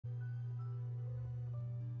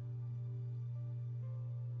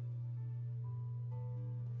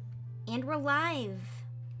And we're live.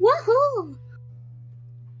 Woohoo!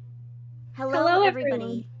 Hello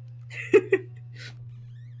everybody.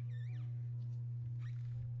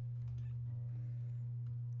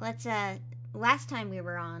 Let's last time we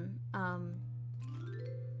were on,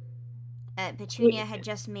 Petunia had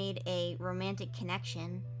just made a romantic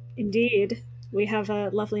connection. Indeed. We have a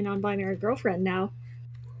lovely non-binary girlfriend now.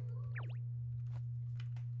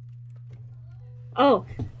 Oh,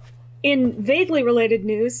 in vaguely related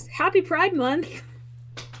news, happy Pride Month!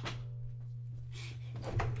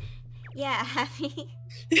 Yeah,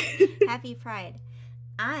 happy Pride.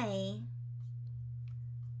 I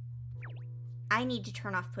need to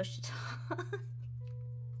turn off push to talk.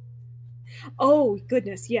 Oh,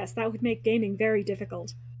 goodness, yes, that would make gaming very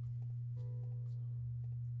difficult.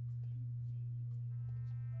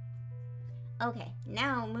 Okay,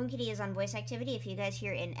 now Moonkitty is on voice activity. If you guys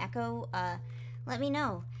hear an echo, let me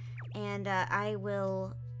know. And I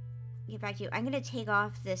will get back to you. I'm going to take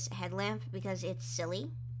off this headlamp because it's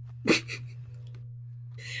silly.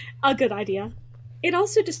 A good idea. It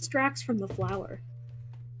also distracts from the flower.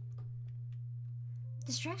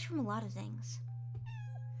 Distracts from a lot of things.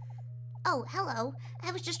 Oh, hello.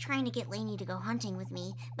 I was just trying to get Lainey to go hunting with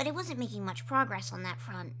me, but it wasn't making much progress on that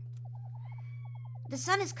front. The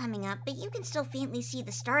sun is coming up, but you can still faintly see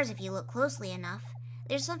the stars if you look closely enough.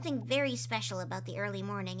 There's something very special about the early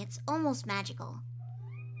morning. It's almost magical.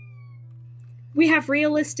 We have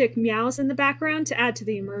realistic meows in the background to add to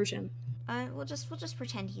the immersion. We'll just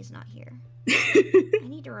pretend he's not here. I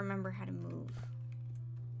need to remember how to move.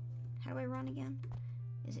 How do I run again?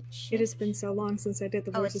 Is it shift? It has been so long since I did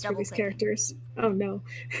the voices for these characters. Oh no.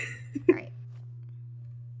 Alright.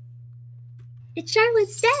 It's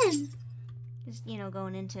Charlotte's den! Just, you know,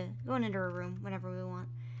 going into a room whenever we want.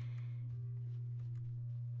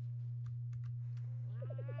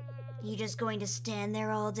 You just going to stand there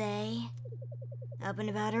all day? Up and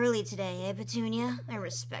about early today, eh, Petunia? I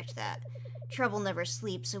respect that. Trouble never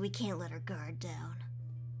sleeps, so we can't let her guard down.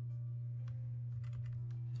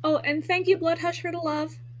 Oh, and thank you, Bloodhush, for the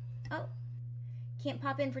love. Oh. Can't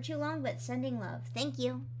pop in for too long, but sending love. Thank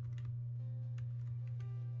you.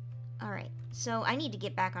 Alright, so I need to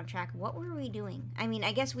get back on track. What were we doing? I mean,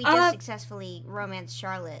 I guess we just successfully romanced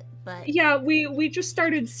Charlotte, but... Yeah, we just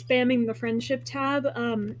started spamming the friendship tab.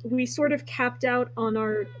 We sort of capped out on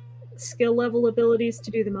our skill level abilities to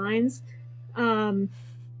do the mines. Oh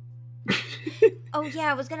yeah,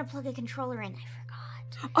 I was gonna plug a controller in. I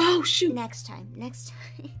forgot. Oh, shoot! Next time.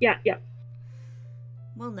 Yeah.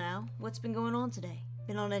 Well now, what's been going on today?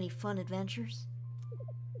 Been on any fun adventures?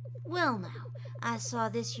 Well now, I saw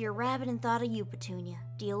this here rabbit and thought of you, Petunia.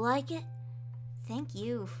 Do you like it? Thank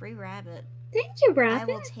you, free rabbit. Thank you, rabbit. I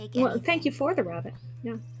will take it. Well, thank you for the rabbit.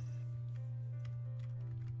 Yeah.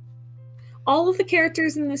 All of the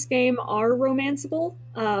characters in this game are romanceable.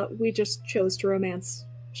 We just chose to romance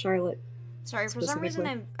Charlotte. Sorry, for some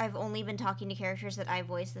reason I've only been talking to characters that I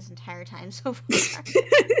voiced this entire time so far.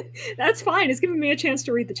 That's fine. It's giving me a chance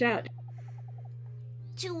to read the chat.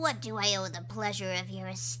 To what do I owe the pleasure of your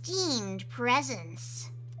esteemed presence?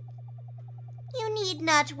 You need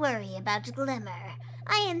not worry about Glimmer.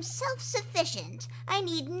 I am self-sufficient. I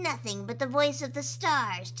need nothing but the voice of the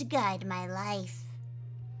stars to guide my life.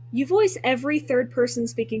 You voice every third-person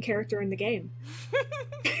speaking character in the game.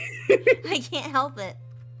 I can't help it.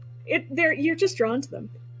 You're just drawn to them.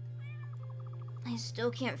 I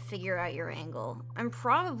still can't figure out your angle. I'm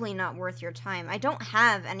probably not worth your time. I don't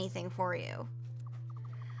have anything for you.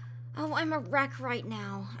 Oh, I'm a wreck right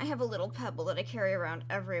now. I have a little pebble that I carry around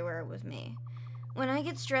everywhere with me. When I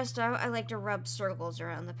get stressed out, I like to rub circles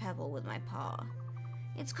around the pebble with my paw.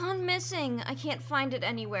 It's gone missing. I can't find it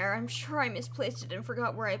anywhere. I'm sure I misplaced it and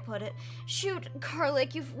forgot where I put it. Shoot,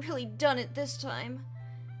 Garlic, you've really done it this time.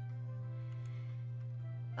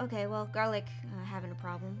 Okay, well, Garlic, having a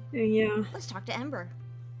problem. Yeah. Let's talk to Ember.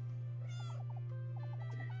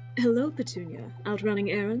 Hello, Petunia. Out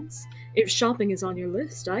running errands? If shopping is on your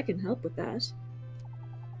list, I can help with that.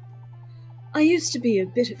 I used to be a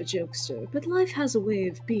bit of a jokester, but life has a way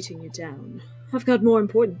of beating you down. I've got more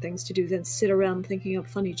important things to do than sit around thinking up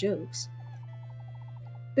funny jokes.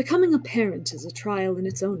 Becoming a parent is a trial in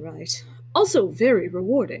its own right. Also very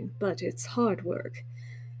rewarding, but it's hard work.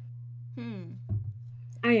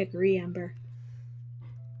 I agree, Amber.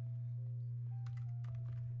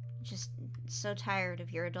 Just so tired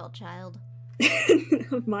of your adult child.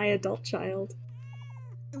 Of my adult child.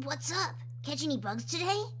 What's up? Catch any bugs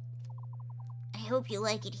today? I hope you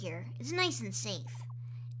like it here. It's nice and safe.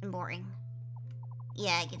 And boring.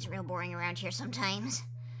 Yeah, it gets real boring around here sometimes.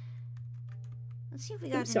 Let's see if we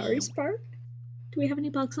got any... Sorry, Spark. Do we have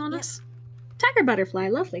any bugs on us? Tiger butterfly,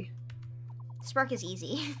 lovely. Spark is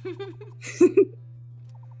easy.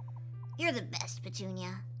 You're the best,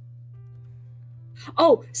 Petunia.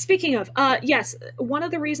 Oh, speaking of, yes, one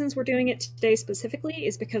of the reasons we're doing it today specifically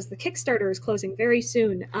is because the Kickstarter is closing very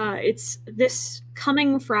soon. It's this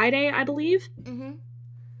coming Friday, I believe. Mm-hmm.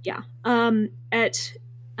 Yeah. At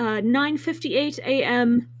 9:58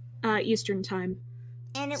 a.m. Eastern time.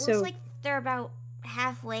 And it looks like they're about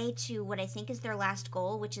halfway to what I think is their last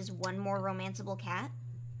goal, which is one more romanceable cat.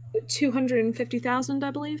 250,000,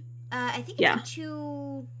 I believe. I think it's like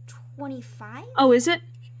 225. Oh, is it?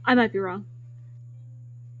 I might be wrong.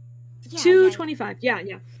 Yeah, 225. Yeah.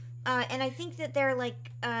 And I think that they're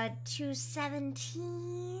like 217.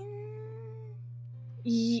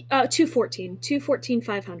 214.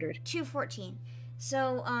 214,500. 214.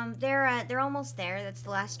 So they're almost there. That's the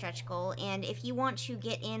last stretch goal. And if you want to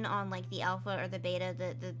get in on like the alpha or the beta,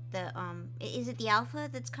 is it the alpha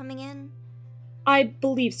that's coming in? I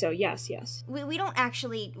believe so. Yes. We don't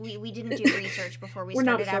actually we didn't do research before we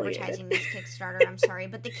started advertising this Kickstarter. I'm sorry,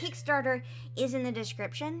 but the Kickstarter is in the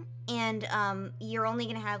description, and you're only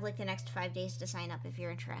gonna have like the next 5 days to sign up if you're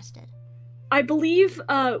interested. I believe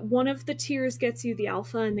one of the tiers gets you the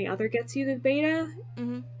alpha and the other gets you the beta.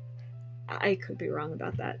 Mm-hmm. I could be wrong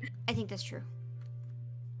about that. I think that's true.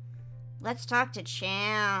 Let's talk to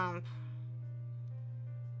Champ.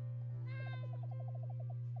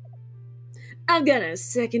 I've got a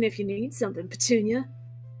second if you need something, Petunia.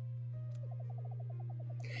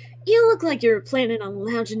 You look like you're planning on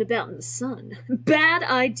lounging about in the sun. Bad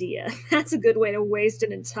idea. That's a good way to waste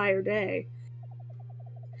an entire day.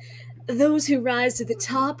 Those who rise to the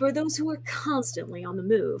top are those who are constantly on the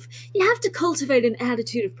move. You have to cultivate an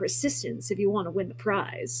attitude of persistence if you want to win the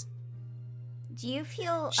prize. Do you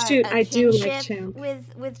feel I do like Champ.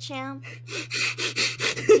 with Champ?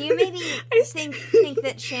 Do you maybe think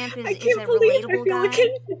that Champ is a relatable guy? I feel a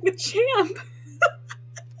kinship with Champ.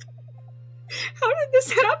 How did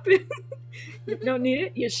this happen? You don't need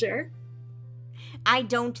it? You sure? I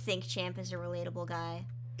don't think Champ is a relatable guy.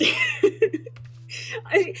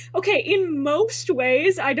 Okay, in most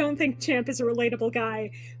ways, I don't think Champ is a relatable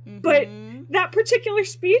guy. Mm-hmm. But that particular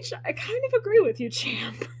speech, I kind of agree with you,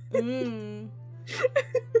 Champ.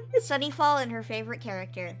 SUNNYFALL and her favorite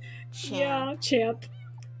character, Champ. Yeah, Champ.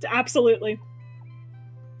 Absolutely.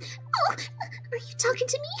 Oh, are you talking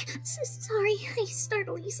to me? Sorry, I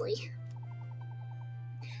startle easily.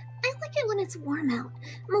 I like it when it's warm out.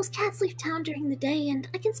 Most cats leave town during the day, and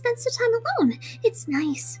I can spend some time alone. It's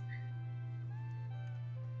nice.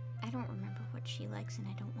 I don't remember what she likes, and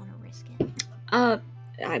I don't want to risk it.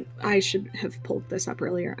 I should have pulled this up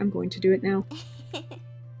earlier. I'm going to do it now.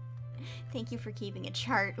 Thank you for keeping a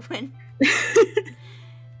chart when...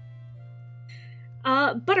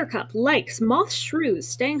 Buttercup likes moth shrews,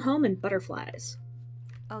 staying home, and butterflies.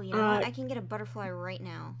 Oh, you know what? I can get a butterfly right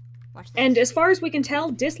now. Watch this. And as far as we can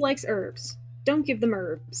tell, dislikes herbs. Don't give them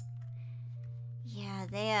herbs.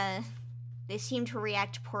 Yeah, they seem to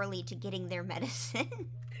react poorly to getting their medicine.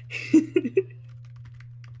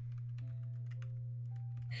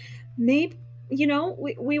 Maybe, you know,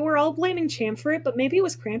 we were all blaming Champ for it, but maybe it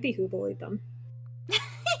was Crampy who bullied them. Are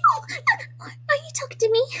you talking to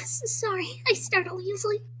me? Sorry, I startle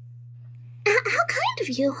easily. How kind of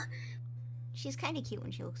you. She's kind of cute when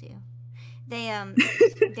she looks at you. They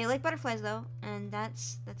like butterflies though, and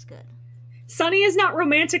that's good. Sunny is not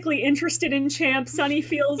romantically interested in Champ. Sunny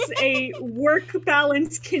feels a work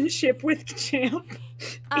balance kinship with Champ.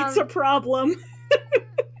 It's a problem.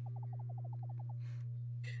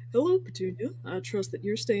 Hello, Petunia. I trust that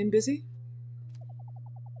you're staying busy.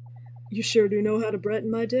 You sure do know how to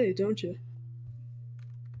brighten my day, don't you?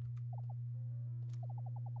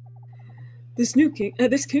 This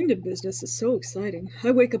kingdom business is so exciting.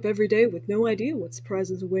 I wake up every day with no idea what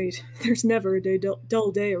surprises await. There's never a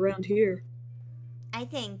dull day around here. I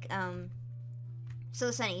think,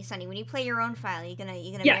 so Sunny, when you play your own file, you're gonna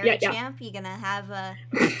marry Champ. You're gonna have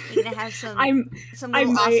some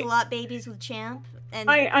little ocelot babies with Champ,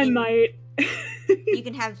 and I might. You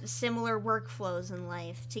can have similar workflows in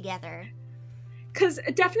life together. Because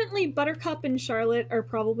definitely Buttercup and Charlotte are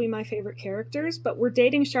probably my favorite characters, but we're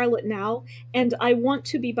dating Charlotte now, and I want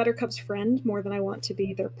to be Buttercup's friend more than I want to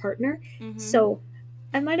be their partner. Mm-hmm. So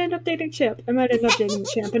I might end up dating Champ. I might end up dating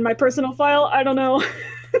Champ in my personal file. I don't know.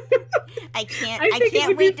 I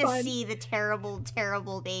can't wait to see the terrible,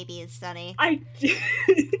 terrible babies, Sunny.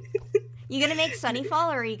 You gonna make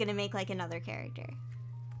SUNNYFALL, or are you gonna make like another character?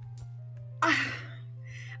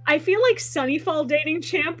 I feel like SUNNYFALL dating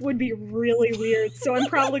Champ would be really weird, so I'm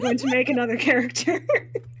probably going to make another character.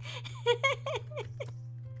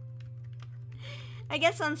 I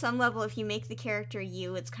guess on some level, if you make the character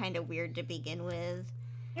you, it's kind of weird to begin with.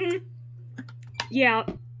 Yeah.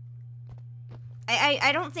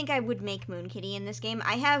 I don't think I would make Moon Kitty in this game.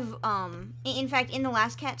 I have, in fact, in the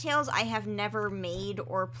last Cattails, I have never made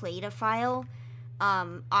or played a file,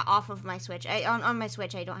 off of my Switch. On my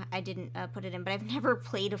Switch, I didn't put it in, but I've never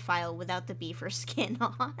played a file without the beaver skin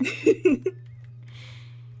on.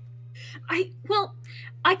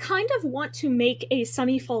 I kind of want to make a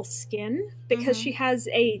SUNNYFALL skin because she has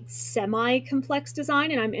a semi-complex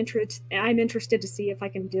design, and I'm interested to see if I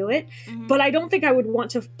can do it. But I don't think I would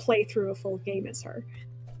want to play through a full game as her.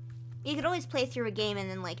 You could always play through a game and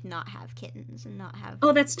then, like, not have kittens and not have...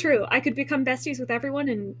 Oh, that's true. I could become besties with everyone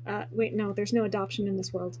and... wait, no, there's no adoption in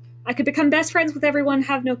this world. I could become best friends with everyone,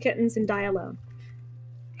 have no kittens, and die alone.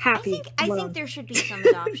 Happy. I think there should be some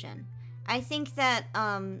adoption. I think that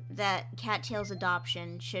that Cattails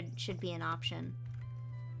adoption should be an option.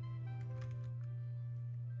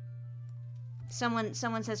 Someone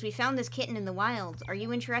says, we found this kitten in the wild. Are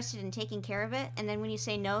you interested in taking care of it? And then when you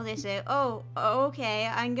say no, they say, oh okay,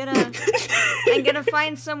 I'm gonna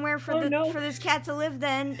find somewhere for for this cat to live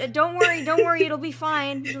then. Don't worry, it'll be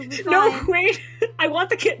fine. It'll be fine. No, wait. I want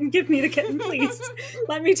the kitten. Give me the kitten, please.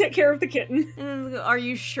 Let me take care of the kitten. Are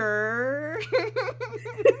you sure?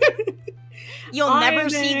 You'll never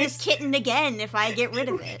see this kitten again if I get rid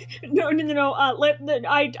of it. No.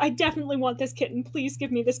 I definitely want this kitten. Please give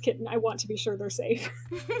me this kitten. I want to be sure they're safe.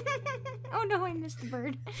 Oh no, I missed the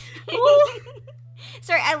bird. Oh.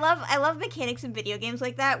 Sorry, I love mechanics in video games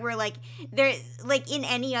like that, where like they're like in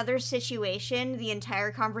any other situation, the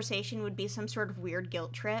entire conversation would be some sort of weird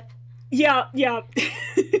guilt trip. Yeah.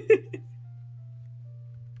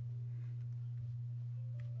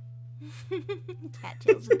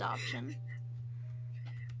 Cattails adoption.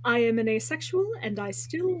 I am an asexual, and I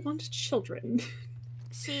still want children.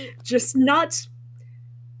 See... Just not...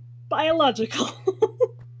 biological.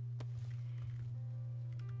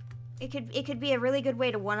 It could be a really good way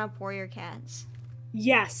to one-up warrior cats.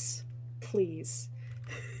 Yes. Please.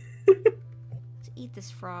 Let's eat this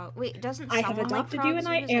frog. Wait, doesn't someone I have adopted like you, and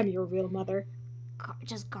I am it? your real mother.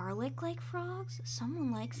 Does garlic like frogs?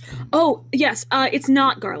 Someone likes them. Oh, yes. It's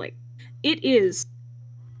not garlic. It is...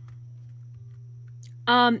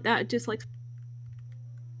 just like...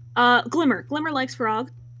 Glimmer. Glimmer likes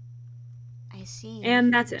frog. I see.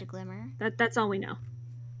 And that's it. Glimmer. That's all we know.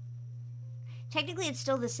 Technically, it's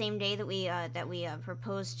still the same day that we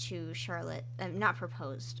proposed to Charlotte. Not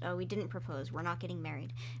proposed. We didn't propose. We're not getting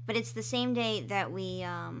married. But it's the same day that we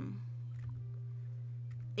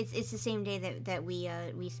It's the same day that we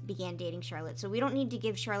began dating Charlotte. So we don't need to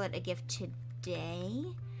give Charlotte a gift today,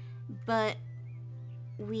 but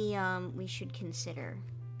we should consider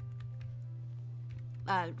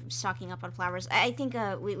stocking up on flowers. I think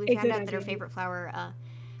we found out that her favorite flower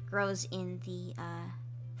grows in the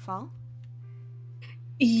fall.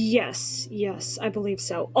 Yes, I believe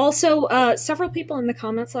so. Also, several people in the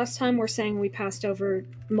comments last time were saying we passed over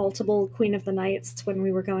multiple Queen of the Nights when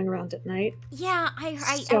we were going around at night. Yeah, I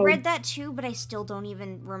read that too, but I still don't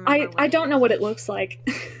even remember. I don't know what it looks like.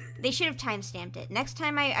 They should have timestamped it. Next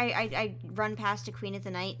time I run past a Queen of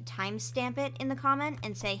the Night, timestamp it in the comment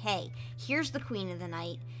and say, hey, here's the Queen of the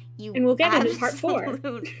Night. And we'll get it in part 4.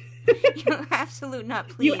 You absolute nut,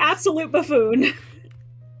 please. You absolute buffoon.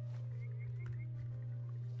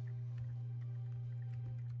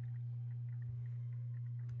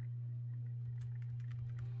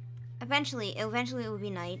 Eventually it will be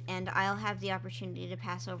night, and I'll have the opportunity to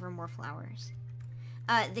pass over more flowers.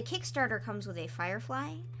 The Kickstarter comes with a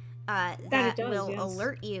firefly that will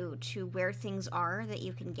alert you to where things are that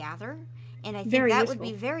you can gather, and I think that would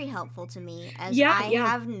be very helpful to me, as I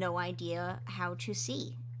have no idea how to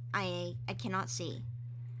see. I cannot see.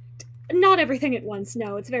 Not everything at once.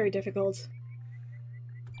 No, it's very difficult.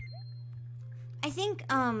 I think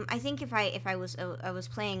if I was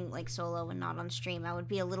playing like solo and not on stream, I would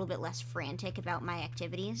be a little bit less frantic about my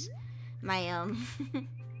activities.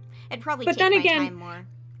 It'd probably take my time more.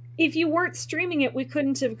 If you weren't streaming it, we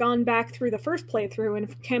couldn't have gone back through the first playthrough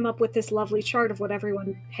and came up with this lovely chart of what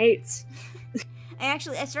everyone hates. I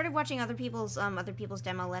started watching other people's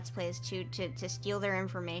demo let's plays to steal their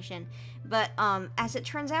information, but as it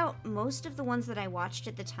turns out, most of the ones that I watched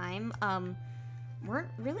at the time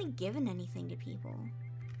weren't really given anything to people,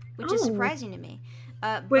 which is surprising to me.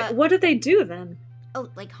 Wait, what do they do then? Oh,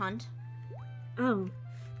 like hunt. Oh.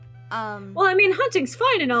 Well, I mean, hunting's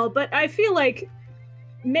fine and all, but I feel like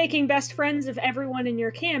making best friends of everyone in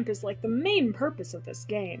your camp is like the main purpose of this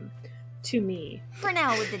game, to me. For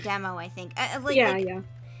now, with the demo, I think.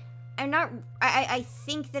 I'm not. I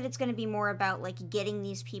think that it's going to be more about like getting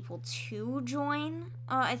these people to join.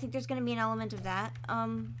 I think there's going to be an element of that.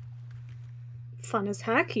 Fun as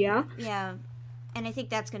heck, yeah. Yeah, and I think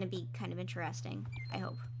that's going to be kind of interesting. I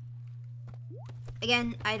hope.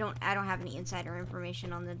 Again, I don't have any insider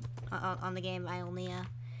information on the game. I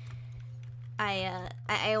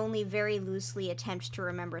only very loosely attempt to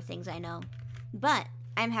remember things I know, but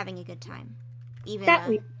I'm having a good time, even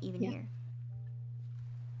here.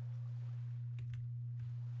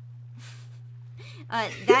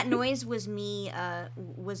 That noise was me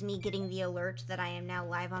getting the alert that I am now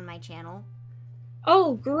live on my channel.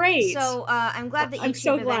 Oh, great! So I'm glad that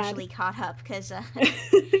YouTube eventually caught up, because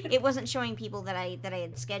it wasn't showing people that I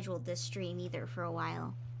had scheduled this stream either for a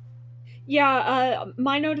while. Yeah,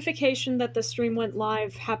 my notification that the stream went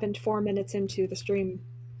live happened 4 minutes into the stream.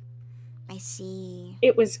 I see.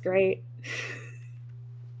 It was great.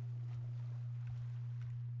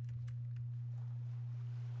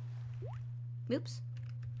 Oops.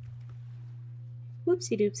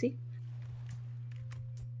 Whoopsie doopsie.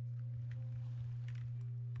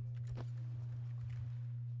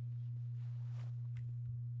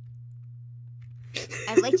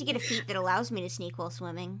 I'd like to get a feat that allows me to sneak while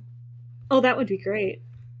swimming. Oh, that would be great.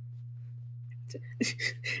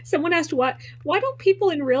 Someone asked why don't people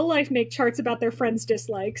in real life make charts about their friends'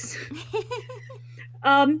 dislikes?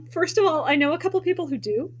 First of all, I know a couple people who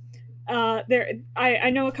do. I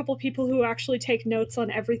know a couple people who actually take notes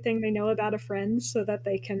on everything they know about a friend so that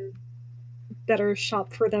they can better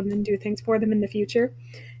shop for them and do things for them in the future.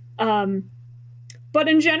 But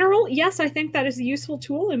in general, yes, I think that is a useful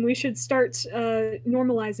tool, and we should start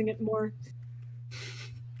normalizing it more.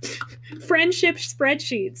 Friendship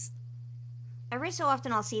spreadsheets. Every so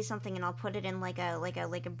often, I'll see something and I'll put it in like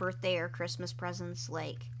a birthday or Christmas presents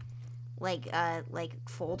like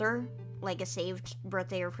folder, like a saved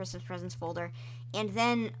birthday or Christmas presents folder, and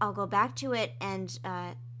then I'll go back to it and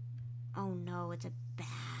oh no, it's a bat.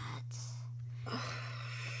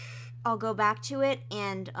 I'll go back to it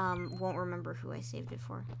and won't remember who I saved it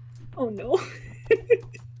for. Oh no.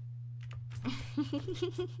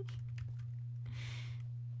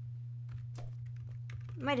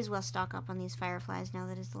 Might as well stock up on these fireflies now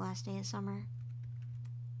that it's the last day of summer.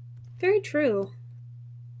 Very true.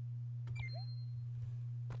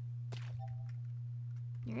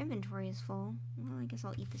 Your inventory is full. Well, I guess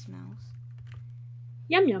I'll eat this mouse.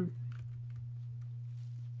 Yum yum.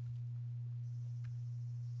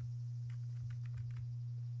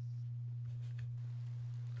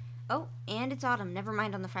 Oh, and it's autumn. Never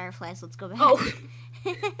mind on the fireflies. Let's go back. Oh.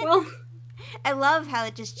 Well, I love how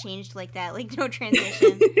it just changed like that. Like, no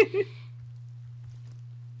transition.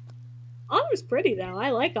 Autumn's pretty, though.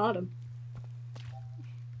 I like autumn.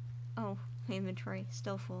 Oh, my inventory.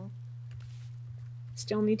 Still full.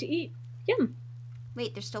 Still need to eat. Yum.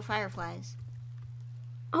 Wait, there's still fireflies.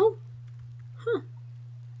 Oh. Huh.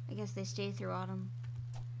 I guess they stay through autumn.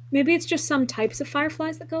 Maybe it's just some types of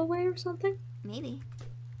fireflies that go away or something? Maybe.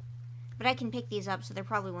 But I can pick these up, so they're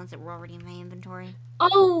probably ones that were already in my inventory.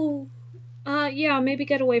 Oh! Yeah, maybe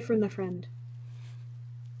get away from the friend.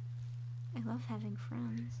 I love having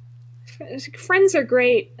friends. Friends are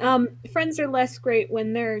great. Friends are less great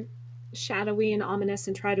when they're shadowy and ominous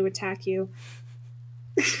and try to attack you.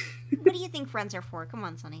 What do you think friends are for? Come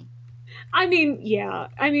on, Sunny. I mean, yeah.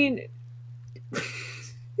 I mean...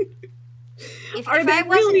 if I wasn't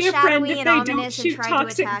really a friend shadowy if and they ominous don't and shoot tried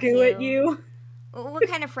toxic to attack goo at you? What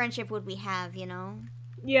kind of friendship would we have, you know?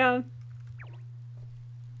 Yeah.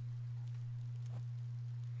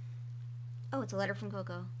 Oh, it's a letter from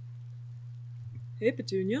Coco. Hey,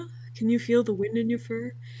 Petunia. Can you feel the wind in your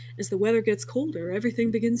fur? As the weather gets colder,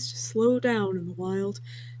 everything begins to slow down in the wild.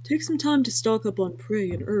 Take some time to stock up on prey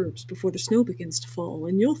and herbs before the snow begins to fall,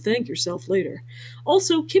 and you'll thank yourself later.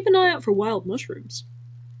 Also, keep an eye out for wild mushrooms.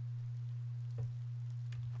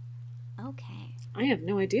 Okay. I have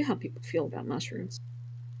no idea how people feel about mushrooms.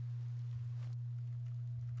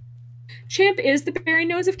 Champ is the berry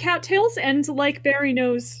nose of Cattails, and like berry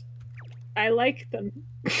nose, I like them.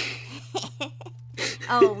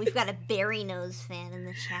 Oh, we've got a berry nose fan in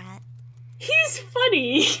the chat. He's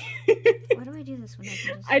funny. Why do I do this when I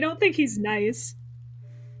can just... I don't think he's nice.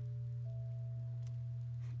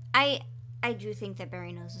 I do think that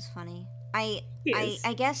Barry Nose is funny. I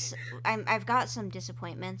guess I've got some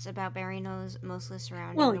disappointments about Barry Nose, mostly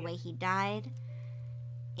surrounding the way he died.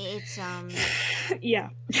 It's yeah.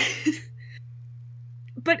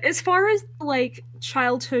 But as far as like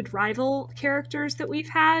childhood rival characters that we've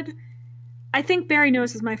had, I think Barry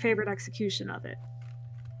Nose is my favorite execution of it.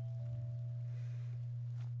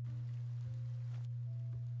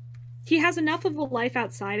 he has enough of a life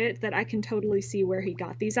outside it that I can totally see where he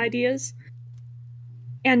got these ideas.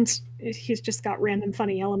 And he's just got random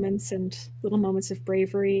funny elements and little moments of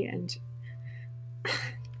bravery, and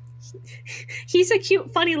he's a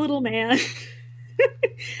cute, funny little man.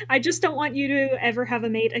 I just don't want you to ever have a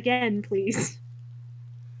mate again, please.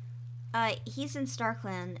 He's in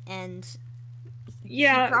StarClan, and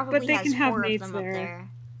yeah, he probably but they has can have 4 mates of them there. up there.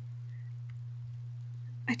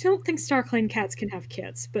 I don't think StarClan cats can have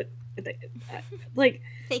kits, but they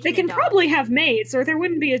can adopt. probably have mates, or there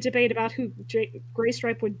wouldn't be a debate about who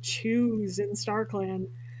Graystripe would choose in StarClan.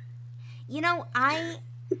 You know, I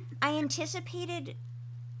anticipated.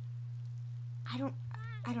 I don't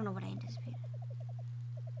know what I anticipated.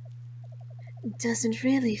 Doesn't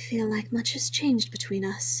really feel like much has changed between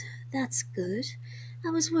us. That's good.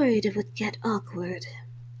 I was worried it would get awkward.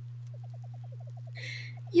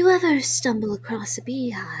 You ever stumble across a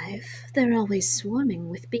beehive? They're always swarming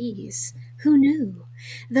with bees. Who knew?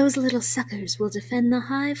 Those little suckers will defend the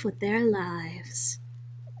hive with their lives.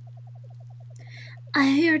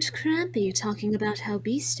 I heard Crampy talking about how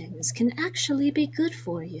bee stings can actually be good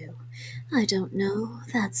for you. I don't know,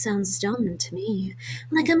 that sounds dumb to me.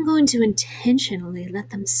 Like I'm going to intentionally let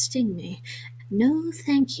them sting me. No,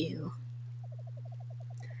 thank you.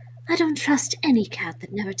 I don't trust any cat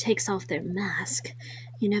that never takes off their mask.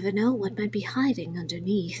 You never know what might be hiding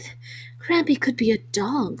underneath. Crampy could be a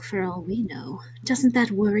dog for all we know. Doesn't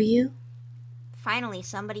that worry you? Finally,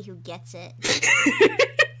 somebody who gets it.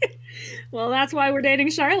 Well, that's why we're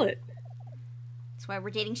dating Charlotte. That's why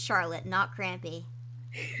we're dating Charlotte, not Crampy.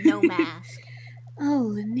 No mask.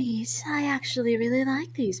 Oh, neat. I actually really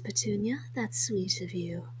like these, Petunia. That's sweet of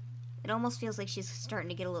you. It almost feels like she's starting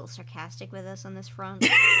to get a little sarcastic with us on this front.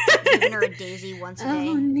 Giving her a daisy once a day.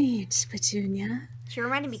 Oh, neat, Petunia. She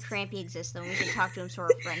reminded me Crampy exists, though. We should talk to him so our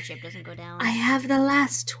friendship doesn't go down. I have the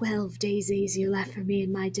last 12 daisies you left for me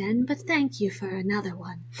in my den, but thank you for another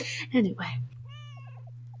one. Anyway.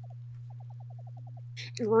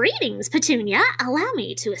 Greetings, Petunia. Allow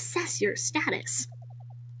me to assess your status.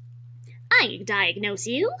 I diagnose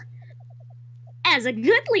you as a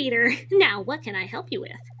good leader. Now, what can I help you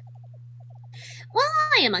with? While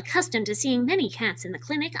I am accustomed to seeing many cats in the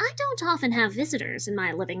clinic, I don't often have visitors in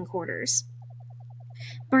my living quarters.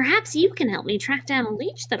 Perhaps you can help me track down a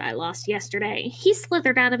leech that I lost yesterday. He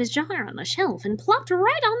slithered out of his jar on the shelf and plopped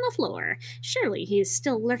right on the floor. Surely he is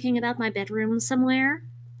still lurking about my bedroom somewhere.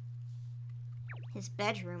 His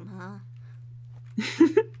bedroom, huh?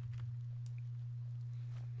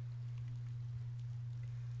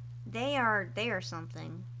 They are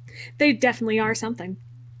something. They definitely are something.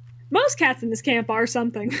 Most cats in this camp are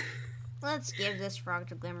something. Let's give this frog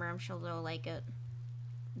to Glimmer. I'm sure they'll like it.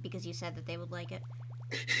 Because you said that they would like it.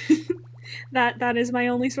 That is my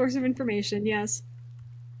only source of information, yes.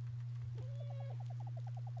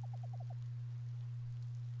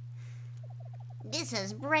 This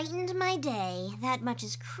has brightened my day. That much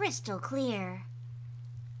is crystal clear.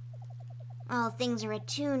 All things are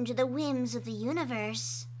attuned to the whims of the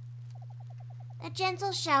universe. A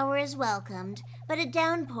gentle shower is welcomed, but a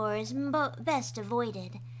downpour is best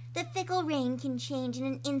avoided. The fickle rain can change in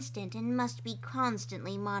an instant and must be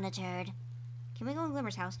constantly monitored. Can we go in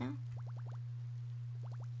Glimmer's house now?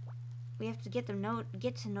 We have to get to know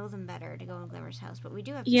them better to go in Glimmer's house, but we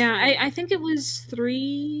do have to. Yeah, I think it was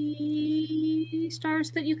 3 stars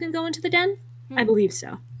that you can go into the den? I believe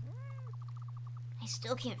so. I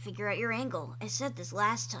still can't figure out your angle. I said this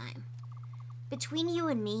last time. Between you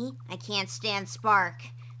and me, I can't stand Spark.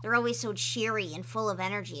 They're always so cheery and full of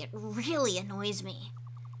energy. It really annoys me.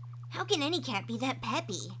 How can any cat be that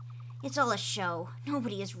peppy? It's all a show.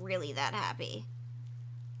 Nobody is really that happy.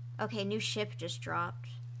 Okay, new ship just dropped.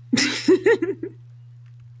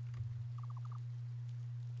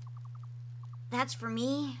 That's for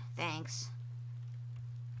me? Thanks.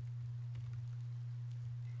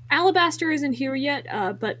 Alabaster isn't here yet,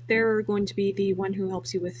 but they're going to be the one who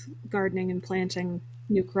helps you with gardening and planting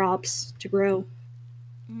new crops to grow.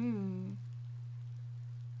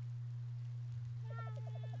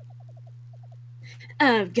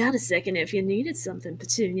 I've got a second if you needed something,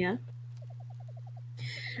 Petunia.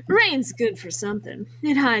 Rain's good for something.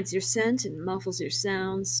 It hides your scent and muffles your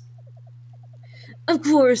sounds. Of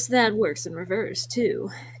course, that works in reverse, too.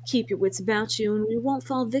 Keep your wits about you and we won't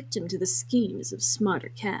fall victim to the schemes of smarter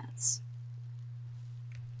cats.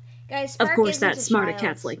 Guys, Spark of course, isn't that's a smarter child.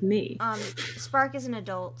 cats like me. Spark is an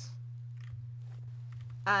adult.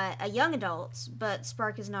 A young adult, but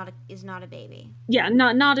Spark is not a baby. Yeah,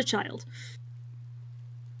 not a child.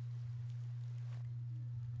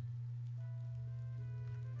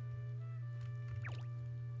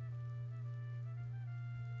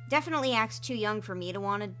 definitely acts too young for me to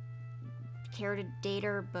want to care to date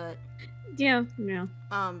her, but Yeah.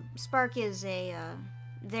 Spark is a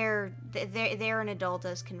they're an adult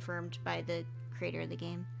as confirmed by the creator of the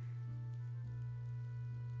game.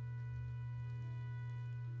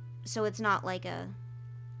 So it's not like a...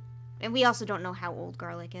 And we also don't know how old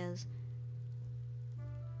Garlic is.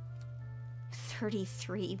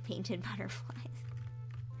 33 painted butterflies.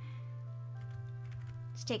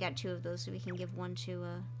 Let's take out 2 of those so we can give one to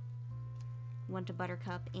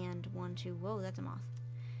Buttercup and one to... Whoa, that's a moth.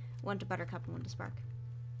 One to Buttercup and one to Spark.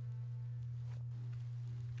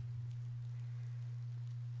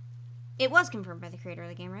 It was confirmed by the creator of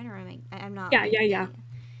the game, right? Or I'm not... Yeah.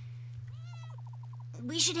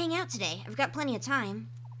 We should hang out today. I've got plenty of time.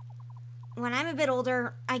 When I'm a bit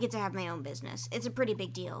older, I get to have my own business. It's a pretty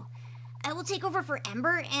big deal. I will take over for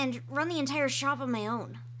Ember and run the entire shop on my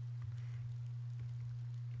own.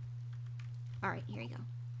 Alright, here you go.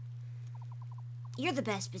 You're the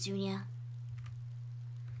best, Petunia.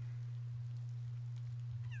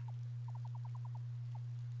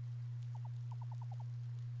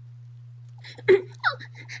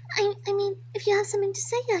 I mean, if you have something to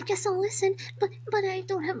say, I guess I'll listen, but I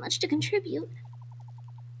don't have much to contribute.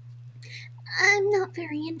 I'm not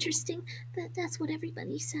very interesting, but that's what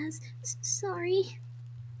everybody says. Sorry.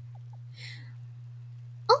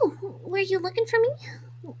 Oh, were you looking for me?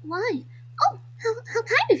 Why? Oh, how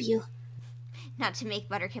kind of you. Not to make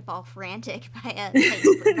Buttercup all frantic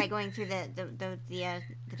by going through the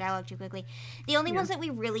dialogue too quickly. The only ones that we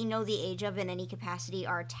really know the age of in any capacity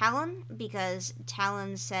are Talon, because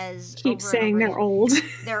Talon says Keep saying they're old.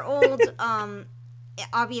 They're old.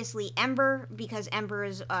 Obviously Ember, because Ember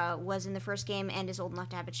was in the first game and is old enough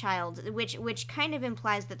to have a child, which kind of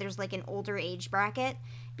implies that there's like an older age bracket,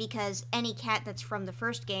 because any cat that's from the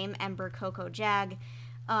first game, Ember, Coco, Jag,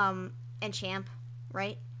 and Champ,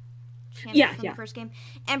 right? Champ from the first game.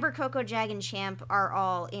 Ember, Coco, Jag, and Champ are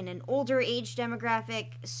all in an older age demographic,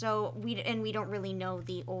 so we don't really know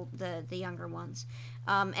the younger ones.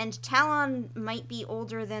 And Talon might be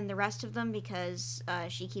older than the rest of them because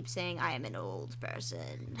she keeps saying, "I am an old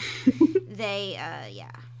person." Yeah.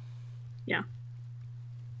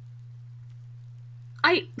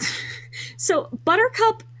 So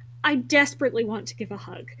Buttercup, I desperately want to give a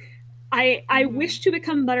hug. I wish to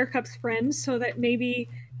become Buttercup's friend so that maybe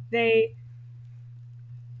they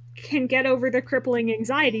can get over their crippling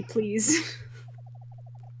anxiety, please.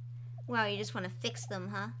 Wow, you just want to fix them,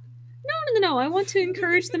 huh? No. I want to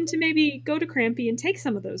encourage them to maybe go to Crampy and take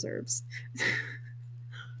some of those herbs.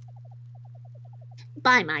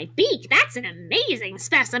 By my beak, that's an amazing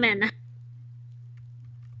specimen.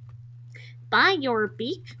 By your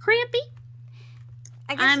beak, Crampy?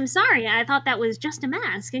 I'm sorry, I thought that was just a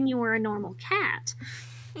mask and you were a normal cat.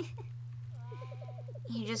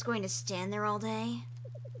 You're just going to stand there all day?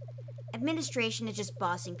 Administration is just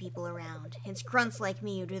bossing people around. It's grunts like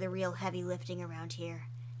me who do the real heavy lifting around here.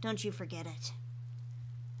 Don't you forget it.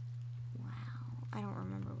 Wow. I don't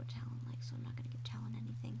remember what Talon likes, so I'm not going to give Talon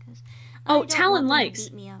anything, because... Talon likes.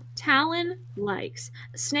 Talon likes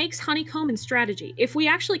snakes, honeycomb, and strategy. If we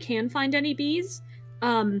actually can find any bees,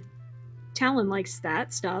 Talon likes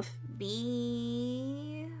that stuff.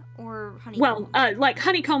 Bee or honeycomb? Well, like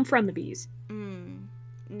honeycomb from the bees. I'm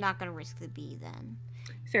not gonna risk the bee then.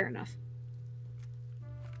 Fair enough.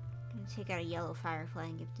 I'm gonna take out a yellow firefly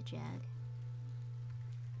and give it to Jag.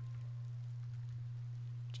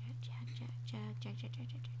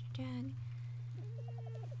 Jag.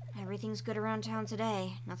 Everything's good around town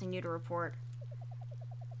today. Nothing new to report.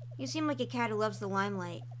 You seem like a cat who loves the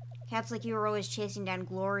limelight. Cats like you are always chasing down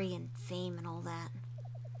glory and fame and all that.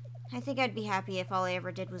 I think I'd be happy if all I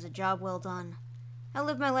ever did was a job well done. I'll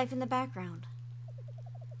live my life in the background.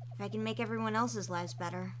 If I can make everyone else's lives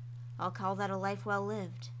better, I'll call that a life well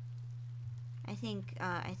lived. I think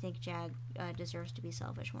Jag deserves to be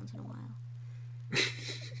selfish once in a while.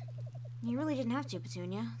 You really didn't have to,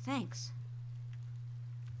 Petunia. Thanks.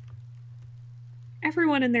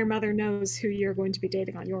 Everyone and their mother knows who you're going to be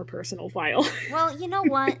dating on your personal file. Well, you know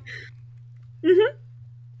what?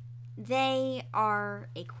 They are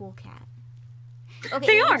a cool cat. Okay,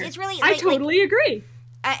 they are. It's really. I totally agree.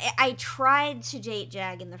 I tried to date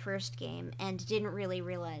Jag in the first game and didn't really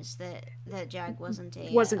realize that Jag wasn't a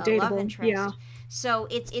love interest. Yeah. So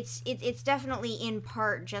it's definitely in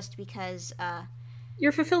part just because.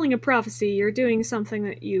 You're fulfilling a prophecy. You're doing something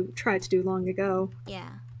that you tried to do long ago.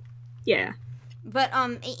 Yeah. Yeah. But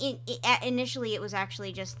initially it was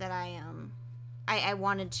actually just that I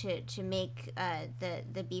wanted to make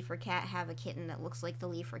the bee for cat have a kitten that looks like the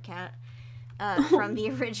leaf for cat from the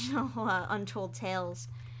original Untold Tales.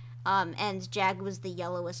 And Jag was the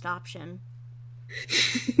yellowest option.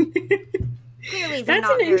 Clearly, That's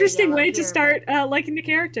an interesting way to start liking the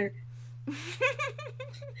character.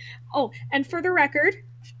 Oh, and for the record,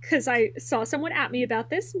 because I saw someone at me about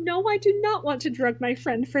this, no, I do not want to drug my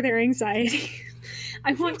friend for their anxiety.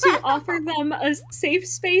 I want to offer them a safe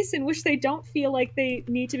space in which they don't feel like they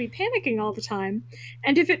need to be panicking all the time.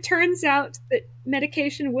 And if it turns out that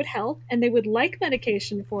medication would help and they would like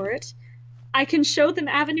medication for it, I can show them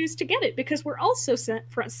avenues to get it, because we're also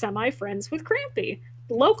semi-friends with Crampy,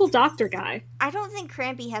 the local doctor guy. I don't think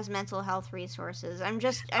Crampy has mental health resources. I'm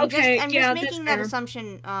just making that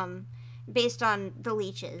assumption based on the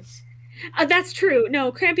leeches. That's true.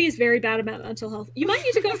 No, Crampy is very bad about mental health. You might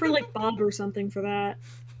need to go for like Bob or something for that.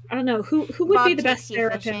 I don't know who would Bob be the best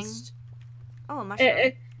therapist. Fishing. Oh,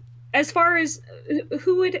 mushroom. As far as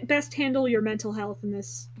who would best handle your mental health in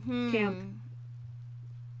this camp.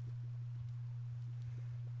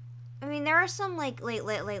 I mean, there are some like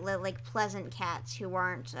pleasant cats who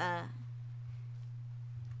aren't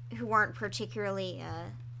particularly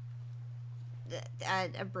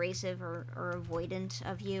abrasive or avoidant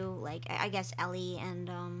of you. Like I guess Ellie and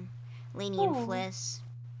Lainey and Fliss.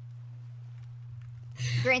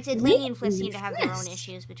 Granted, Lainey and Fliss seem to have their own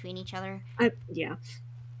issues between each other. Yeah.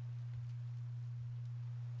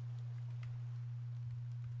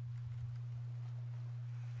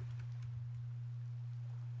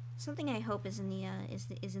 Something I hope is in the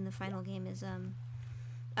is in the final game is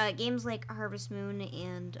games like Harvest Moon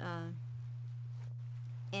and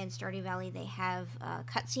Stardew Valley. They have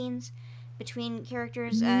cutscenes between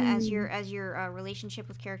characters. As your relationship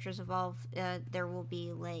with characters evolve, there will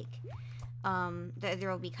be like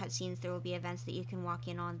there will be cutscenes. There will be events that you can walk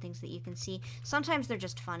in on, things that you can see. Sometimes they're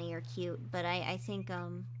just funny or cute, but I think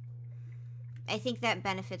that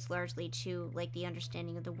benefits largely to like the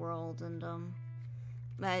understanding of the world and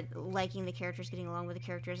liking the characters, getting along with the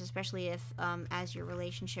characters, especially if as your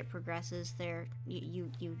relationship progresses,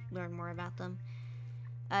 you learn more about them.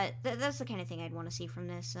 That's the kind of thing I'd want to see from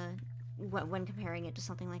this when comparing it to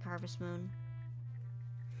something like Harvest Moon.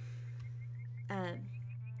 My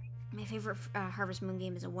favorite Harvest Moon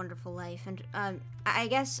game is A Wonderful Life, and I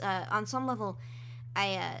guess on some level,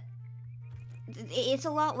 it's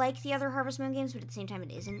a lot like the other Harvest Moon games, but at the same time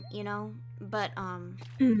it isn't, you know? But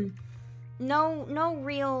no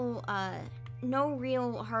real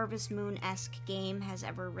Harvest Moon-esque game has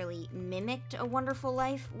ever really mimicked A Wonderful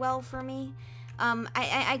Life well for me.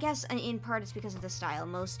 I guess in part it's because of the style.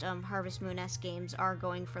 Most Harvest Moon-esque games are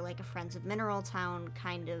going for like a Friends of Mineral Town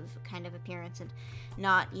kind of appearance, and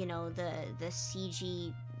not, you know, the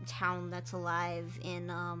CG town that's alive in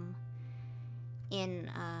A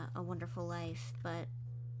Wonderful Life. But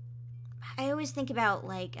I always think about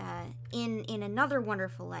like in Another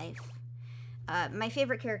Wonderful Life. My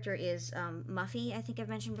favorite character is Muffy. I think I've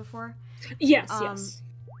mentioned before. Yes, yes.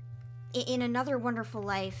 In Another Wonderful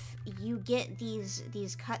Life, you get these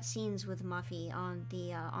cutscenes with Muffy on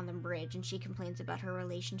the bridge, and she complains about her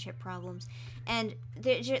relationship problems, and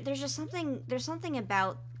there's something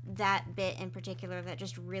about that bit in particular that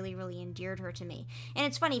just really endeared her to me. And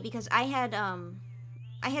it's funny because I had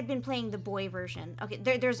been playing the boy version. Okay,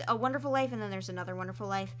 there's A Wonderful Life, and then there's Another Wonderful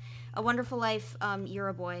Life. A Wonderful Life, you're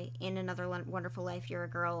a boy. In Another Wonderful Life, you're a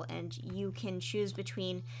girl, and you can choose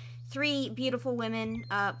between 3 beautiful women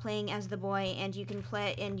playing as the boy, and you can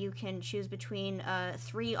choose between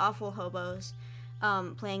 3 awful hobos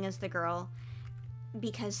playing as the girl,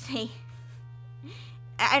 because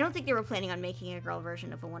I don't think they were planning on making a girl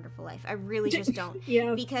version of A Wonderful Life. I really just don't.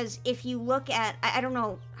 Yeah. Because if you look at, I don't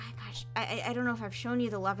know, gosh, I don't know if I've shown you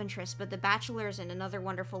the love interest, but the bachelors in Another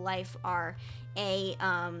Wonderful Life are a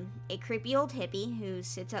creepy old hippie who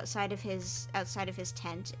sits outside of his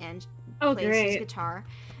tent and plays his guitar.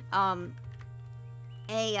 A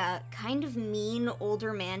kind of mean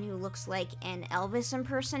older man who looks like an Elvis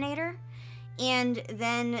impersonator, and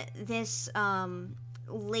then this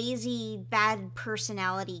lazy bad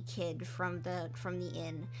personality kid from the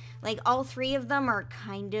inn. Like, all 3 of them are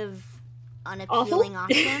kind of unappealing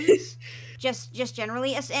options. just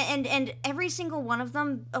generally, and every single one of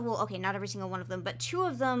them, well, okay, not every single one of them, but 2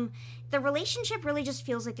 of them, the relationship really just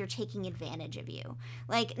feels like they're taking advantage of you.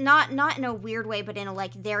 Like, not in a weird way, but in a,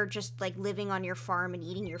 like, they're just, like, living on your farm and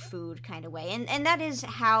eating your food kind of way. And that is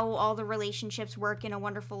how all the relationships work in A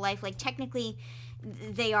Wonderful Life. Like, technically,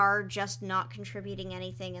 they are just not contributing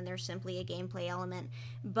anything, and they're simply a gameplay element.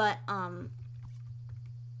 But,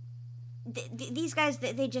 these guys,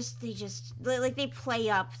 they just like, they play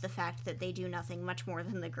up the fact that they do nothing much more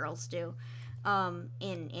than the girls do.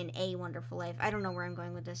 in A Wonderful Life. I don't know where I'm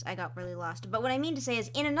going with this. I got really lost. But what I mean to say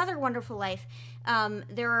is, in Another Wonderful Life,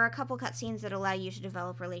 there are a couple cutscenes that allow you to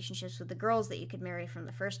develop relationships with the girls that you could marry from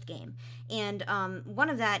the first game. And one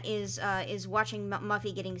of that is watching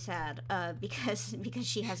Muffy getting sad because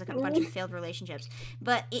she has a bunch of failed relationships.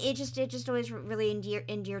 But it just always really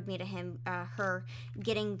endeared me to her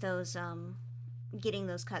getting those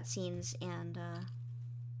cutscenes and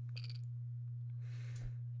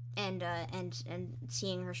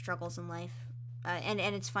seeing her struggles in life, and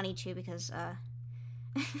it's funny too because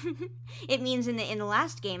it means in the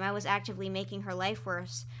last game I was actively making her life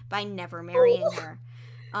worse by never marrying her.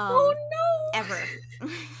 Oh no! Ever.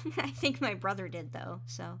 I think my brother did though.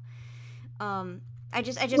 So, I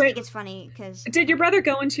just Wait, think it's funny because did your brother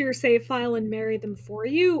go into your save file and marry them for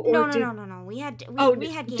you, or no. We had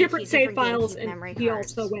different save files, and and he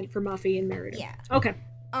cards. also went for Muffy and married him. Yeah. Okay.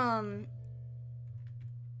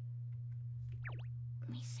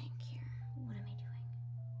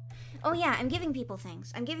 Oh yeah, I'm giving people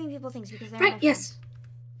things. Because they're Right, my yes. friends.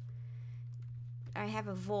 I have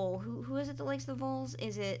a vole. Who is it that likes the voles?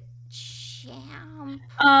 Is it Cham?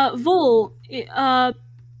 Vol.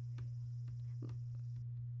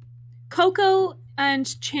 Coco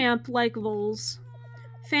and Champ like voles.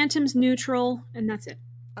 Phantom's neutral, and that's it.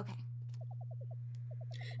 Okay.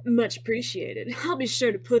 Much appreciated. I'll be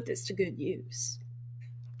sure to put this to good use.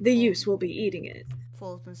 The use will be eating it.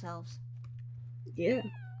 Full of themselves. Yeah.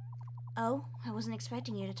 Oh, I wasn't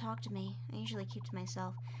expecting you to talk to me. I usually keep to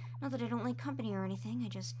myself. Not that I don't like company or anything, I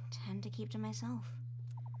just tend to keep to myself.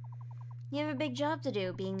 You have a big job to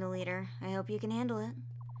do, being the leader. I hope you can handle it.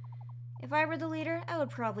 If I were the leader, I would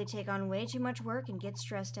probably take on way too much work and get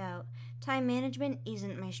stressed out. Time management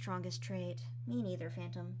isn't my strongest trait. Me neither,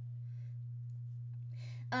 Phantom.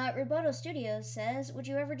 Roboto Studios says, would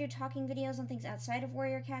you ever do talking videos on things outside of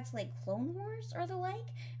Warrior Cats like Clone Wars or the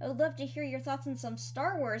like? I would love to hear your thoughts on some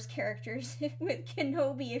Star Wars characters with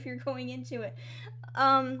Kenobi if you're going into it.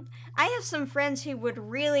 I have some friends who would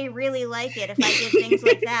really, really like it if I did things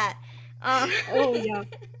like that. Oh, yeah.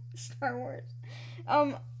 Star Wars.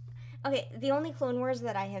 Okay, the only Clone Wars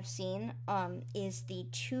that I have seen, is the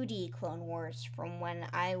 2D Clone Wars from when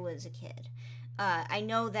I was a kid. I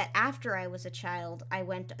know that after I was a child,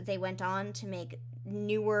 they went on to make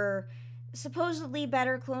newer, supposedly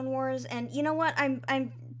better Clone Wars, and you know what? I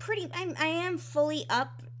am fully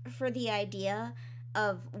up for the idea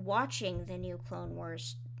of watching the new Clone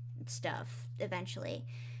Wars stuff eventually.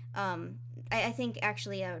 I think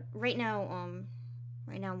actually right now I'm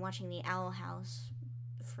watching the Owl House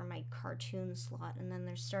for my cartoon slot, and then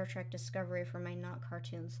there's Star Trek Discovery for my not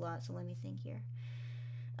cartoon slot. So let me think here.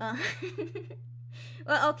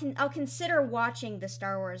 Well, I'll consider watching the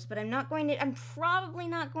Star Wars, but I'm probably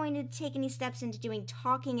not going to take any steps into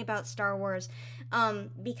talking about Star Wars,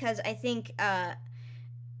 because I think, the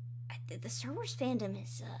Star Wars fandom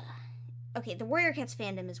is, okay, the Warrior Cats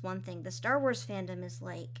fandom is one thing, the Star Wars fandom is,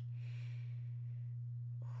 like,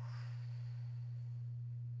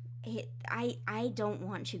 I don't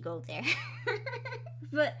want to go there,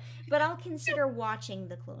 but I'll consider watching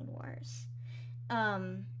the Clone Wars,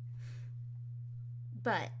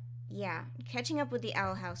 but yeah, catching up with the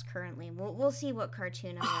Owl House currently. We'll see what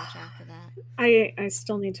cartoon I watch after that. I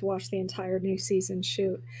still need to watch the entire new season.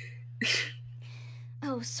 Shoot.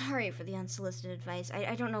 Oh, sorry for the unsolicited advice.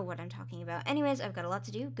 I don't know what I'm talking about. Anyways, I've got a lot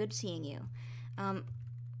to do. Good seeing you. Oh,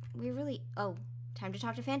 time to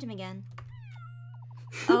talk to Phantom again.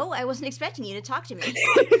 Oh, I wasn't expecting you to talk to me.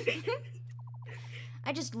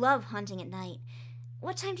 I just love hunting at night.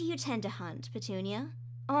 What time do you tend to hunt, Petunia?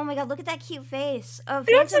 Oh my god, look at that cute face. Oh,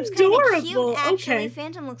 That's Phantom's adorable. kind of cute, actually. Okay.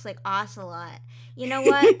 Phantom looks like Ocelot. You know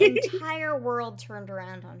what? Entire world turned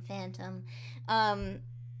around on Phantom.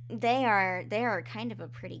 They are kind of a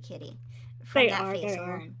pretty kitty. From that face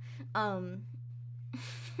alone.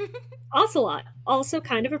 Ocelot, also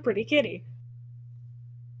kind of a pretty kitty.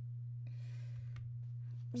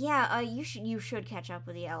 Yeah, you should catch up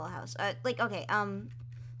with the Owl House. Okay,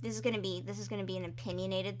 this is gonna be an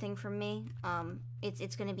opinionated thing from me.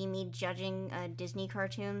 It's gonna be me judging Disney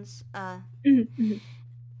cartoons.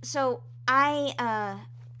 So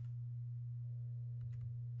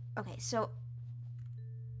okay, so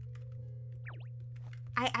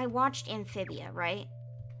I watched Amphibia, right?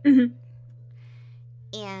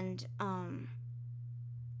 And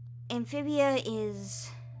Amphibia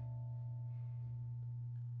is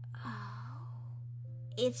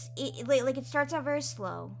it starts out very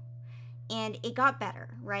slow, and it got better,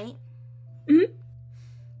 right?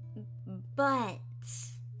 But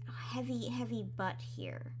heavy butt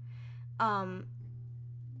here.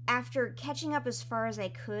 after catching up as far as I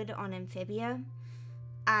could on Amphibia,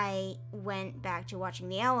 I went back to watching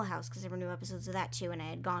The Owl House because there were new episodes of that too, and I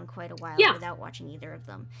had gone quite a while without watching either of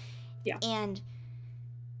them. Yeah. And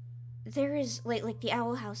there is, like The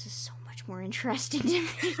Owl House is so much more interesting to me.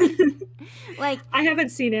 Like, I haven't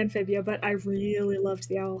seen Amphibia, but I really loved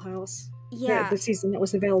The Owl House. Yeah. The season that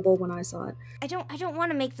was available when I saw it. I don't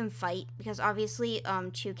want to make them fight because obviously,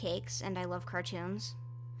 two cakes, and I love cartoons.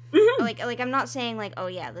 Mm-hmm. Like I'm not saying like, oh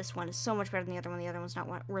yeah, this one is so much better than the other one's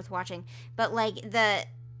not worth watching. But like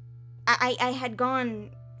I had gone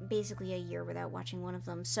basically a year without watching one of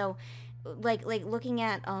them, so like looking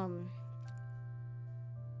at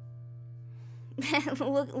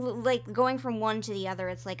like going from one to the other,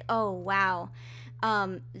 it's like, oh wow.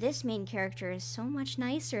 This main character is so much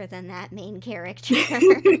nicer than that main character.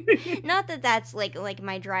 Not that that's like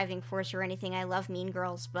my driving force or anything. I love Mean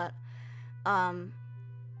Girls, but I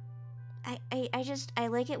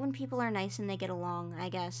like it when people are nice and they get along. I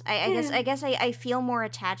guess I feel more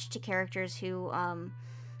attached to characters who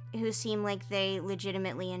seem like they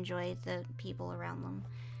legitimately enjoy the people around them.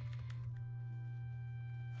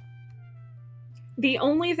 The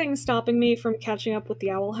only thing stopping me from catching up with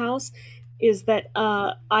The Owl House is that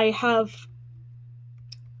I have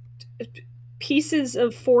pieces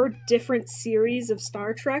of 4 different series of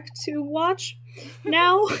Star Trek to watch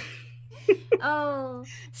now. Oh,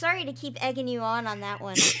 sorry to keep egging you on that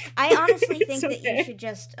one. I honestly think that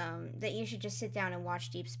you should just sit down and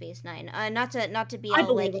watch Deep Space Nine. Not to be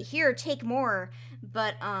all like, here, take more,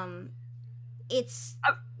 but it's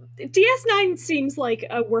DS9 seems like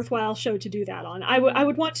a worthwhile show to do that on. I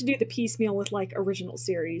would want to do the piecemeal with like original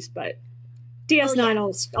series, but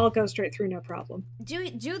DS9 I'll go straight through, no problem.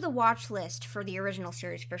 Do the watch list for the original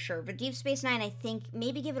series for sure, but Deep Space Nine, I think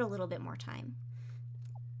maybe give it a little bit more time.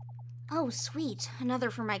 Oh, sweet. Another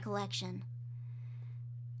for my collection.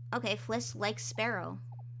 Okay, Fliss likes Sparrow.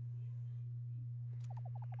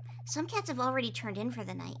 Some cats have already turned in for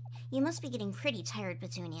the night. You must be getting pretty tired,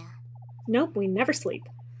 Petunia. Nope, we never sleep.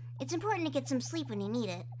 It's important to get some sleep when you need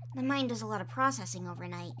it. The mind does a lot of processing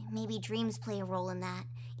overnight. Maybe dreams play a role in that.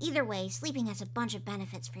 Either way, sleeping has a bunch of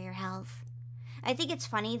benefits for your health. I think it's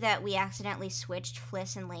funny that we accidentally switched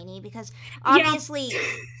Fliss and Lainey because obviously... Yeah.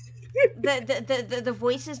 the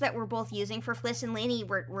voices that we're both using for Fliss and Lainey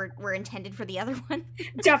were intended for the other one.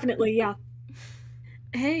 Definitely, yeah.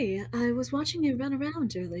 Hey, I was watching you run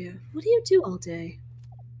around earlier. What do you do all day?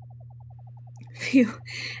 Phew,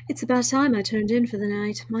 it's about time I turned in for the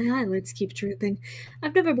night. My eyelids keep drooping.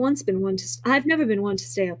 I've never been one to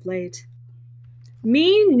stay up late.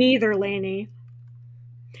 Me neither, Lainey.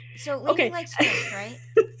 So Lainey likes fish, right?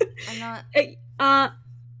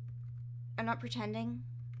 I'm not pretending.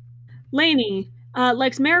 Lainey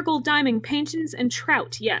likes marigold diamond paintings and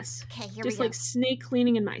trout, yes. Okay, here we go. Just like snake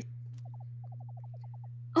cleaning and mice.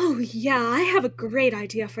 Oh yeah, I have a great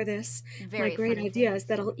idea for this. My great idea is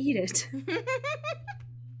that I'll eat it.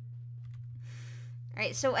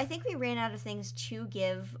 Alright, so I think we ran out of things to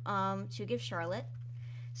give Charlotte.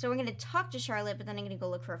 So we're gonna talk to Charlotte, but then I'm gonna go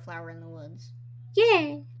look for a flower in the woods.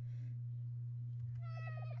 Yay!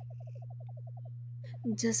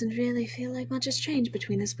 Doesn't really feel like much has changed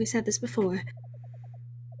between us. We said this before.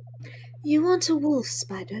 You want a wolf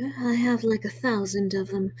spider? I have like 1,000 of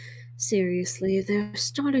them. Seriously, they're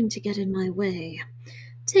starting to get in my way.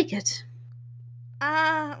 Take it.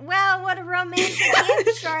 Well, what a romantic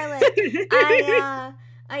gift, Charlotte.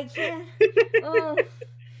 I can't. Oh.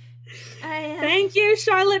 Thank you,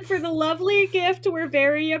 Charlotte, for the lovely gift. We're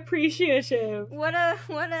very appreciative. What a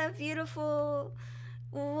beautiful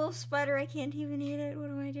wolf spider. I can't even eat it. What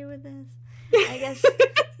do I do with this? I guess,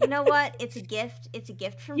 you know what? It's a gift. It's a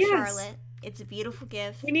gift from Charlotte. It's a beautiful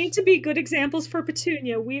gift. We need to be good examples for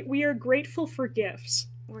Petunia. We are grateful for gifts.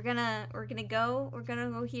 We're gonna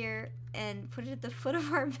go here and put it at the foot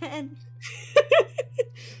of our bed.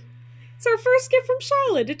 It's our first gift from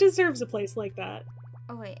Charlotte. It deserves a place like that.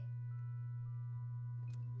 Oh wait.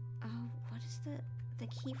 Oh, what is the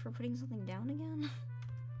key for putting something down again?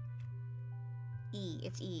 E.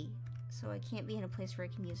 It's E. So I can't be in a place where I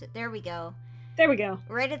can use it. There we go. There we go.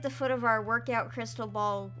 Right at the foot of our workout crystal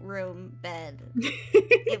ball room bed.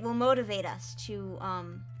 It will motivate us to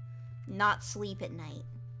not sleep at night.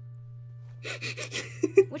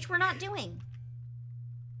 Which we're not doing.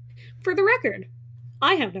 For the record,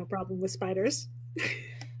 I have no problem with spiders.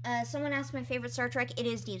 Someone asked my favorite Star Trek. It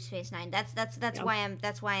is Deep Space Nine. That's why I'm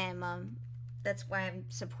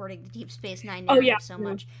supporting the Deep Space Nine narrative so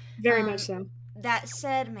much. Very much so. That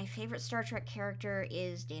said, my favorite Star Trek character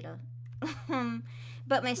is Data.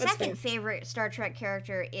 But my second favorite Star Trek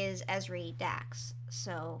character is Ezri Dax.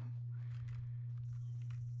 So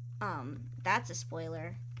That's a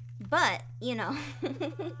spoiler. But, you know.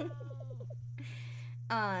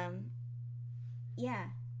 Yeah.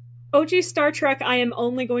 OG Star Trek I am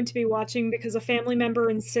only going to be watching because a family member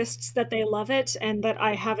insists that they love it and that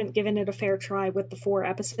I haven't given it a fair try with the 4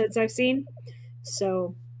 episodes I've seen.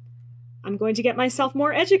 So I'm going to get myself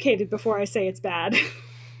more educated before I say it's bad.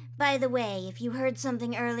 By the way, if you heard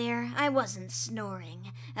something earlier, I wasn't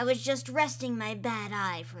snoring. I was just resting my bad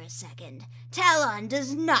eye for a second. Talon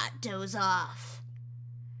does not doze off.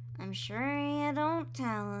 I'm sure you don't,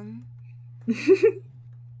 Talon. I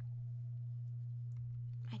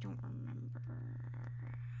don't remember.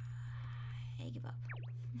 I give up.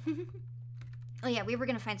 Oh yeah, we were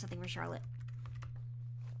gonna find something for Charlotte.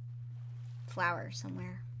 Flower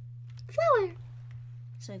somewhere. Flower.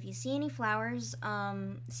 So if you see any flowers,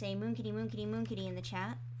 say moonkitty, moonkitty, moonkitty in the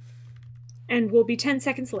chat. And we'll be 10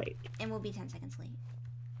 seconds late. And we'll be 10 seconds late.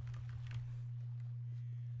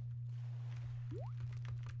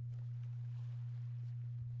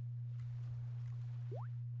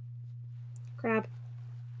 Crab.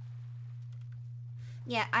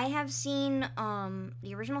 Yeah, I have seen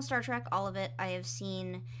the original Star Trek, all of it. I have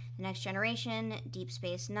seen The Next Generation, Deep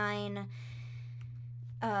Space Nine,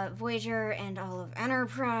 Voyager, and all of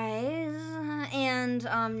Enterprise. And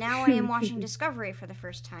now I am watching Discovery for the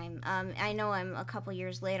first time. I know I'm a couple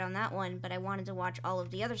years late on that one, but I wanted to watch all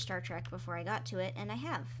of the other Star Trek before I got to it, and I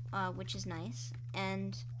have, which is nice.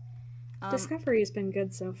 And Discovery has been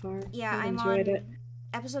good so far. yeah, I've I'm enjoyed on it.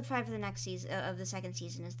 episode 5 of the next season of the second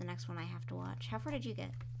season is the next one I have to watch. How far did you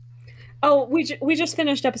get? Oh, we just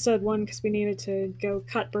finished episode 1 because we needed to go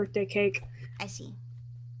cut birthday cake. I see.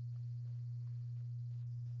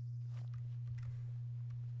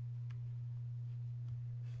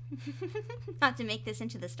 Not to make this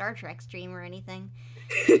into the Star Trek stream or anything.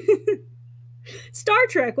 Star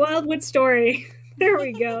Trek Wildwood story. There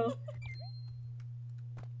we go.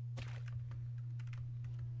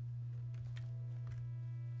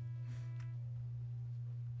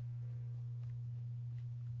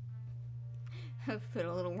 I've put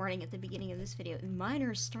a little warning at the beginning of this video.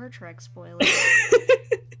 Minor Star Trek spoiler.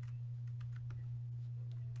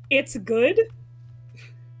 It's good.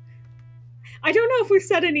 I don't know if we've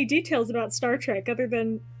said any details about Star Trek other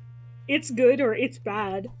than it's good or it's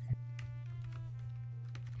bad.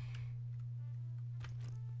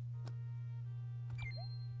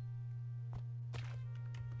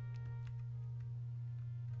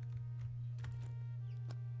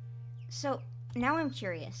 So now I'm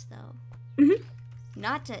curious though. Mm-hmm.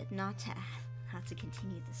 Not to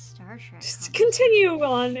continue the Star Trek. Just continue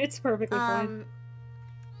on. It's perfectly fine.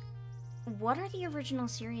 What are the original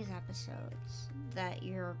series episodes that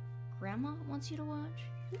your grandma wants you to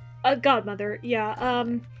watch? Godmother, yeah.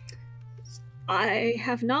 I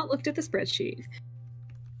have not looked at the spreadsheet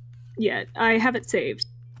yet. I have it saved.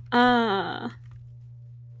 Huh?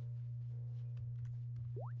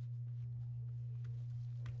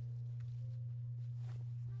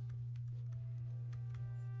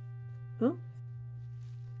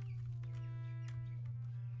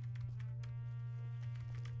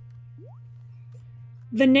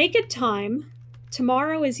 The Naked Time,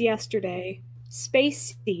 Tomorrow is Yesterday,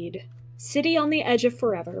 Space Seed, City on the Edge of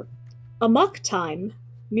Forever, Amok Time,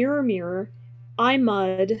 Mirror Mirror, I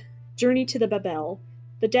Mud, Journey to the Babel,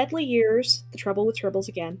 The Deadly Years, The Trouble with Tribbles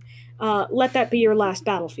again, Let That Be Your Last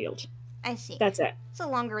Battlefield. I see. That's it. It's a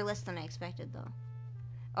longer list than I expected, though.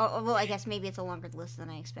 Oh, well, I guess maybe it's a longer list than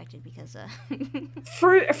I expected because,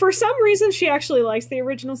 For some reason, she actually likes the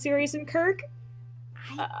original series in Kirk.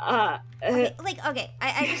 Okay,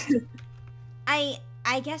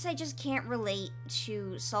 I guess I just can't relate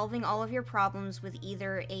to solving all of your problems with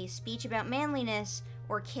either a speech about manliness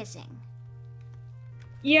or kissing.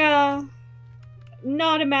 Yeah,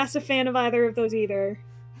 not a massive fan of either of those either.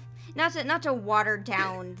 Not to water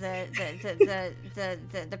down the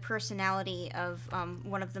personality of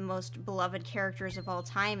one of the most beloved characters of all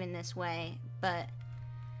time in this way, but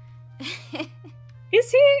Is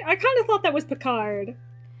he? I kind of thought that was Picard.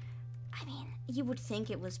 I mean, you would think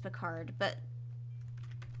it was Picard, but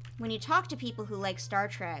when you talk to people who like Star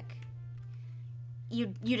Trek,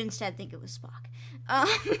 you'd instead think it was Spock.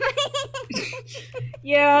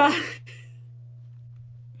 Yeah.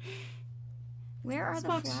 Where are the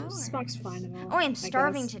flowers? Spock's fine and all. Oh, I'm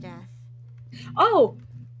starving to death. Oh!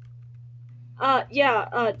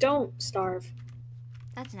 Don't starve.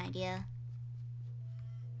 That's an idea.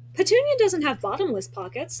 Petunia doesn't have bottomless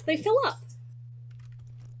pockets. They fill up.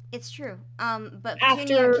 It's true. But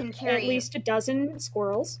Petunia After can carry at least a dozen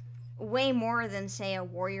squirrels. way more than, say, a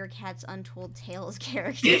Warrior Cat's Untold Tales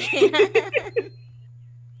character can.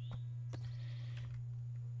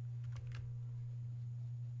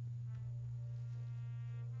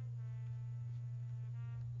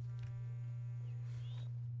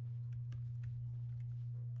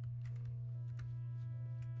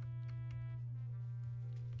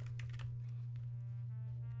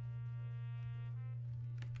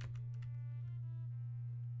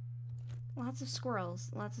 Lots of squirrels.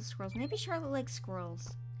 Lots of squirrels. Maybe Charlotte likes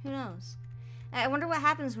squirrels. Who knows? I wonder what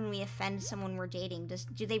happens when we offend someone we're dating.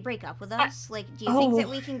 Do they break up with us? Like, do you think that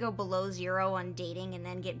we can go below 0 on dating and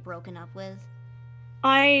then get broken up with?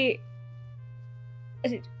 I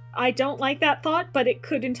don't like that thought, but it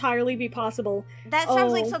could entirely be possible. That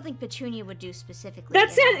sounds like something Petunia would do specifically.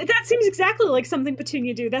 That seems exactly like something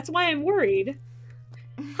Petunia do. That's why I'm worried.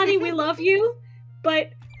 Honey, we love you,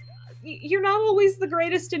 but you're not always the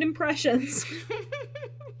greatest in impressions.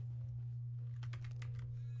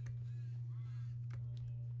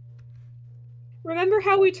 Remember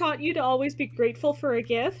how we taught you to always be grateful for a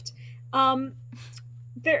gift?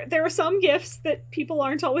 There are some gifts that people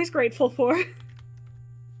aren't always grateful for.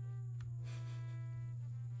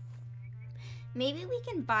 Maybe we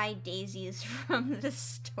can buy daisies from the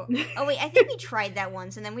store. Oh wait, I think we tried that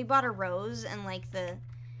once, and then we bought a rose and like the...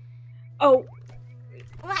 Oh.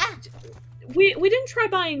 Ah! We didn't try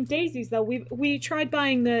buying daisies though. We tried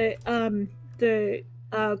buying the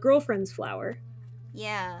girlfriend's flower.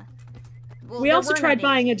 Yeah. Well, we also tried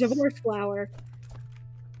buying a divorce flower.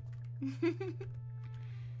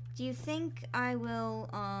 Do you think I will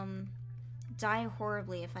die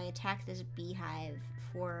horribly if I attack this beehive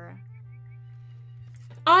for...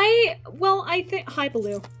 I think... Hi,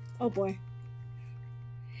 Baloo. Oh, boy.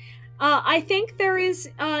 I think there is...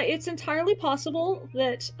 it's entirely possible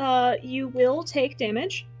that you will take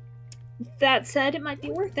damage. That said, it might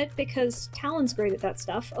be worth it, because Talon's great at that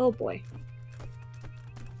stuff. Oh, boy.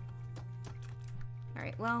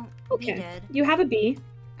 Alright, well, okay. Bee dead. You have a bee.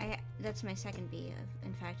 That's my second bee,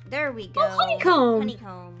 in fact. There we go. Oh, honeycomb!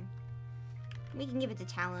 Honeycomb. We can give it to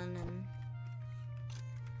Talon, and...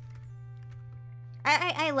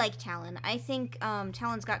 I like Talon. I think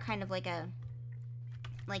Talon's got kind of like a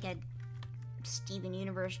Steven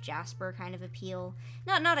Universe Jasper kind of appeal.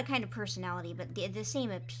 Not a kind of personality, but the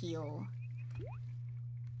same appeal.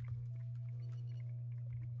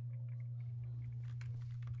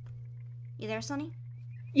 You there, Sunny?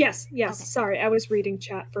 Yes. Okay. Sorry, I was reading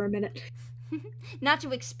chat for a minute. Not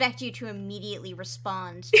to expect you to immediately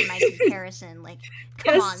respond to my comparison. Like,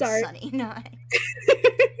 come yes, on, sorry. Sunny. No.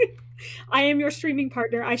 I am your streaming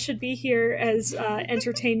partner. I should be here as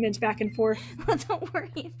entertainment back and forth. Well, don't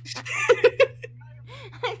worry.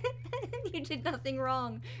 You did nothing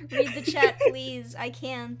wrong. Read the chat, please. I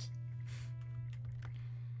can't.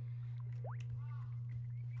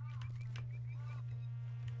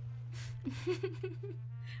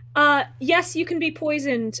 Yes, you can be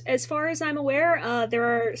poisoned. As far as I'm aware, there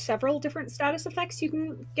are several different status effects you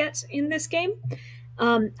can get in this game.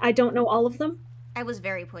 I don't know all of them. I was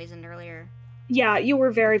very poisoned earlier. Yeah, you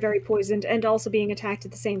were very, very poisoned, and also being attacked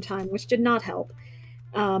at the same time, which did not help.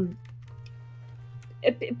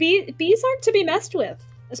 Bees aren't to be messed with,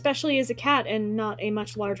 especially as a cat and not a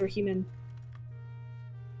much larger human.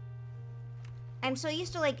 I'm so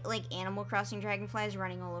used to like Animal Crossing dragonflies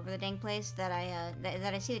running all over the dang place that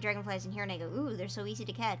I see the dragonflies in here and I go, ooh, they're so easy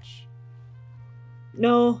to catch.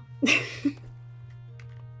 No.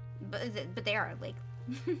 but they are, like,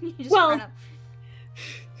 you just well, run up.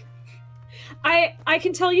 I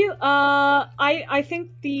can tell you, I think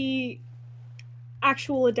the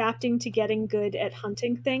actual adapting to getting good at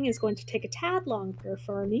hunting thing is going to take a tad longer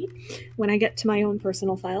for me when I get to my own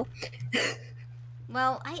personal file.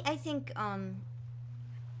 Well, I think,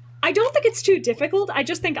 I don't think it's too difficult, I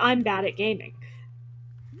just think I'm bad at gaming.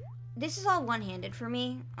 This is all one-handed for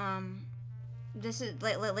me. This is,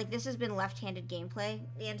 like, this has been left-handed gameplay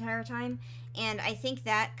the entire time, and I think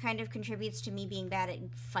that kind of contributes to me being bad at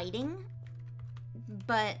fighting,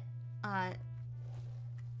 but,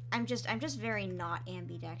 I'm just very not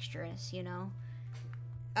ambidextrous, you know?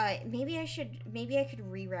 Maybe I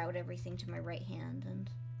could reroute everything to my right hand, and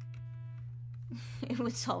it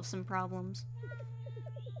would solve some problems.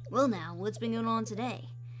 Well now, what's been going on today?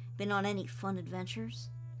 Been on any fun adventures?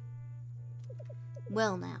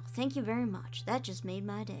 Well now, thank you very much. That just made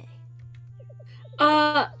my day.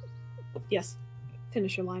 Yes.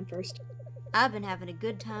 Finish your line first. I've been having a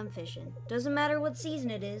good time fishing. Doesn't matter what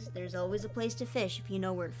season it is, there's always a place to fish if you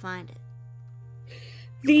know where to find it.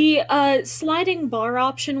 The sliding bar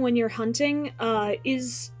option when you're hunting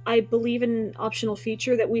is, I believe, an optional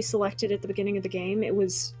feature that we selected at the beginning of the game. It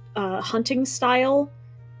was hunting style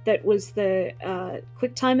that was the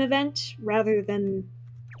QuickTime event rather than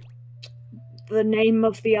the name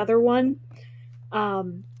of the other one.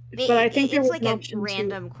 But I think there was like an a option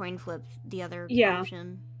random coin flip, the other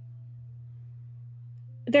option.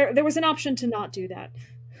 There was an option to not do that.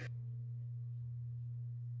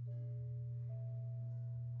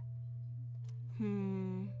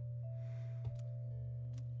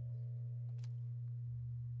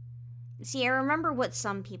 See, I remember what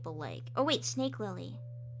some people like. Oh wait, snake lily.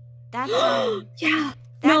 That's Yeah.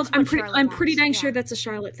 That's No, what I'm Charlotte pretty wants. dang Yeah. sure that's a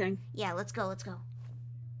Charlotte thing. Yeah, let's go.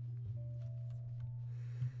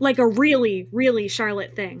 Like a really, really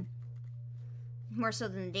Charlotte thing. More so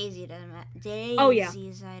than Daisy, Oh, yeah.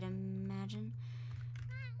 Daisies, I'd imagine.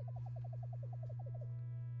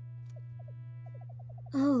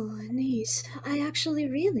 Oh, neat. I actually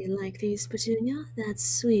really like these, Petunia. That's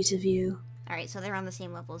sweet of you. Alright, so they're on the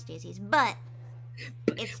same level as Daisy's, but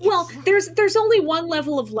Well, there's only one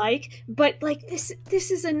level of like, but like this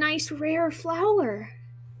is a nice rare flower.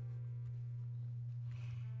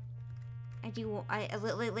 I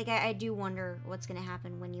do wonder what's gonna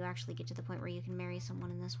happen when you actually get to the point where you can marry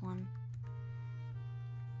someone in this one.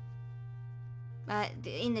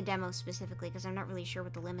 In the demo specifically, because I'm not really sure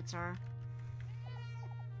what the limits are.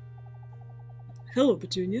 Hello,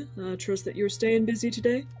 Petunia. Trust that you're staying busy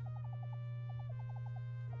today?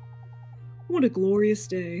 What a glorious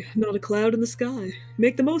day. Not a cloud in the sky.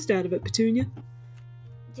 Make the most out of it, Petunia.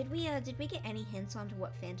 Did we get any hints onto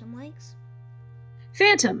what Phantom likes?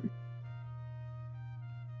 Phantom.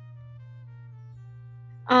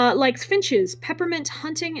 Likes finches, peppermint,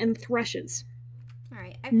 hunting, and thrushes.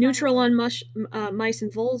 Alright, Neutral on mice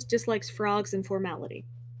and voles, dislikes frogs and formality.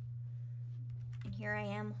 And here I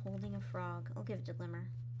am holding a frog. I'll give it to Glimmer.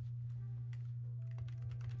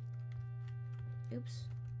 Oops.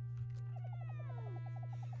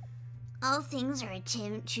 All things are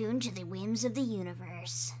attuned to the whims of the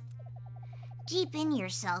universe. Deep in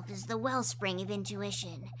yourself is the wellspring of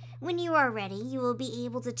intuition. When you are ready, you will be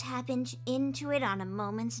able to tap into it on a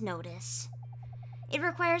moment's notice. It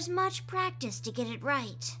requires much practice to get it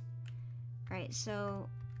right. Alright, so...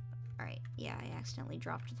 Alright, yeah, I accidentally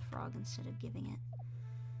dropped the frog instead of giving it.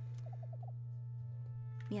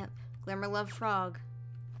 Yep, Glimmer loved frog.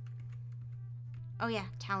 Oh yeah,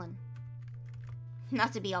 Talon.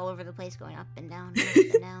 Not to be all over the place going up and down, up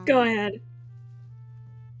and down. Go ahead.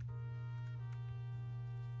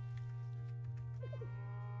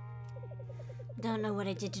 Don't know what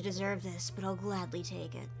I did to deserve this, but I'll gladly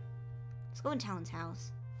take it. Let's go in Talon's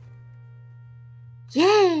house.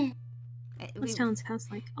 Yeah! What's Talon's house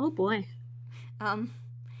like? Oh boy.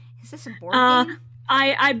 Is this a board game?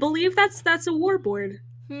 I believe that's a war board.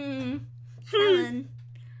 Talon.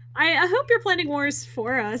 I hope you're planning wars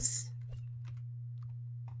for us.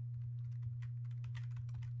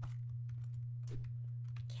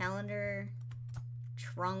 Calendar.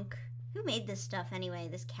 Trunk. Who made this stuff anyway?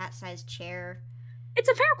 This cat-sized chair. It's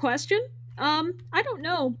a fair question. I don't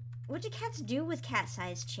know. What do cats do with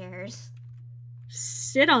cat-sized chairs?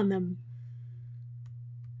 Sit on them.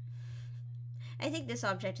 I think this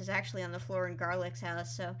object is actually on the floor in Garlic's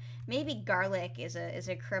house, so maybe Garlic is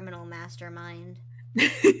a criminal mastermind.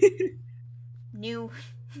 New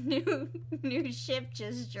ship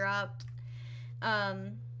just dropped.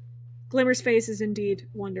 Glimmer's face is indeed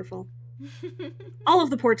wonderful. All of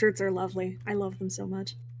the portraits are lovely. I love them so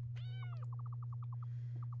much.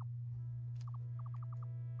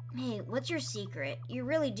 Hey, what's your secret? You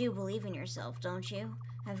really do believe in yourself, don't you?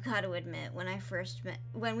 I've got to admit, when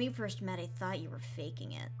we first met, I thought you were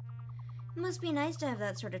faking it. It must be nice to have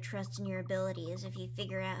that sort of trust in your abilities. If you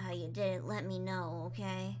figure out how you did it, let me know,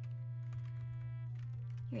 okay?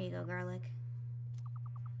 Here you go, Garlic.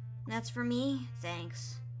 That's for me?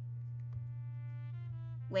 Thanks.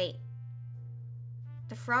 Wait.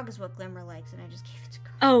 The frog is what Glimmer likes, and I just gave it to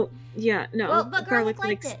Garlic. Oh, yeah, no. Well, but Garlic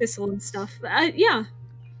liked likes it. thistle and stuff. Yeah.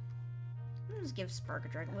 I'll just give Spark a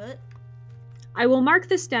drink with it. I will mark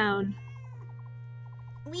this down.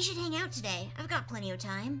 We should hang out today. I've got plenty of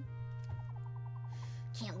time.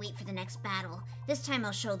 Can't wait for the next battle. This time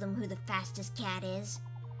I'll show them who the fastest cat is.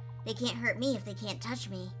 They can't hurt me if they can't touch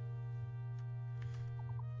me.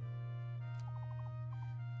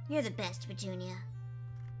 You're the best, Petunia.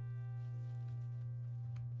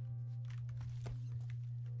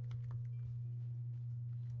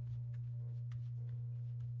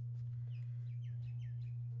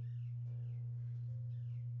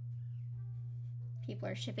 People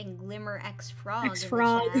are shipping Glimmer X Frog.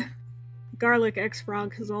 X-Frog. In the chat. Garlic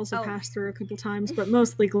X-Frog has also Oh. passed through a couple times, but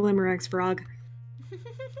mostly Glimmer X-Frog.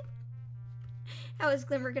 How is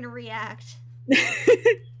Glimmer gonna react?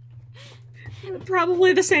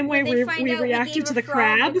 Probably the same way When they we find out we reacted gave to a the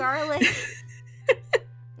frog crab. to Garlic.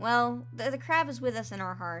 Well, the crab is with us in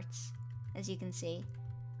our hearts, as you can see.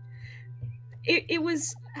 It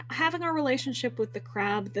was having our relationship with the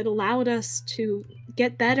crab that allowed us to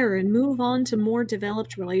get better and move on to more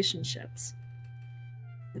developed relationships.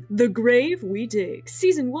 The Grave We Dig,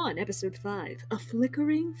 Season 1, Episode 5, A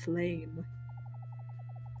Flickering Flame.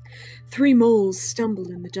 3 moles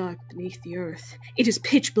stumble in the dark beneath the earth. It is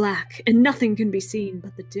pitch black, and nothing can be seen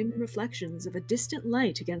but the dim reflections of a distant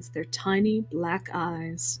light against their tiny black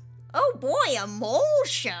eyes. Oh boy, a mole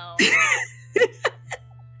show!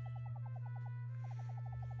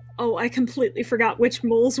 Oh, I completely forgot which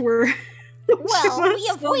moles were. Well,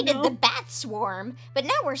 we avoided the bat swarm, but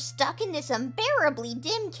now we're stuck in this unbearably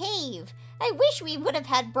dim cave. I wish we would have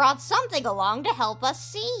had brought something along to help us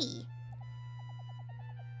see.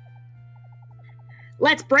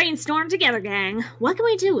 Let's brainstorm together, gang. What can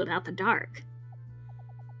we do about the dark?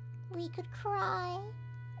 We could cry.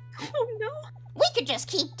 Oh no. We could just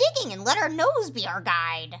keep digging and let our nose be our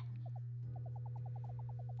guide.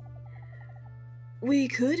 We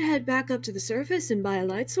could head back up to the surface and buy a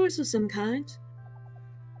light source of some kind.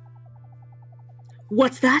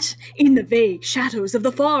 What's that? In the vague shadows of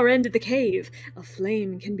the far end of the cave, a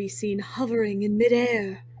flame can be seen hovering in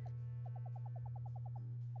midair.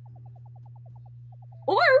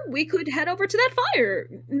 Or we could head over to that fire.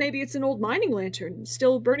 Maybe it's an old mining lantern,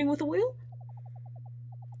 still burning with oil?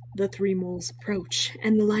 The 3 moles approach,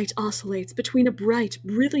 and the light oscillates between a bright,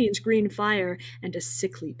 brilliant green fire and a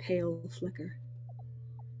sickly pale flicker.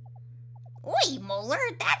 Oi, Molar,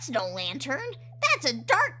 that's no lantern. That's a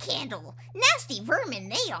dark candle. Nasty vermin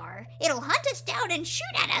they are. It'll hunt us down and shoot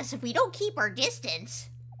at us if we don't keep our distance.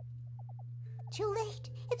 Too late.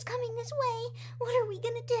 It's coming this way. What are we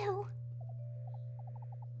gonna do?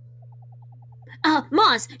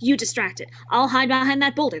 Moz, you distract it. I'll hide behind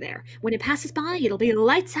that boulder there. When it passes by, it'll be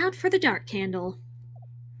lights out for the dark candle.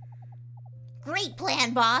 Great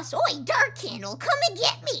plan, boss. Oi, dark candle, come and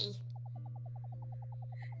get me.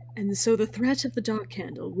 And so the threat of the dark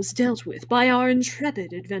candle was dealt with by our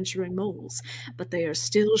intrepid adventuring moles, but they are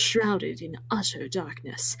still shrouded in utter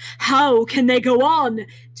darkness. How can they go on?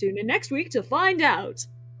 Tune in next week to find out.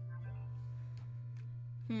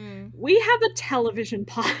 We have a television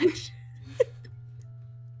pod.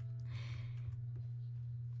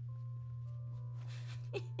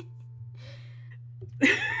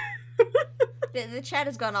 The chat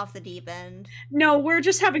has gone off the deep end. No, we're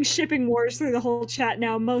just having shipping wars through the whole chat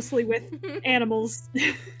now, mostly with animals.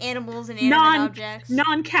 Animals and inanimate objects.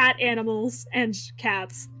 Non-cat animals and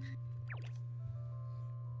cats.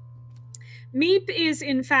 Meep is,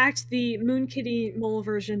 in fact, the Moon Kitty mole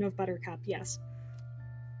version of Buttercup, yes.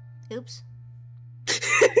 Oops.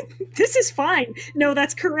 This is fine. No,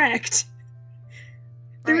 that's correct.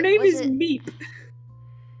 Their Right, name was is it- Meep.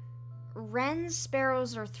 Wrens,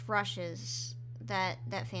 sparrows, or thrushes that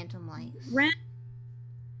Phantom likes? Wren,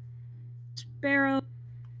 Sparrow.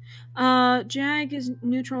 Jag is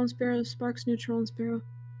neutral and Sparrow. Spark's neutral and Sparrow.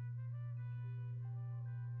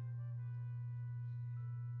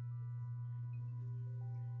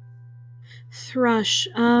 Thrush.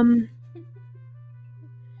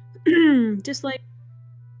 Dislike.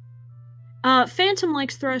 Phantom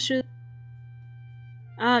likes thrushes.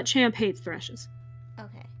 Champ hates thrushes.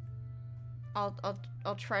 Okay.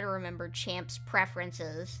 I'll try to remember Champ's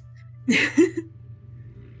preferences.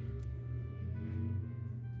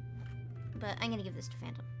 But I'm gonna give this to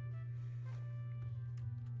Phantom.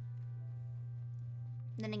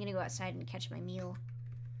 Then I'm gonna go outside and catch my meal.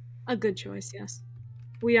 A good choice, yes.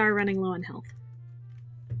 We are running low on health.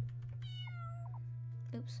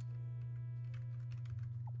 Oops.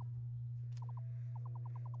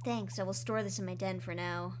 Thanks, I will store this in my den for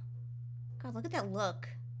now. God, look at that look.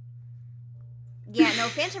 Yeah, no,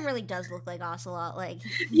 Phantom really does look like Ocelot, like...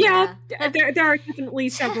 Yeah, there are definitely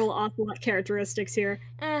several Ocelot characteristics here.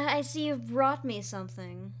 I see you've brought me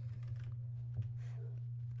something.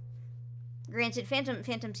 Granted,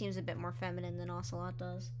 Phantom seems a bit more feminine than Ocelot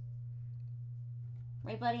does.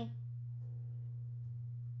 Right, buddy?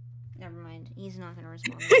 Never mind. He's not gonna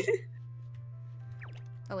respond.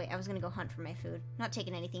 Oh wait, I was gonna go hunt for my food. Not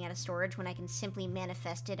taking anything out of storage when I can simply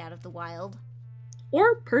manifest it out of the wild.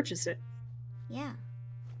 Or purchase it. Yeah.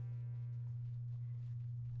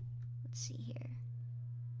 Let's see here.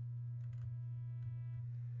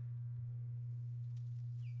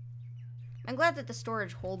 I'm glad that the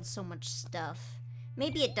storage holds so much stuff.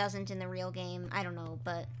 Maybe it doesn't in the real game. I don't know,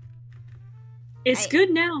 but... It's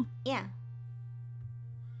good now. Yeah.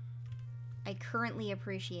 I currently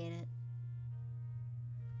appreciate it.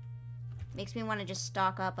 Makes me want to just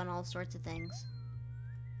stock up on all sorts of things.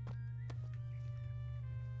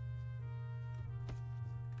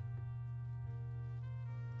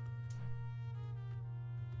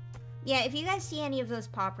 Yeah, if you guys see any of those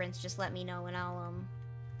paw prints, just let me know and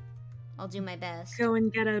I'll do my best. Go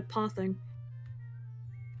and get a paw thing.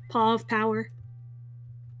 Paw of Power.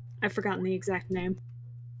 I've forgotten the exact name.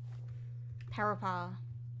 Power paw.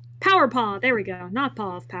 Power Paw. There we go. Not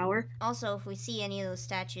Paw of Power. Also, if we see any of those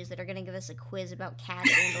statues that are going to give us a quiz about cats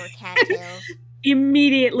and or cattails,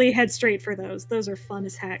 immediately head straight for those. Those are fun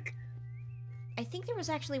as heck. I think there was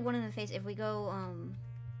actually one in the face. If we go,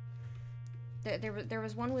 there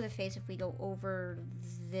was one with a face. If we go over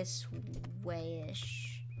this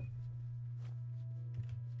way-ish.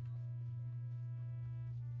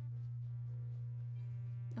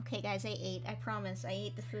 Okay, guys, I ate. I promise, I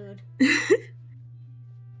ate the food.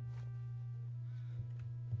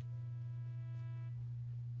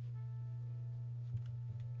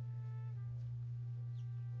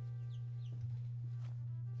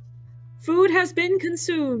 Food has been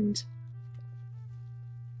consumed.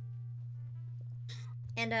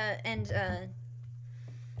 And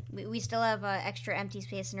we still have extra empty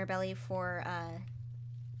space in our belly for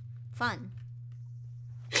fun.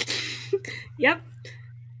 Yep.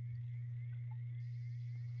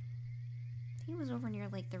 I think it was over near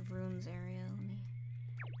like the rooms area.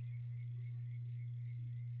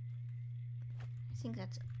 I think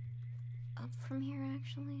that's up from here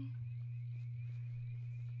actually.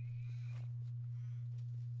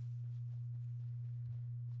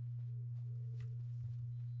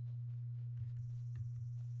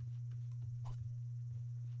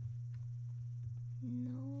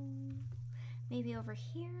 Maybe over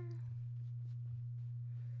here?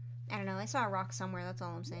 I don't know. I saw a rock somewhere. That's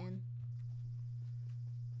all I'm saying.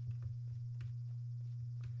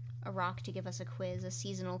 A rock to give us a quiz. A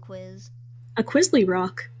seasonal quiz. A Quizzly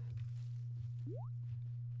rock.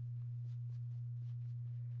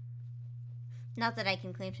 Not that I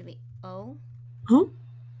can claim to be... Oh? Oh?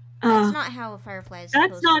 That's not how fireflies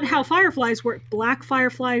That's not how fireflies work. Black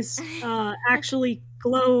fireflies actually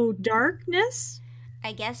glow darkness?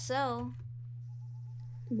 I guess so.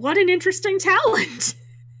 What an interesting talent!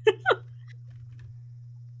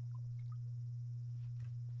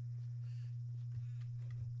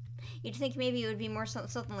 You'd think maybe it would be more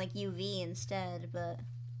something like UV instead, but...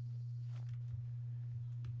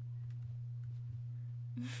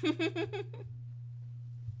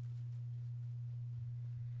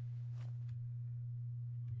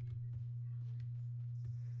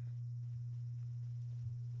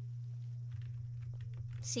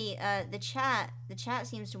 See, the chat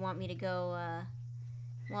seems to want me to go,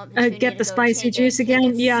 get the spicy juice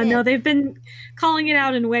again? Yeah, no, they've been calling it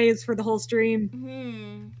out in waves for the whole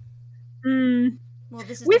stream. Well,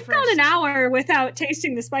 this is We've gone an hour without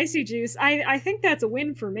tasting the spicy juice. I think that's a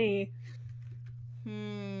win for me.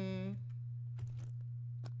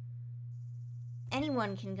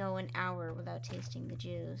 Anyone can go an hour without tasting the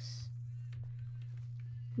juice.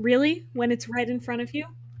 Really? When it's right in front of you?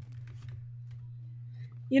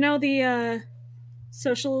 You know the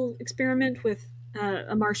social experiment with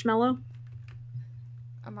a marshmallow?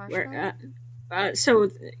 A marshmallow? Where, so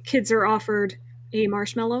kids are offered a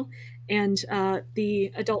marshmallow, and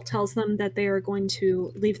the adult tells them that they are going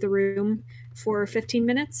to leave the room for 15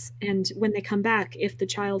 minutes, and when they come back, if the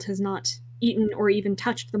child has not eaten or even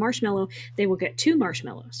touched the marshmallow, they will get 2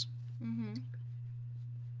 marshmallows.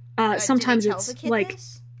 Sometimes it's like...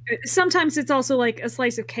 This? Sometimes it's also like a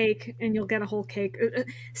slice of cake and you'll get a whole cake.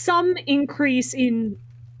 Some increase in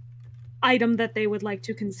item that they would like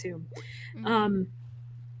to consume. And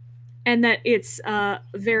that it's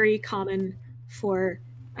very common for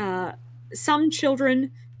some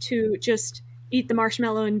children to just eat the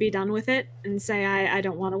marshmallow and be done with it and say, I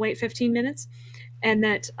don't want to wait 15 minutes. And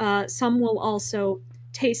that some will also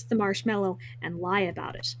taste the marshmallow and lie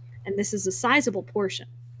about it. And this is a sizable portion.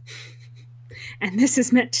 And this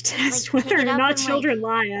is meant to test whether or not children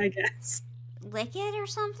lie, I guess. Lick it or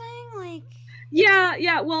something? Like...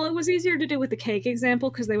 Yeah, well, it was easier to do with the cake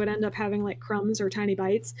example because they would end up having, like, crumbs or tiny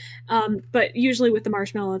bites. But usually with the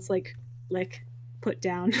marshmallow, it's like, lick, put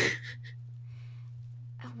down.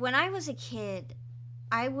 When I was a kid,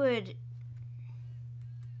 I would...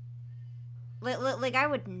 Like, I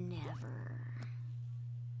would never...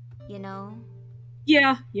 You know?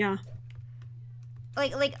 Yeah.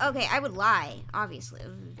 Like, okay, I would lie, obviously.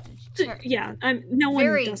 Yeah, no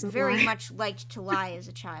one doesn't lie. Very much liked to lie as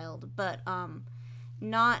a child, but,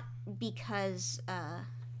 not because,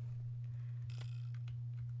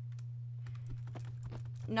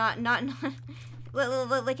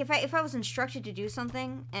 like if I was instructed to do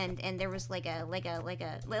something and there was like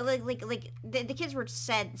the kids were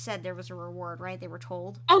said there was a reward, right? They were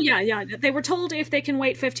told. Oh yeah. They were told if they can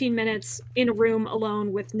wait 15 minutes in a room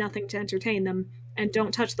alone with nothing to entertain them and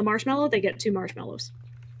don't touch the marshmallow, they get 2 marshmallows.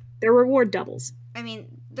 They're reward doubles. I mean,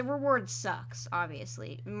 the reward sucks,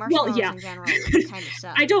 obviously. Marshmallows in general kind of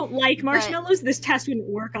suck. I don't like marshmallows. This test wouldn't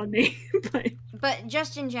work on me. But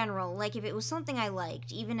just in general, like, if it was something I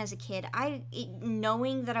liked, even as a kid,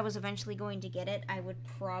 knowing that I was eventually going to get it, I would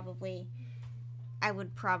probably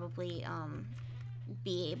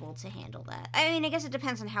be able to handle that. I mean, I guess it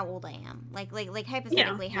depends on how old I am. Like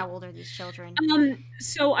hypothetically, how old are these children?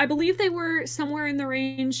 So I believe they were somewhere in the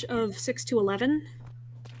range of 6 to 11.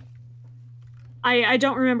 I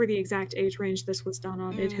don't remember the exact age range this was done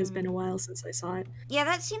on. It has been a while since I saw it. Yeah,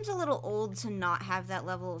 that seems a little old to not have that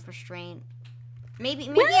level of restraint. Maybe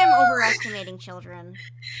I'm overestimating children.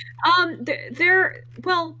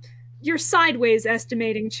 Well, you're sideways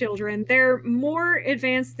estimating children. They're more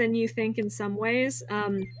advanced than you think in some ways.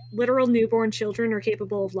 Literal newborn children are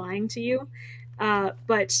capable of lying to you,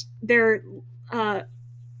 but they're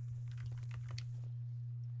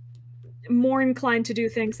more inclined to do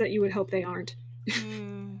things that you would hope they aren't.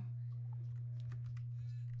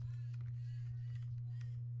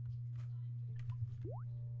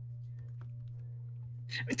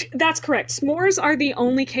 That's correct. S'mores are the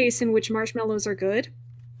only case in which marshmallows are good.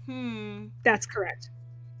 That's correct.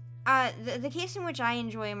 The case in which I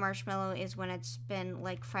enjoy a marshmallow is when it's been,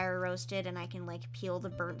 like, fire roasted and I can, like, peel the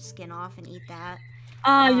burnt skin off and eat that.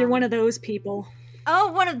 You're one of those people.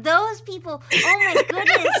 Oh, one of those people! Oh my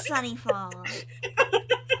goodness, SUNNYFALL!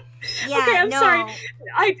 Yeah, okay, I'm sorry.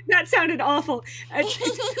 That sounded awful.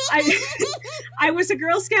 I was a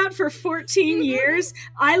Girl Scout for 14 years.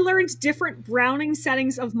 I learned different browning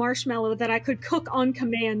settings of marshmallow that I could cook on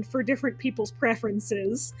command for different people's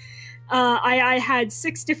preferences. I had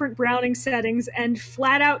 6 different browning settings, and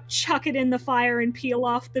flat out chuck it in the fire and peel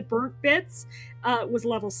off the burnt bits was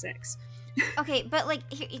level 6. Okay, but, like,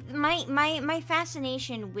 my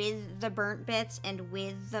fascination with the burnt bits and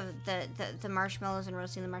with the marshmallows and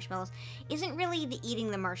roasting the marshmallows isn't really the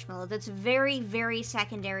eating the marshmallow. That's very, very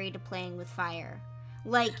secondary to playing with fire.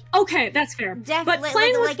 Like, okay, that's fair. But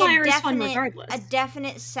playing with fire is fun regardless. A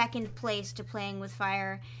definite second place to playing with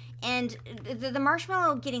fire. And the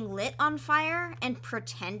marshmallow getting lit on fire and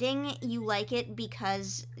pretending you like it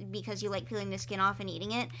because you like peeling the skin off and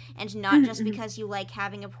eating it, and not just because you like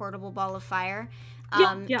having a portable ball of fire,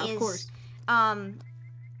 of course,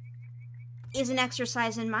 is an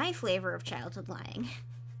exercise in my flavor of childhood lying.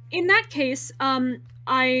 In that case,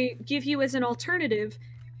 I give you as an alternative,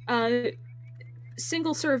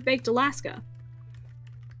 single serve baked Alaska.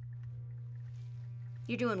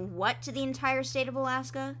 You're doing what to the entire state of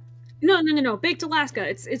Alaska? No. Baked Alaska.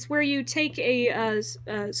 It's where you take a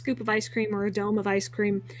scoop of ice cream or a dome of ice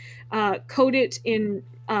cream, coat it in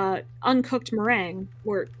uncooked meringue,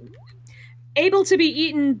 or able to be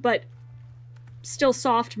eaten but still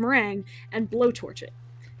soft meringue, and blowtorch it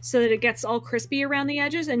so that it gets all crispy around the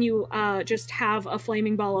edges, and you just have a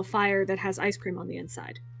flaming ball of fire that has ice cream on the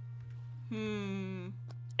inside.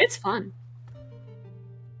 It's fun.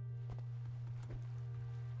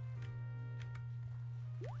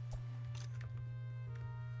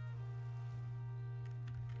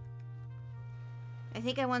 I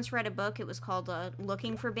think I once read a book. It was called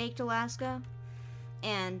Looking for Baked Alaska.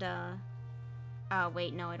 And, oh,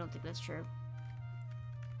 wait, no, I don't think that's true.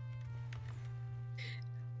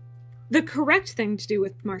 The correct thing to do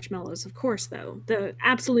with marshmallows, of course, though, the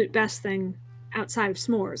absolute best thing outside of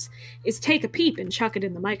s'mores, is take a peep and chuck it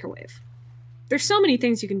in the microwave. There's so many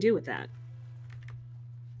things you can do with that.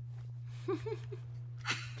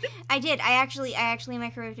 I did. I actually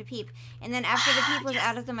microwaved a peep. And then after the peep was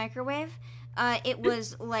out of the microwave, it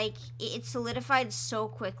was like, it solidified so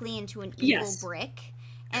quickly into an evil brick.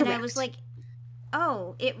 And Correct. I was like,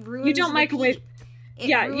 oh, it ruins You don't microwave. Peep.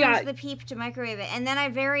 It ruins the peep to microwave it. And then I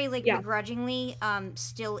very, begrudgingly,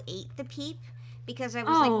 still ate the peep. Because I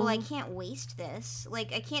was like, well, I can't waste this.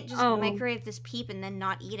 Like, I can't just microwave this peep and then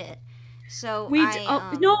not eat it. So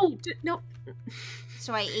no.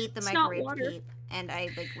 So I ate the microwave peep. And I,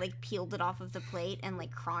 like, peeled it off of the plate and,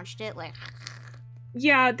 like, crunched it, like...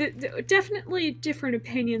 Yeah, definitely different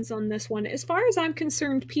opinions on this one. As far as I'm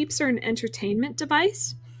concerned, peeps are an entertainment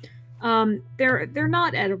device. They're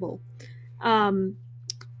not edible.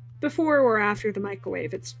 Before or after the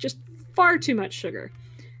microwave, it's just far too much sugar.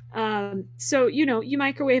 So, you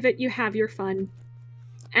microwave it, you have your fun,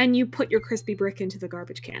 and you put your crispy brick into the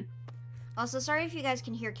garbage can. Also, sorry if you guys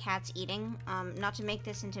can hear cats eating. Not to make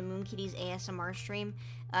this into Moon Kitty's ASMR stream.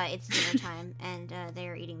 It's dinner time, and they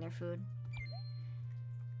are eating their food.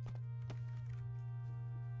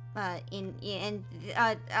 Ocelot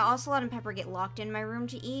and Pepper get locked in my room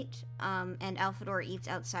to eat, and Alphador eats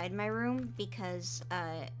outside my room because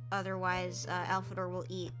otherwise Alphador will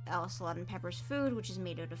eat Ocelot and Pepper's food, which is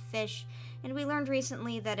made out of fish. And we learned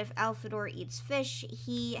recently that if Alphador eats fish,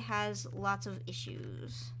 he has lots of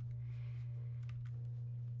issues.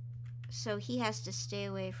 So he has to stay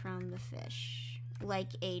away from the fish, like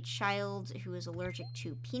a child who is allergic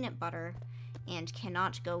to peanut butter and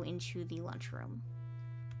cannot go into the lunchroom.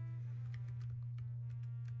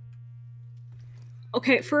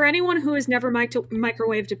 Okay, for anyone who has never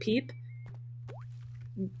microwaved a peep,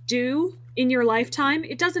 do in your lifetime.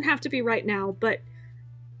 It doesn't have to be right now, but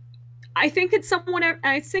I think it's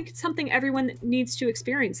something everyone needs to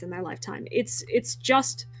experience in their lifetime. It's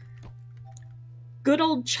just good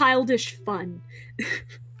old childish fun.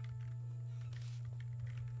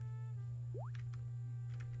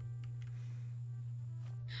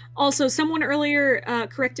 Also, someone earlier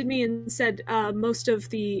corrected me and said most of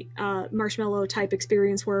the marshmallow type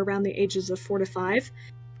experience were around the ages of 4 to 5,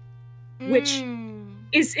 which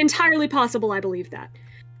is entirely possible. I believe that.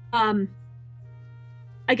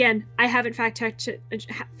 Again, I haven't fact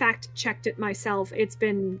checked it myself. It's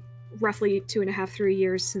been roughly 2.5, 3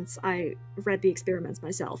 years since I read the experiments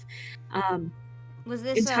myself. Was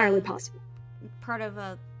this entirely possible? Part of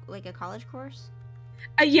a college course?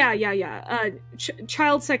 Yeah.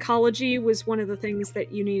 Child psychology was one of the things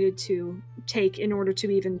that you needed to take in order to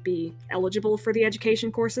even be eligible for the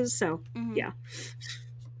education courses, so, yeah.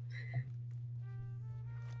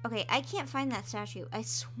 Okay, I can't find that statue. I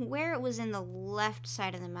swear it was in the left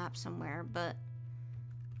side of the map somewhere, but...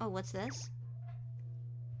 Oh, what's this?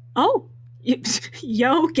 Oh!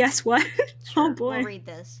 Yo, guess what? Sure, oh, boy. We'll read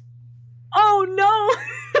this. Oh, no!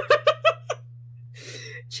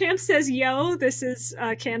 Champ says, yo, this is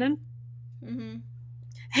canon.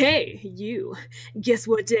 Hey, you. Guess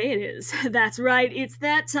what day it is? That's right, it's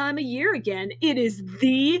that time of year again. It is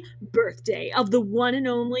the birthday of the one and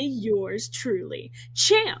only yours truly,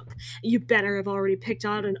 Champ. You better have already picked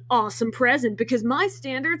out an awesome present because my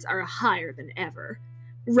standards are higher than ever.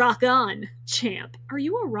 Rock on, Champ. Are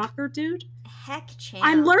you a rocker, dude? Heck, Champ.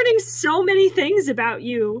 I'm learning so many things about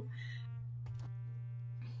you.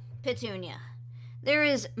 Petunia. There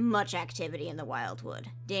is much activity in the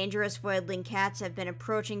Wildwood. Dangerous foidling cats have been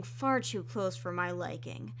approaching far too close for my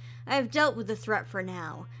liking. I have dealt with the threat for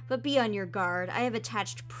now, but be on your guard. I have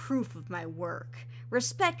attached proof of my work.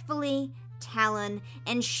 Respectfully, Talon,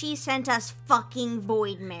 and she sent us fucking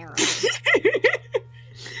void marrow.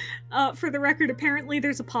 For the record, apparently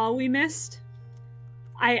there's a paw we missed.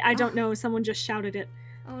 I don't know, someone just shouted it.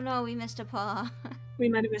 Oh no, we missed a paw. We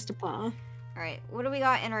might have missed a paw. Alright, what do we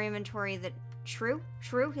got in our inventory that... Shrew?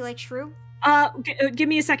 Shrew? You like Shrew? Give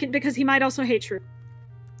me a second, because he might also hate Shrew.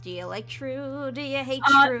 Do you like Shrew? Do you hate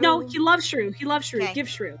Shrew? No, he loves Shrew. He loves Shrew. Okay. Give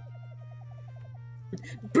Shrew.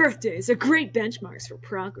 Birthdays are great benchmarks for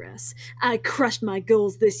progress. I crushed my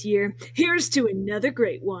goals this year. Here's to another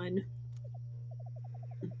great one.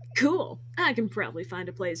 Cool. I can probably find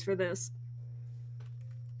a place for this.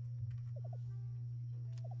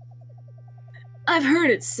 I've heard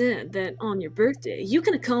it said that on your birthday, you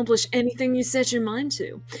can accomplish anything you set your mind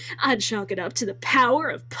to. I'd chalk it up to the power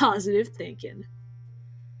of positive thinking.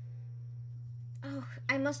 Oh,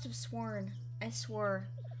 I must have sworn. I swore.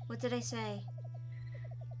 What did I say?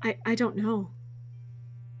 I don't know.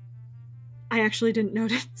 I actually didn't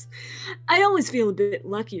notice. I always feel a bit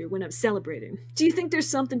luckier when I'm celebrating. Do you think there's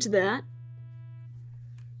something to that?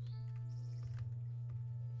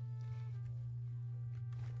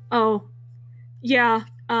 Oh. Yeah,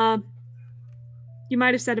 you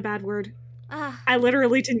might have said a bad word. I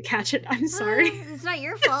literally didn't catch it. I'm sorry. It's not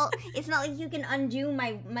your fault. It's not like you can undo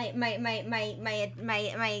my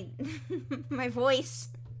voice.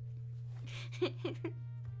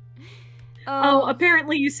 Oh,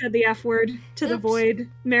 apparently you said the F word to the void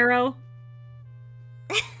marrow.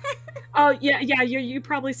 Oh, yeah, you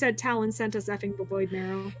probably said Talon sent us effing the void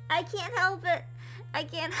marrow. I can't help it. I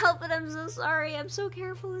can't help it. I'm so sorry. I'm so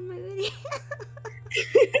careful in my video.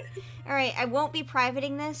 Alright, I won't be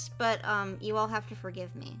privating this, but you all have to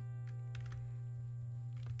forgive me.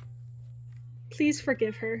 Please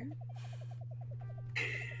forgive her.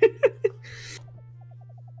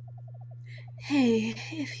 Hey,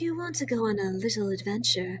 if you want to go on a little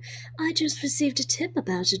adventure, I just received a tip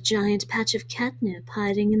about a giant patch of catnip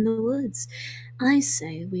hiding in the woods. I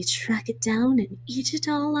say we track it down and eat it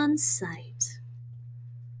all on sight.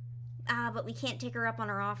 But we can't take her up on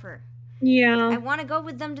her offer. Yeah. I want to go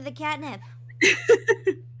with them to the catnip.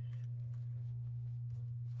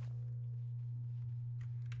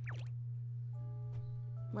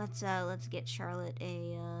 let's get Charlotte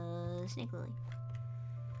a snake lily.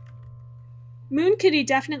 Moon Kitty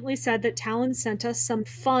definitely said that Talon sent us some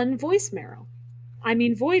fun void marrow.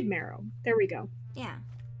 There we go. Yeah.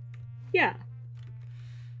 Yeah.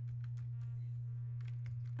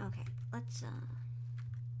 Okay, let's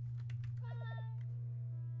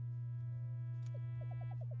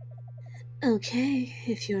Okay,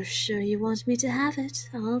 if you're sure you want me to have it,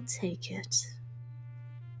 I'll take it.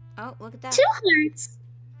 Oh, look at that. 2 hearts!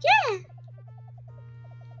 Yeah!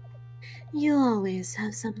 You always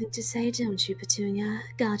have something to say, don't you, Petunia?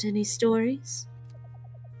 Got any stories?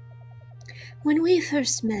 When we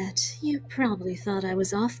first met, you probably thought I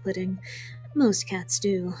was off-putting. Most cats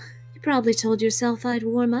do. You probably told yourself I'd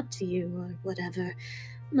warm up to you, or whatever.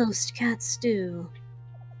 Most cats do.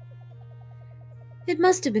 It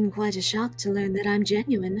must have been quite a shock to learn that I'm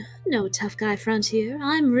genuine. No tough guy front here.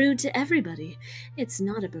 I'm rude to everybody. It's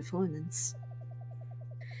not a performance.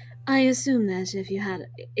 I assume that if you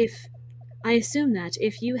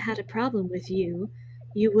had a problem with you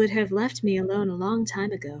would have left me alone a long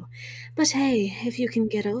time ago. But hey, if you can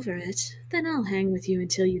get over it, then I'll hang with you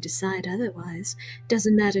until you decide otherwise.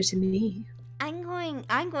 Doesn't matter to me. I'm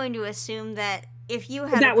going to assume that if you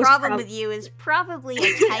had a problem with you is probably a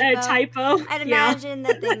typo. A typo. I'd imagine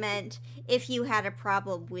that they meant if you had a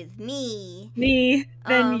problem with me.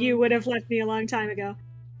 Then you would have left me a long time ago.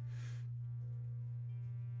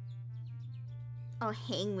 I'll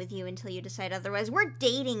hang with you until you decide otherwise. We're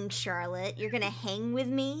dating, Charlotte. You're gonna hang with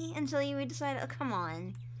me until you decide? Oh, come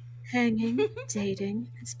on. Hanging, dating,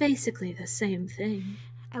 it's basically the same thing.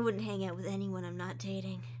 I wouldn't hang out with anyone I'm not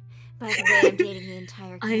dating. By the way, I'm dating the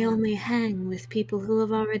entire camp. I only hang with people who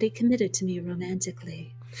have already committed to me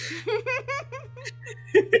romantically.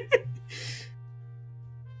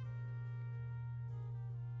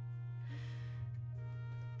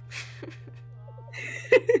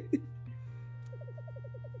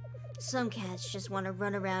 Some cats just want to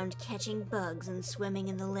run around catching bugs and swimming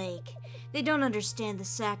in the lake. They don't understand the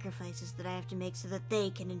sacrifices that I have to make so that they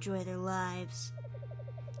can enjoy their lives.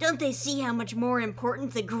 Don't they see how much more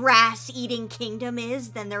important the grass-eating kingdom is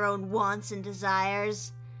than their own wants and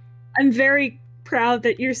desires? I'm very proud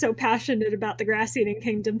that you're so passionate about the grass-eating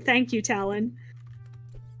kingdom. Thank you, Talon.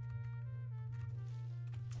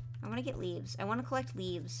 I want to get leaves. I want to collect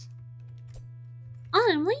leaves.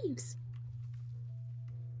 Autumn leaves.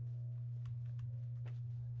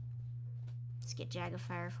 Let's get Jag of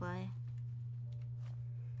Firefly.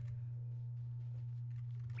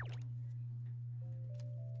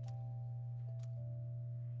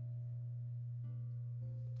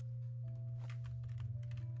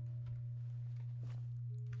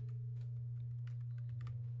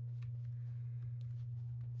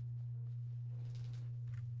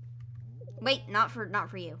 Wait, not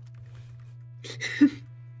for you.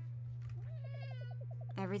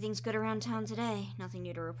 Everything's good around town today. Nothing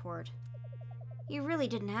new to report. You really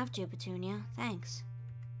didn't have to, Petunia. Thanks.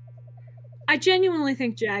 I genuinely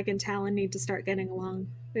think Jag and Talon need to start getting along.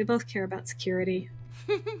 They both care about security.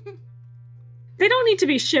 They don't need to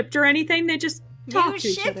be shipped or anything. They just talk to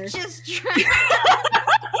each other.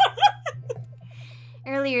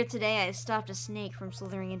 Earlier today, I stopped a snake from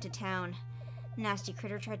slithering into town. Nasty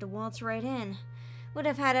critter tried to waltz right in. Would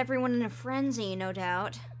have had everyone in a frenzy, no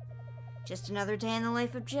doubt. Just another day in the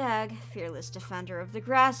life of Jag, fearless defender of the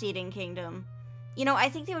grass-eating kingdom. You know, I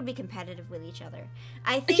think they would be competitive with each other.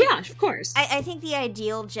 Yeah, of course. I think the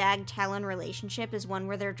ideal Jag-Talon relationship is one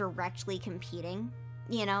where they're directly competing,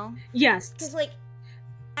 you know? Yes. Because, like,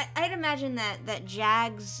 I'd imagine that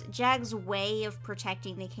Jag's way of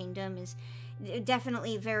protecting the kingdom is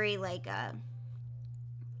definitely very, like,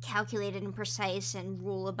 calculated and precise and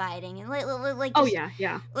rule-abiding. And, like oh, just,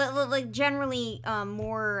 yeah. Like, generally,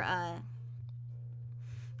 more,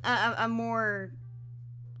 a more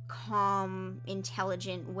calm,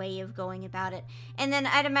 intelligent way of going about it. And then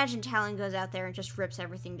I'd imagine Talon goes out there and just rips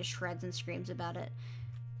everything to shreds and screams about it.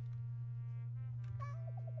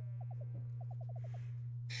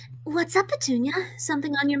 What's up, Petunia?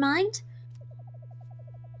 Something on your mind?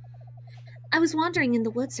 I was wandering in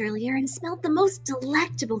the woods earlier and smelled the most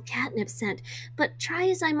delectable catnip scent, but try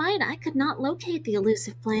as I might, I could not locate the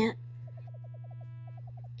elusive plant.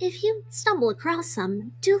 If you stumble across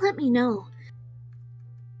some, do let me know.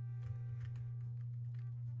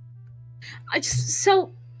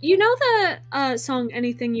 So, you know the song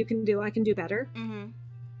Anything You Can Do, I Can Do Better? Mm-hmm.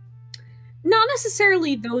 Not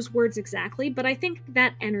necessarily those words exactly, but I think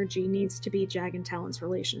that energy needs to be Jag and Talon's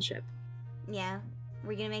relationship. Yeah.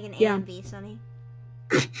 We're gonna make an A and B, Sunny?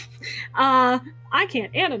 I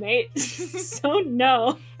can't animate, so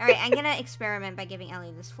no. Alright, I'm gonna experiment by giving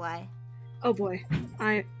Ellie this fly. Oh boy.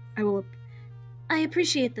 I will... I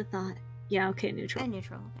appreciate the thought. Yeah, okay, neutral.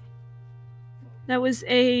 Neutral, okay. That was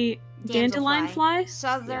a dandelion fly?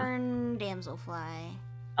 Southern damselfly.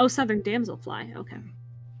 Oh, southern damselfly. Okay.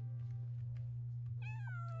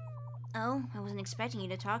 Oh, I wasn't expecting you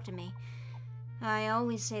to talk to me. I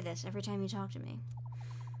always say this every time you talk to me.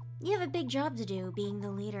 You have a big job to do, being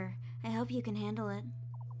the leader. I hope you can handle it.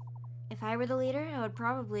 If I were the leader, I would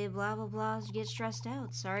probably blah blah blah get stressed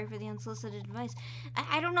out. Sorry for the unsolicited advice.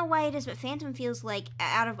 I don't know why it is, but Phantom feels like,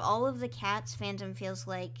 out of all of the cats, Phantom feels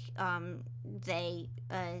like they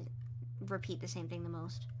repeat the same thing the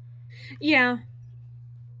most. Yeah.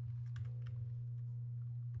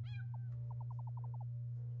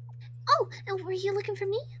 Oh, and were you looking for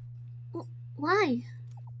me? Why?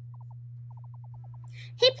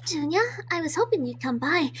 Hey, Petunia, I was hoping you'd come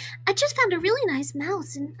by. I just found a really nice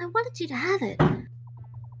mouse, and I wanted you to have it.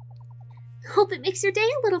 Hope it makes your day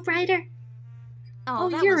a little brighter. Oh,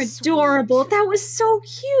 you're adorable. That was so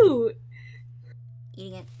cute.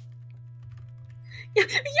 Eating it.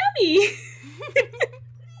 Yummy!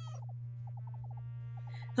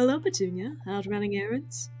 Hello, Petunia. Out running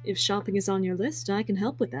errands? If shopping is on your list, I can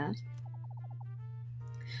help with that.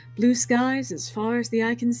 Blue skies as far as the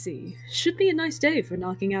eye can see. Should be a nice day for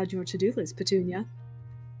knocking out your to-do list, Petunia.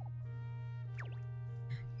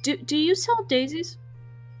 Do you sell daisies?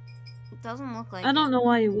 It doesn't look like I don't know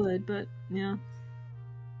why you would, but yeah.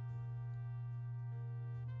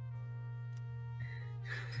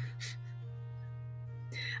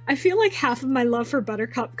 I feel like half of my love for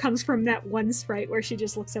Buttercup comes from that one sprite where she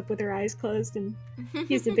just looks up with her eyes closed and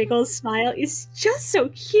gives a big old smile. It's just so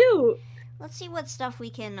cute. Let's see what stuff we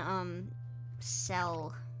can,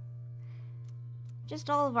 sell. Just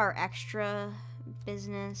all of our extra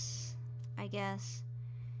business, I guess.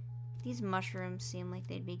 These mushrooms seem like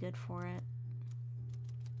they'd be good for it.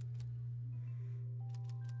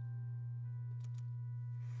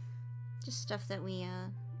 Just stuff that we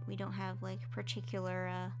don't have, like,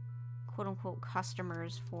 particular, quote-unquote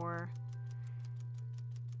customers for.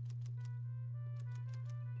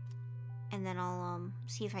 And then I'll,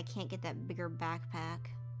 see if I can't get that bigger backpack.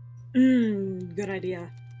 Good idea.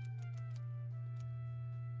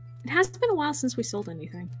 It has been a while since we sold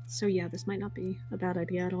anything, so yeah, this might not be a bad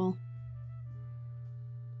idea at all.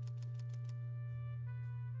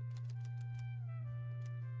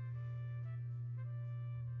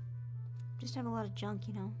 Just have a lot of junk,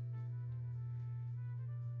 you know?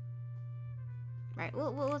 Right,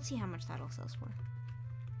 well, let's see how much that'll sell for.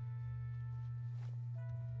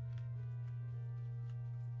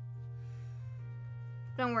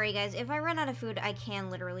 Don't worry, guys. If I run out of food, I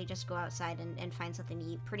can literally just go outside and find something to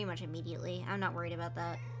eat pretty much immediately. I'm not worried about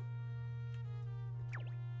that.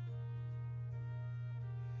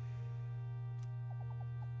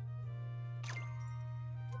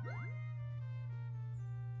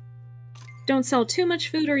 Don't sell too much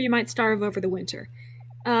food or you might starve over the winter.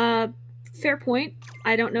 Fair point.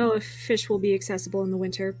 I don't know if fish will be accessible in the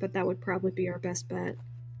winter, but that would probably be our best bet.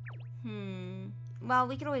 Well,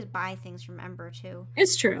 we could always buy things from Ember, too.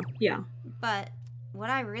 It's true, yeah. But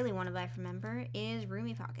what I really want to buy from Ember is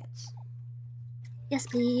roomy pockets. Yes,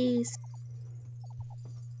 please.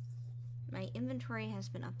 My inventory has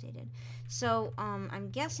been updated. So,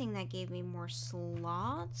 I'm guessing that gave me more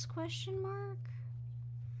slots, question mark?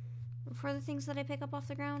 For the things that I pick up off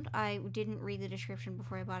the ground. I didn't read the description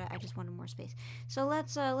before I bought it. I just wanted more space. So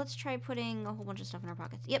let's try putting a whole bunch of stuff in our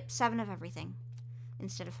pockets. Yep, 7 of everything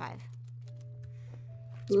instead of 5.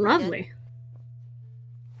 Lovely.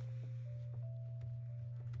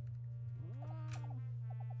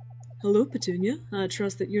 Hello, Petunia. I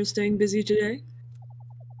trust that you're staying busy today.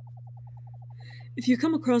 If you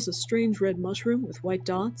come across a strange red mushroom with white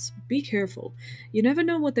dots, be careful. You never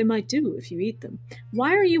know what they might do if you eat them.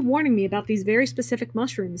 Why are you warning me about these very specific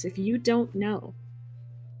mushrooms if you don't know?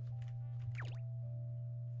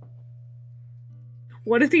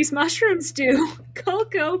 What do these mushrooms do?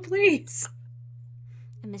 Coco, please!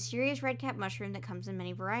 A mysterious red cap mushroom that comes in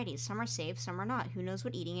many varieties. Some are safe, some are not. Who knows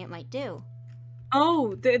what eating it might do?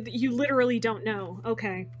 Oh, you literally don't know.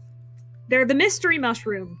 Okay. They're the mystery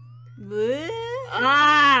mushroom.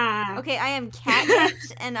 Ah! Okay, I am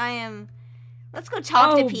catnipped, and I am... Let's go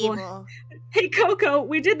talk to people. Boy. Hey, Coco,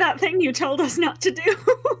 we did that thing you told us not to do.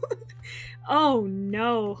 Oh,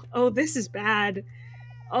 no. Oh, this is bad.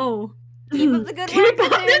 Oh. Keep up the good work,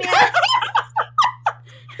 Petunia.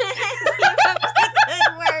 Keep up the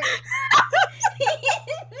good work.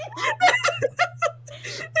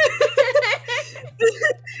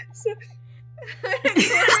 What a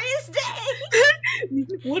glorious day.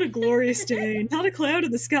 What a glorious glorious day, not a cloud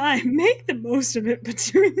in the sky. Make the most of it,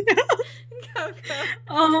 Petunia. Coco.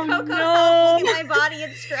 Oh Coco, no! help! Look at my body,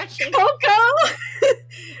 it's stretching. Coco!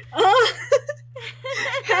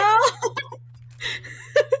 Help!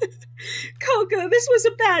 Coco, this was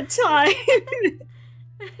a bad time.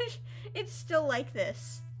 It's still like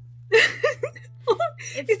this.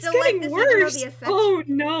 It's still getting like this, worse. even though the effect... Oh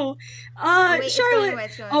no. wait, Charlotte.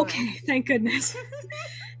 it's going Okay, away. thank goodness.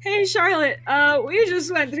 Hey, Charlotte. We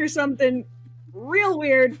just went through something real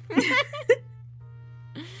weird.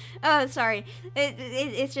 Oh, sorry.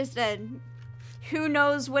 It's just who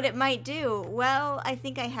knows what it might do? Well, I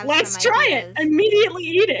think I have Let's some try ideas. it. Immediately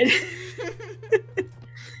eat it.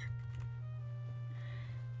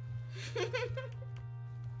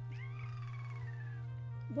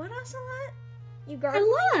 What, Ocelot? You I gargling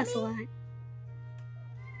love at me? Ocelot.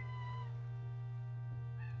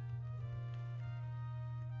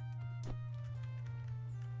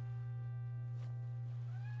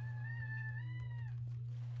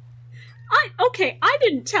 I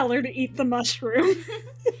didn't tell her to eat the mushroom.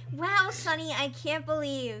 Wow, Sunny, I can't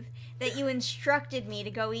believe that you instructed me to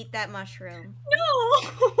go eat that mushroom.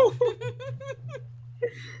 No.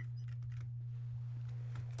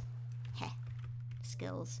 Heh.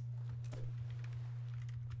 Skills.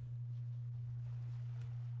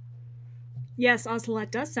 Yes,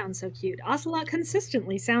 Ocelot does sound so cute. Ocelot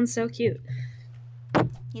consistently sounds so cute.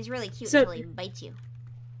 He's really cute So- until he bites you.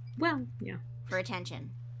 Well, yeah. For attention.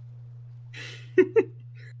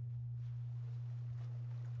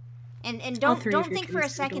 And All don't three of your think for a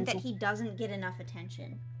kittens are second that adorable. he doesn't get enough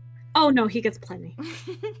attention. Oh no, he gets plenty.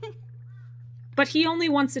 But he only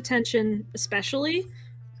wants attention, especially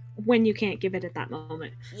when you can't give it at that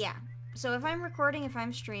moment. Yeah. So if I'm recording, if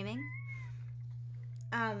I'm streaming,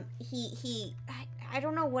 I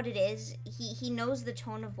don't know what it is. He knows the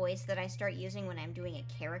tone of voice that I start using when I'm doing a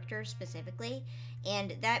character specifically,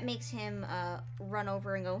 and that makes him run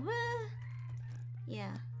over and go, ah.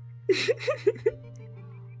 Yeah.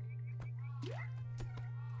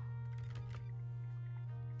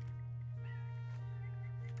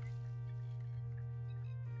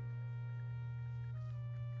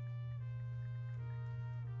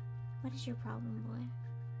 What is your problem, boy?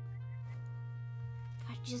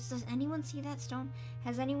 God, does anyone see that stone?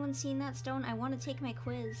 Has anyone seen that stone? I want to take my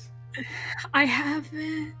quiz. I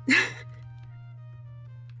haven't.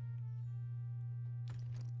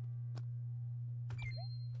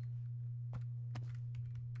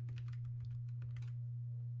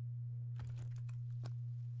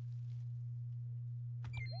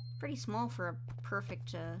 Pretty small for a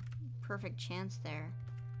perfect chance there.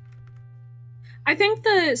 I think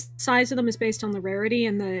the size of them is based on the rarity,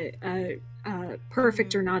 and the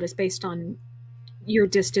perfect or not is based on your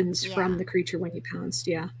distance from the creature when you pounced.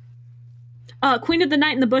 Yeah. Queen of the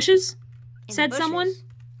Night in the bushes? Said someone?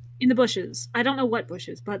 In the bushes. I don't know what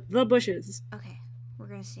bushes, but the bushes. Okay, we're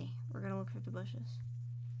gonna see. We're gonna look for the bushes.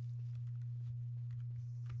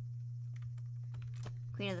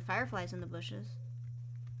 Queen of the Fireflies in the bushes.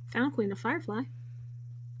 Found Queen of Firefly. In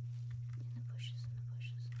the bushes, in the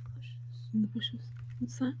bushes, in the bushes. In the bushes.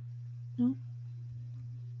 What's that? No?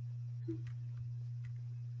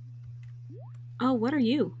 Oh, what are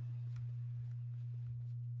you?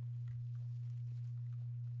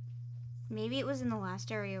 Maybe it was in the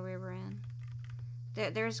last area we were in.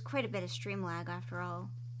 There's quite a bit of stream lag after all.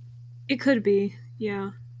 It could be,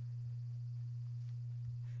 yeah.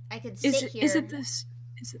 I could sit here. Is it this?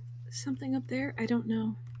 Is it something up there? I don't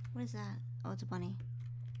know. What is that? Oh, it's a bunny.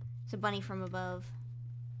 It's a bunny from above.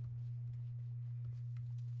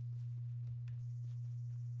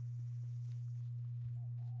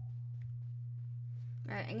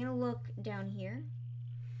 Alright, I'm gonna look down here.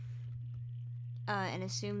 And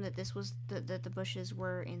assume that this was that the bushes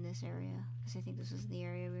were in this area. Because I think this was the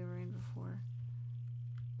area we were in before.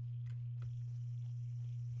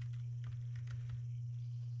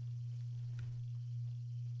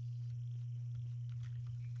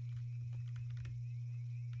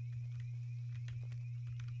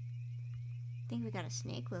 I think we got a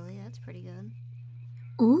snake lily. That's pretty good.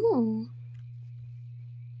 Ooh.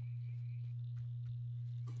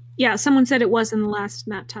 Yeah, someone said it was in the last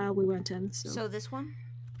map tile we went in, so... So this one?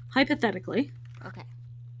 Hypothetically. Okay.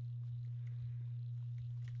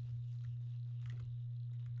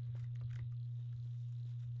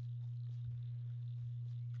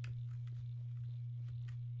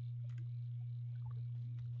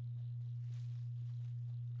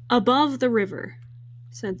 Above the river,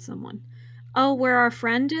 said someone. Oh, where our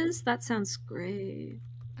friend is? That sounds great.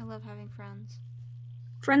 I love having friends.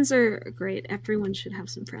 Friends are great. Everyone should have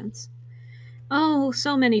some friends. Oh,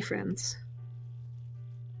 so many friends.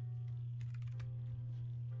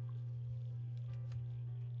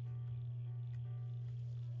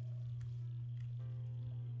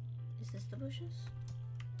 Is this the bushes?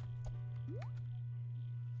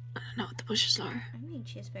 I don't know what the bushes are. I'm being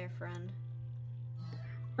chased by a friend.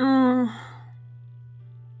 Oh.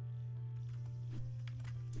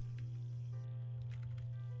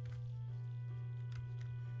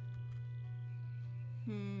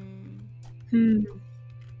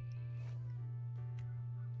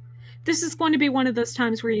 This is going to be one of those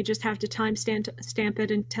times where you just have to stamp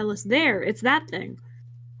it and tell us there. It's that thing.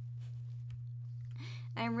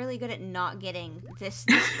 I'm really good at not getting this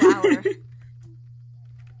flower.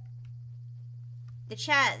 The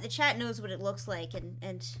chat knows what it looks like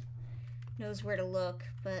and knows where to look,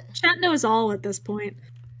 but Chat knows all at this point.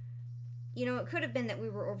 you know, it could have been that we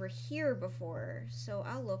were over here before, so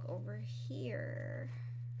I'll look over here.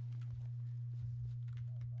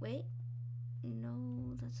 Wait.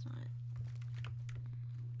 No, that's not it.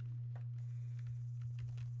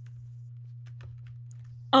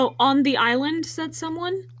 Oh, on the island, said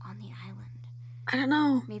someone? On the island. I don't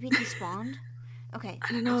know. Maybe it despawned? Okay,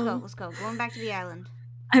 I don't know. let's go. Going back to the island.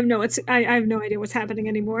 I have no idea what's happening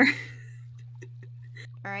anymore.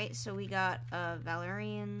 Alright, so we got a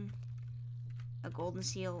Valerian, a golden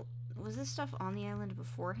seal. Was this stuff on the island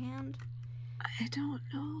beforehand? I don't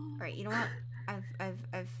know. Alright, you know what?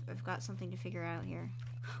 I've got something to figure out here.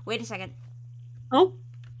 Wait a second. Oh.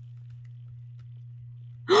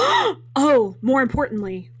 Oh, more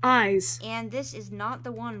importantly, eyes. And this is not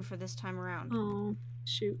the one for this time around. Oh,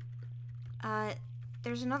 shoot.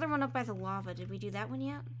 There's another one up by the lava. Did we do that one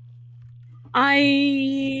yet?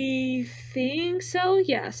 I think so,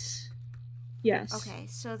 yes. Yes. Okay,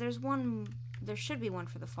 so there should be one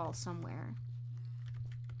for the fall somewhere.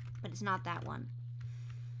 But it's not that one.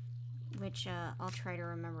 Which, I'll try to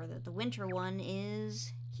remember that the winter one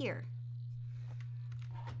is here.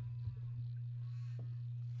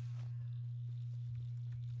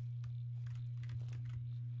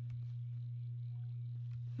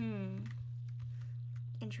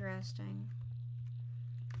 Interesting.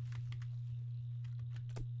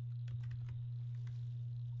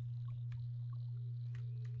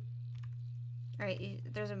 Alright,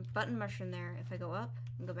 there's a button mushroom there. If I go up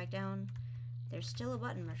and go back down, there's still a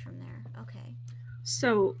button mushroom there. Okay.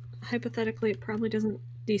 So, hypothetically, it probably doesn't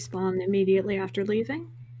despawn immediately after leaving?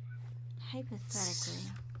 Hypothetically.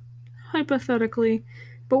 Hypothetically.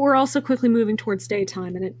 But we're also quickly moving towards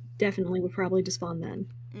daytime, and it definitely would probably despawn then.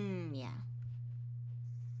 Yeah.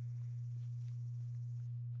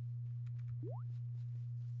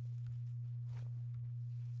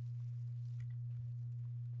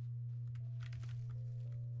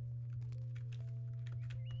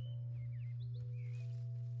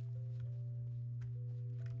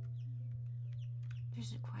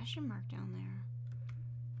 There's a question mark down there.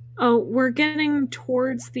 Oh, we're getting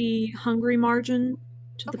towards the hungry margin,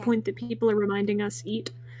 to the Okay. point that people are reminding us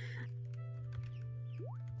eat.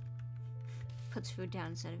 Puts food down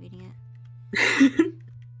instead of eating it.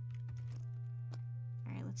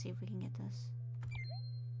 Alright, let's see if we can get this.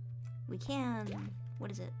 We can. What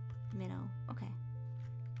is it? Minnow. Okay.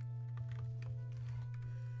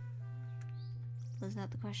 Was that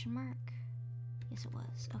the question mark? Yes, it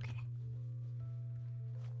was. Okay.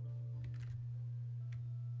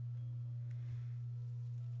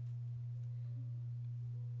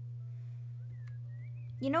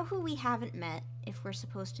 You know who we haven't met, if we're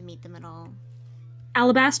supposed to meet them at all?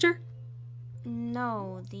 Alabaster?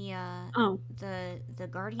 No, the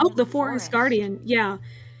guardian Oh, of the forest guardian. Yeah.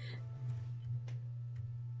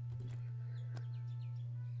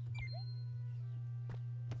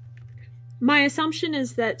 My assumption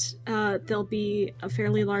is that they'll be a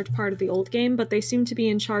fairly large part of the old game, but they seem to be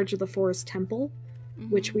in charge of the forest temple,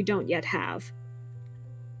 which we don't yet have.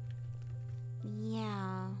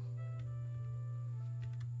 Yeah.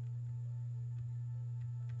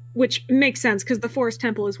 Which makes sense, because the forest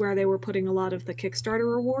temple is where they were putting a lot of the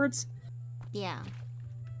Kickstarter rewards. Yeah.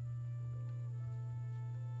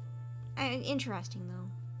 Interesting, though.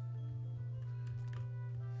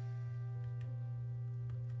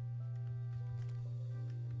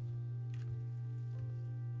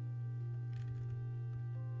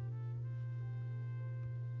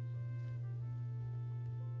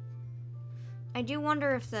 I do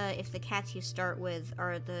wonder if the cats you start with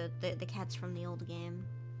are the cats from the old game.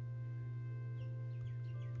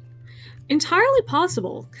 Entirely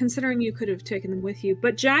possible, considering you could have taken them with you.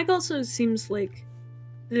 But Jag also seems like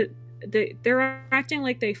they're acting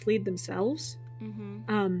like they fleed themselves.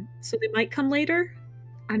 So they might come later.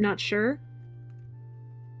 I'm not sure.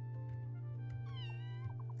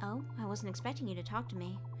 Oh, I wasn't expecting you to talk to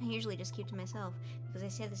me. I usually just keep to myself, because I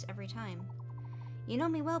say this every time. You know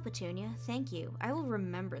me well, Petunia. Thank you. I will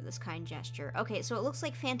remember this kind gesture. Okay, so it looks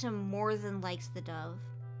like Phantom more than likes the dove.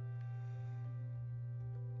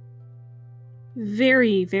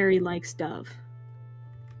 Very, very likes Dove.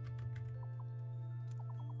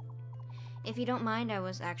 If you don't mind, I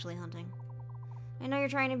was actually hunting. I know you're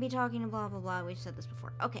trying to be talking and blah blah blah. We've said this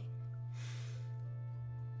before. Okay.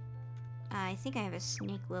 I think I have a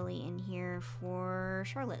snake lily in here for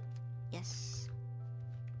Charlotte. Yes.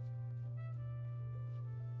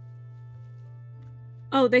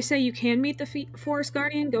 Oh, they say you can meet the Forest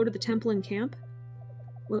Guardian, go to the temple and camp?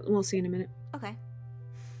 We'll see in a minute. Okay.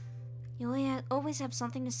 You always have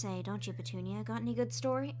something to say, don't you, Petunia? Got any good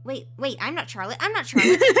story? Wait, I'm not Charlotte. I'm not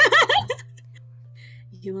Charlotte.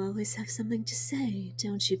 You always have something to say,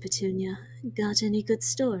 don't you, Petunia? Got any good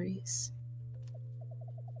stories?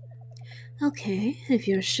 Okay, if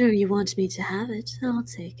you're sure you want me to have it, I'll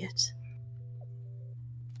take it.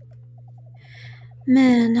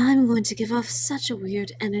 Man, I'm going to give off such a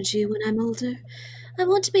weird energy when I'm older. I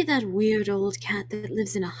want to be that weird old cat that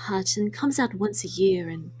lives in a hut and comes out once a year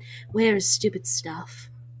and wears stupid stuff.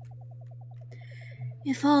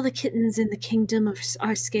 If all the kittens in the kingdom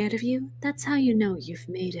are scared of you, that's how you know you've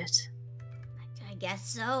made it. I guess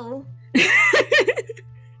so.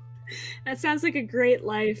 That sounds like a great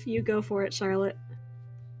life. You go for it, Charlotte.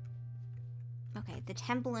 Okay, the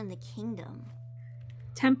temple in the kingdom.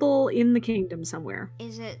 Temple in the kingdom somewhere.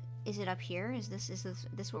 Is it up here? Is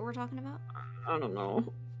this what we're talking about? I don't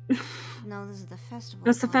know. No, this is the festival.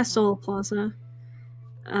 That's the plaza. festival plaza.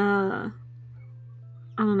 I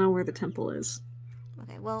don't know where the temple is.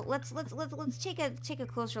 Okay, well let's take a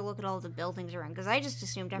closer look at all the buildings around, because I just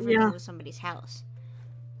assumed everything was somebody's house.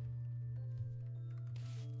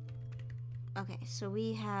 Okay, so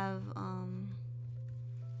we have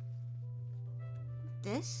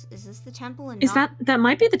this? Is this the temple? And Is that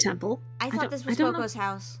might be the temple? I thought this was don't Coco's know.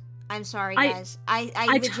 house. I'm sorry, guys. I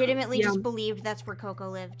legitimately just believed that's where Coco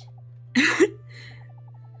lived.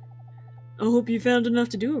 I hope you found enough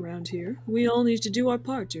to do around here. We all need to do our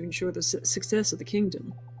part to ensure the success of the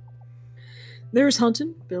kingdom. There's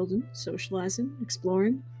hunting, building, socializing,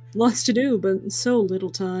 exploring. Lots to do, but so little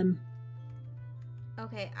time.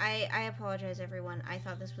 Okay, I apologize, everyone. I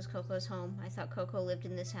thought this was Coco's home. I thought Coco lived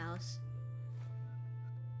in this house.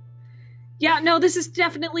 Yeah, no, this is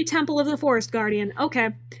definitely Temple of the Forest Guardian. Okay.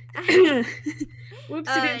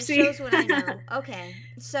 Whoopsie-doopsie. Shows what I know. Okay,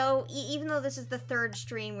 so even though this is the third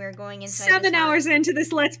stream, we're going inside 7 hours into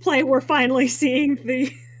this Let's Play, we're finally seeing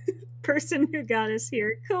the person who got us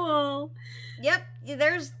here. Cool. Yep,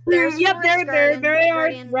 there's yep, Forest there they are,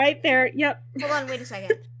 Guardian. right there. Yep. Hold on, wait a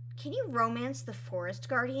second. Can you romance the Forest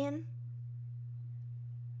Guardian?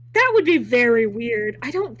 That would be very weird.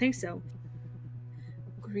 I don't think so.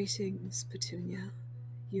 Greetings, Petunia.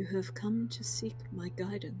 You have come to seek my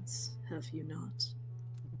guidance, have you not?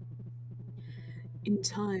 In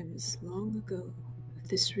times long ago,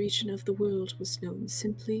 this region of the world was known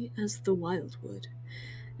simply as the Wildwood,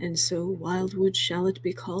 and so Wildwood shall it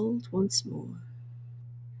be called once more.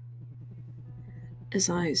 As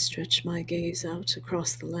I stretch my gaze out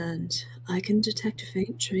across the land, I can detect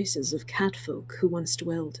faint traces of catfolk who once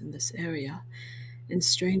dwelled in this area, and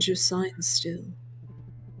stranger signs still.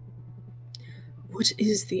 What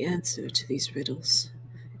is the answer to these riddles?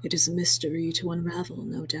 It is a mystery to unravel,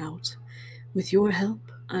 no doubt. With your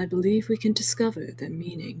help, I believe we can discover their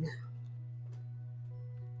meaning.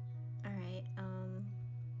 Alright,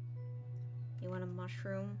 you want a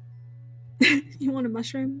mushroom? You want a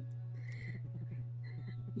mushroom?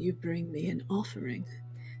 You bring me an offering.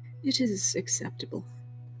 It is acceptable.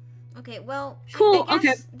 Okay, well, Cool, I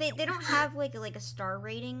guess okay. they don't have like a star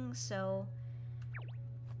rating, so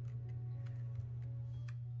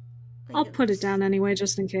I'll put it down anyway,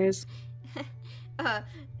 just in case.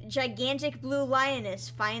 Gigantic blue lioness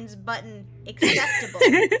finds button acceptable.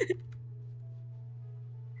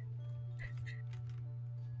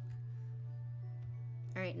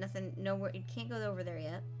 Alright, nothing, nowhere, you can't go over there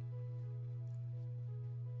yet.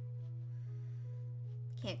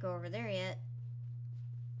 Can't go over there yet.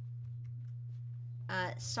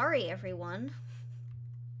 Sorry everyone.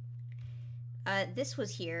 This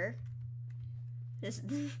was here. This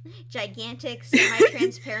gigantic,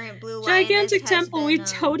 semi-transparent blue lioness Gigantic has temple, been, we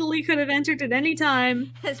totally could have entered at any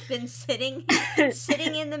time. has been sitting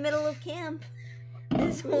in the middle of camp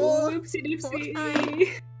this whole Oopsie-doopsie. time.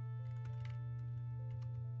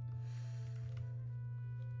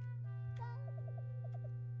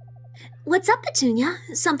 What's up, Petunia?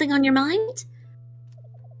 Something on your mind?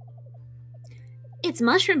 It's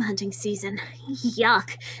mushroom hunting season.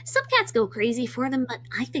 Yuck. Some cats go crazy for them, but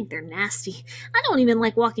I think they're nasty. I don't even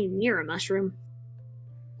like walking near a mushroom.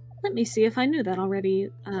 Let me see if I knew that already,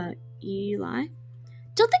 Eli.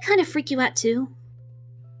 Don't they kind of freak you out too?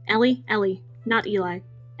 Ellie, not Eli.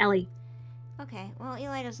 Ellie. Okay, well,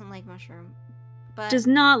 Eli doesn't like mushroom, but Does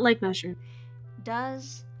not like mushroom.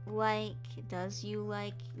 does you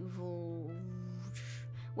like?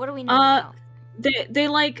 What do we know about? They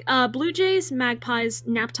like blue jays, magpies,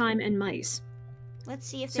 nap time, and mice. Let's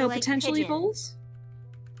see if they So like potentially pigeon. voles.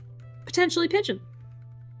 Potentially pigeon.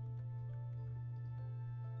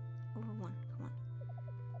 Over one, come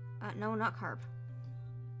on. No, not carp.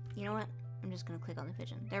 You know what? I'm just gonna click on the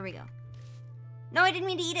pigeon. There we go. No, I didn't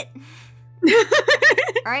mean to eat it.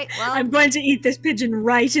 Alright, well. I'm going to eat this pigeon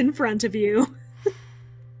right in front of you.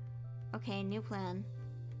 Okay, new plan.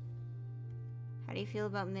 How do you feel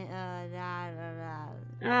about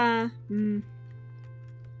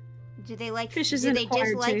Do they like Fish is do an they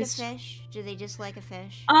acquired dislike taste. a fish? Do they dislike a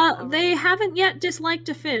fish? They already? haven't yet disliked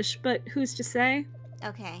a fish, but who's to say?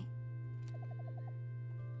 Okay.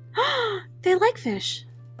 They like fish.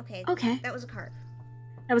 Okay. Okay. That was a carp.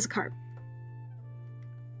 That was a carp.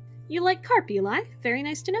 You like carp, Eli? Very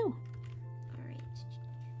nice to know. Alright.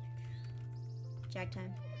 Jag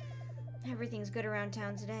time. Everything's good around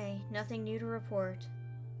town today. Nothing new to report.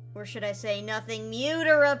 Or should I say, nothing new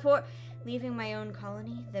to report? Leaving my own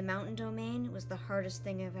colony, the mountain domain, was the hardest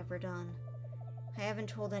thing I've ever done. I haven't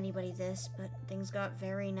told anybody this, but things got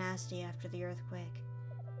very nasty after the earthquake.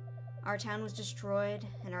 Our town was destroyed,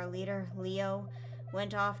 and our leader, Leo,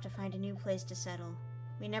 went off to find a new place to settle.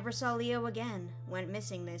 We never saw Leo again. Went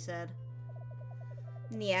missing, they said.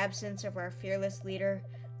 In the absence of our fearless leader,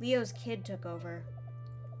 Leo's kid took over.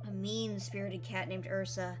 A mean-spirited cat named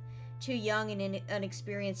Ursa, too young and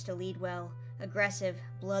inexperienced to lead well, aggressive,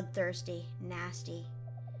 bloodthirsty, nasty.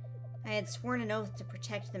 I had sworn an oath to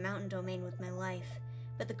protect the mountain domain with my life,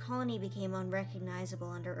 but the colony became unrecognizable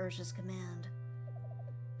under Ursa's command.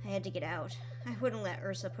 I had to get out. I wouldn't let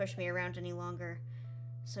Ursa push me around any longer.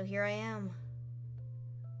 So here I am.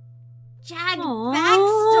 Jag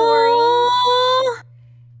backstory!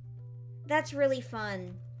 That's really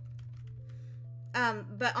fun.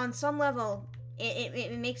 But on some level,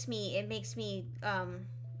 it makes me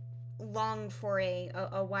long for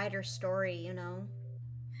a wider story, you know?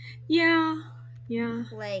 Yeah.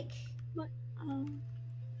 Like, But,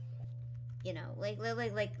 you know, like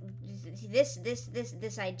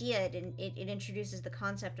this idea, it introduces the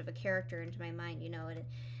concept of a character into my mind, you know, and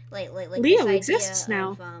like Leo this exists idea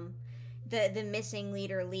now. Of, the missing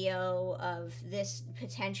leader Leo, of this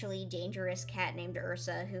potentially dangerous cat named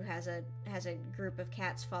Ursa who has a group of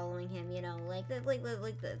cats following him, you know,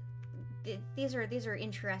 these are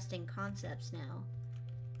interesting concepts now.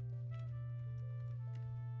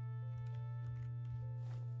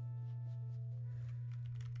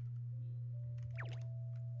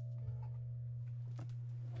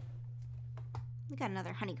 We got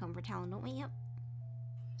another honeycomb for Talon, don't we? Yep.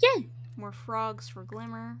 Yeah. More frogs for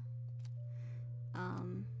Glimmer.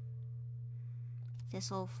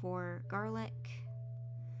 Thistle for Garlic.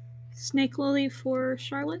 Snake lily for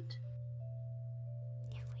Charlotte.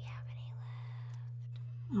 If we have any left.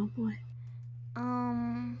 Oh boy.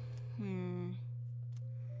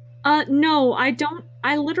 No, I don't.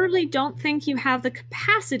 I literally don't think you have the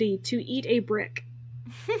capacity to eat a brick.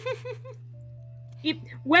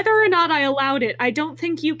 Whether or not I allowed it, I don't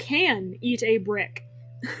think you can eat a brick.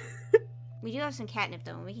 We do have some catnip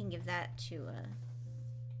though, and we can give that to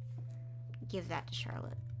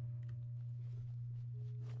Charlotte.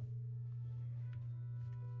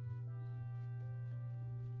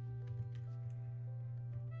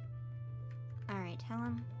 Alright,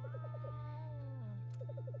 Helen.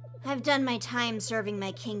 I've done my time serving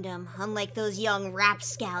my kingdom, unlike those young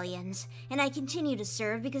rapscallions, and I continue to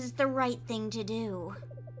serve because it's the right thing to do.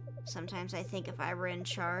 Sometimes I think if I were in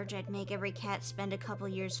charge, I'd make every cat spend a couple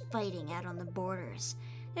years fighting out on the borders.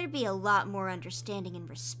 There'd be a lot more understanding and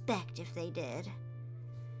respect if they did.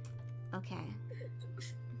 Okay.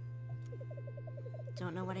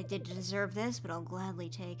 Don't know what I did to deserve this, but I'll gladly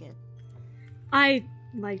take it. I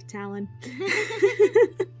like Talon.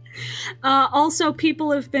 Also,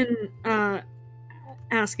 people have been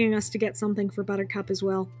asking us to get something for Buttercup as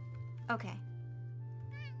well. Okay.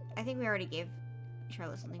 I think we already gave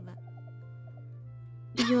Charlotte something, but...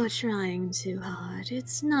 You're trying too hard.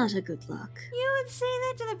 It's not a good look. You would say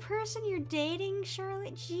that to the person you're dating,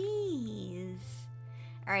 Charlotte? Jeez.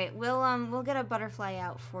 Alright, we'll get a butterfly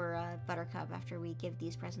out for Buttercup after we give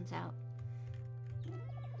these presents out.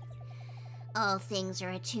 All things are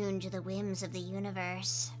attuned to the whims of the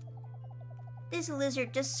universe. This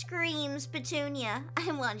lizard just screams, Petunia.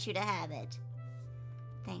 I want you to have it.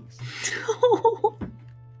 Thanks.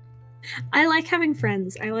 I like having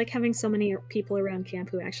friends. I like having so many people around camp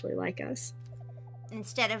who actually like us.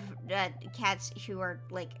 Instead of cats who are,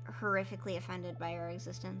 like, horrifically offended by our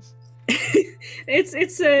existence.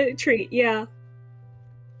 It's a treat, yeah.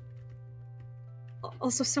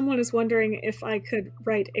 Also, someone is wondering if I could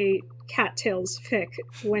write a Cattails fic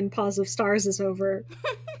when Paws of Stars is over.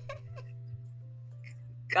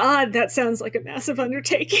 God, that sounds like a massive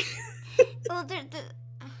undertaking. Well,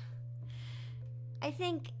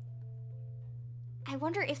 I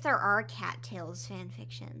wonder if there are Cattails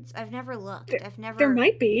fanfictions. I've never looked. There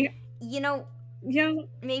might be. You know, yeah.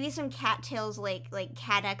 Maybe some Cattails like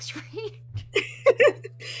Cat X-ray.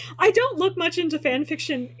 I don't look much into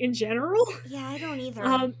fanfiction in general. Yeah, I don't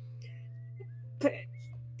either. But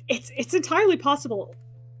it's entirely possible.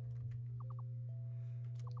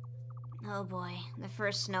 Oh boy, the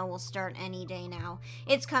first snow will start any day now.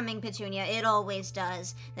 It's coming, Petunia. It always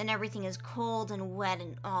does. Then everything is cold and wet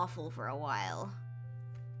and awful for a while.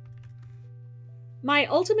 My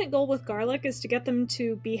ultimate goal with Garlic is to get them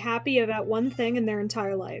to be happy about one thing in their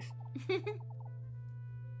entire life.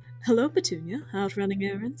 Hello, Petunia. Out running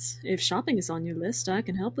errands? If shopping is on your list, I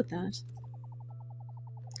can help with that.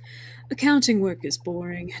 Accounting work is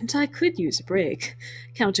boring, and I could use a break.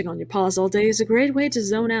 Counting on your paws all day is a great way to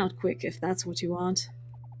zone out quick if that's what you want.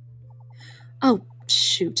 Oh,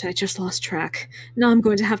 shoot, I just lost track. Now I'm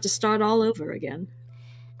going to have to start all over again.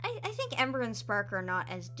 I think Ember and Spark are not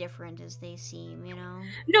as different as they seem, you know?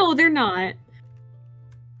 No, they're not.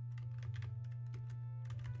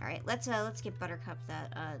 Alright, let's get Buttercup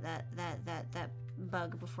that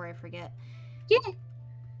bug before I forget. Yeah.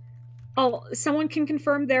 Oh, someone can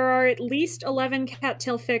confirm there are at least 11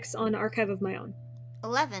 cattail fics on Archive of My Own.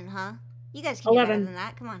 11, huh? You guys can do better than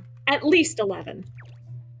that, come on. At least 11.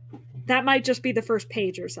 That might just be the first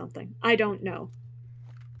page or something. I don't know.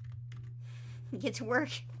 Get to work.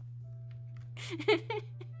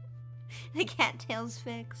 The Cattails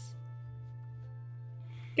fix.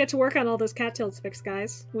 Get to work on all those Cattails fics,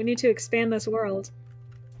 guys. We need to expand this world.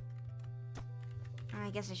 I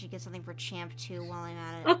guess I should get something for Champ, too, while I'm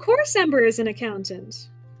at it. Of course Ember is an accountant.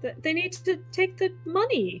 They need to take the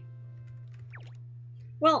money.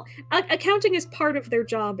 Well, accounting is part of their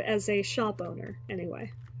job as a shop owner,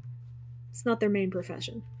 anyway. It's not their main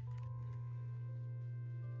profession.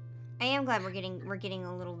 I am glad we're getting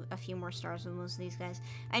a few more stars with most of these guys.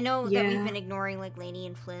 I know that we've been ignoring, like, Lainey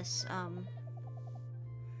and Fliss,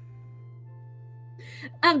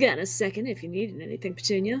 I've got a second if you needed anything,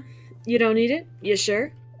 Petunia. You don't need it? You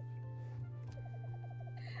sure?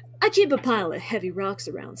 I keep a pile of heavy rocks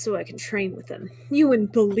around so I can train with them. You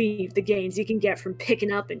wouldn't believe the gains you can get from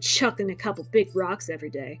picking up and chucking a couple big rocks every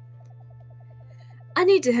day. I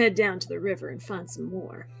need to head down to the river and find some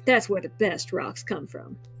more. That's where the best rocks come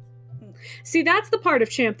from. See, that's the part of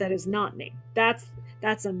Champ that is not me. That's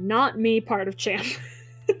a not me part of Champ.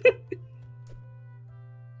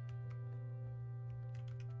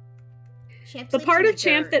 The part of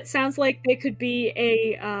Champ that sounds like they could be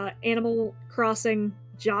a Animal Crossing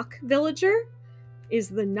jock villager is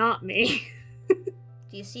the not me.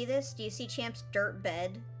 Do you see this? Do you see Champ's dirt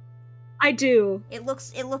bed? I do. It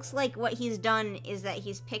looks like what he's done is that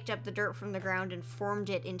he's picked up the dirt from the ground and formed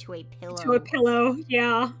it into a pillow. Into a pillow,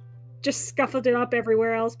 yeah. Just scuffled it up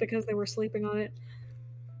everywhere else because they were sleeping on it.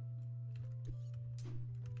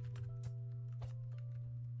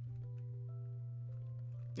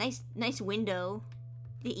 Nice window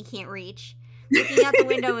that you can't reach. Looking out the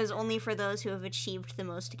window is only for those who have achieved the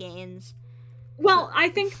most gains. Well, I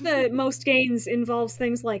think the most gains involves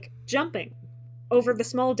things like jumping over the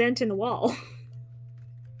small dent in the wall.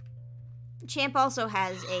 Champ also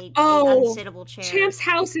has an unsittable chair. Champ's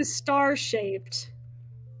house is star-shaped.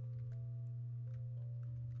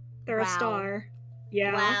 They're a star.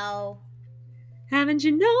 Yeah. Wow. Haven't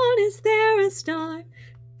you noticed they're a star?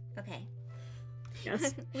 Okay.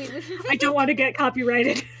 Yes. I don't want to get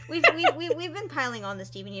copyrighted. We've been piling on the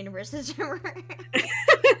Steven Universe this summer.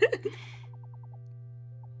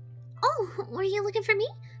 Oh, were you looking for me?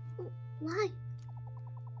 Why?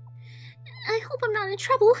 I hope I'm not in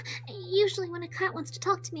trouble. Usually when a cat wants to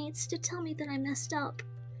talk to me, it's to tell me that I messed up.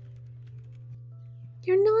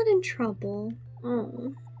 You're not in trouble.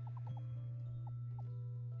 Oh.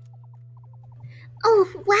 Oh,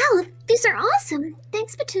 wow, these are awesome.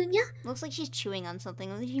 Thanks, Petunia. Looks like she's chewing on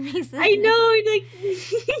something when she makes this. I know, like,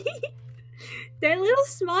 that little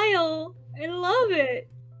smile. I love it.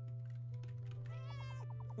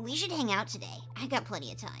 We should hang out today. I got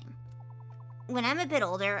plenty of time. When I'm a bit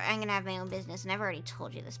older, I'm gonna have my own business, and I've already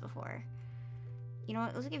told you this before. You know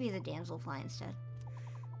what? Let's give you the damselfly instead.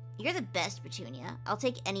 You're the best, Petunia. I'll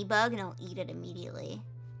take any bug, and I'll eat it immediately.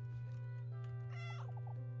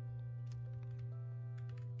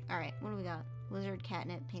 Alright, what do we got? Lizard,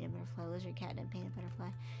 catnip, painted butterfly, lizard, catnip, painted butterfly.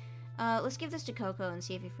 Let's give this to Coco and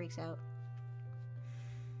see if he freaks out.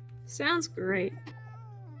 Sounds great.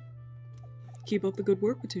 Keep up the good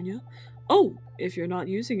work, Petunia. Oh, if you're not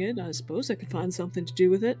using it, I suppose I could find something to do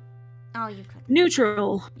with it. Oh, you could.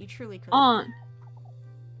 Neutral. You truly could. On.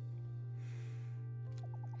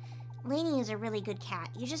 Lainey is a really good cat.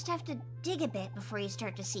 You just have to dig a bit before you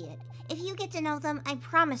start to see it. If you get to know them, I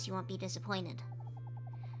promise you won't be disappointed.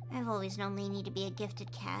 I've always known Lainey to be a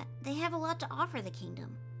gifted cat. They have a lot to offer the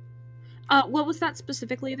kingdom. What was that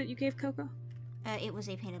specifically that you gave Coco? It was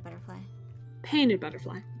a painted butterfly. Painted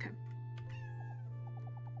butterfly. Okay.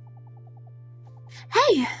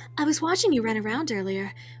 Hey, I was watching you run around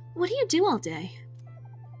earlier. What do you do all day?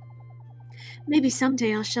 Maybe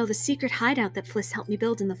someday I'll show the secret hideout that Fliss helped me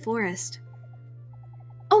build in the forest.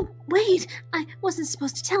 Oh, wait! I wasn't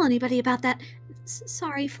supposed to tell anybody about that.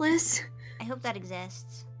 Sorry, Fliss. I hope that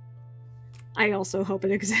exists. I also hope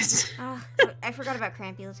it exists. Oh, I forgot about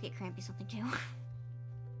Crampy. Let's get Crampy something too.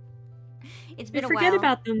 It's been a while. Forget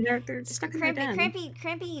about them. They're stuck in the den.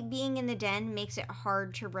 Crampy being in the den makes it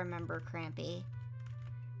hard to remember Crampy.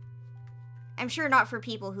 I'm sure not for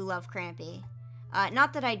people who love Crampy.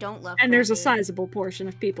 Not that I don't love Crampy. And there's a sizable portion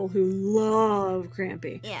of people who love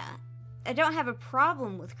Crampy. Yeah. I don't have a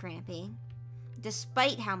problem with Crampy,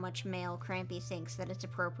 despite how much mail Crampy thinks that it's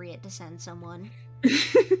appropriate to send someone.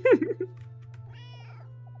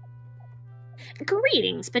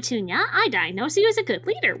 Greetings, Petunia. I diagnose you as a good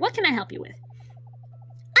leader. What can I help you with?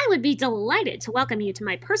 I would be delighted to welcome you to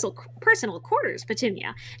my personal quarters,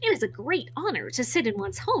 Petunia. It is a great honor to sit in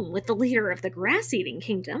one's home with the leader of the grass-eating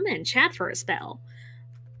kingdom and chat for a spell.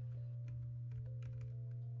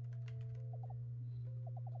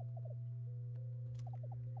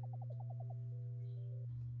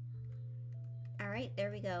 Alright,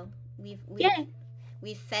 there we go. Yay.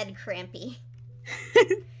 We've fed Crampy.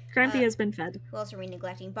 Crampy has been fed. Who else are we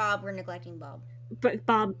neglecting? Bob. We're neglecting Bob. But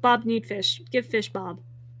Bob need fish. Give fish Bob.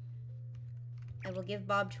 I will give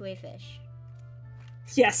Bob to a fish.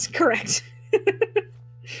 Yes, correct. Here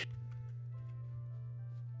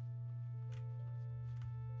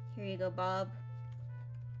you go, Bob.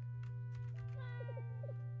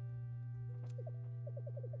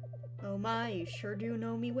 Oh my, you sure do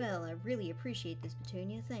know me well. I really appreciate this,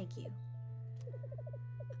 Petunia. Thank you.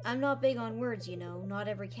 I'm not big on words, you know. Not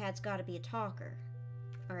every cat's gotta be a talker.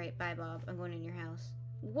 Alright, bye, Bob. I'm going in your house.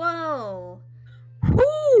 Whoa!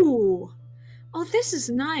 Ooh! Oh, this is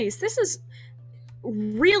nice. This is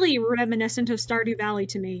really reminiscent of Stardew Valley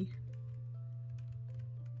to me.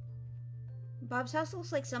 Bob's house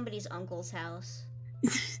looks like somebody's uncle's house.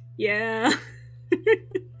 Yeah.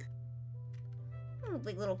 Oh,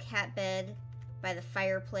 like little cat bed by the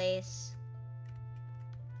fireplace.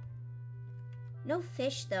 No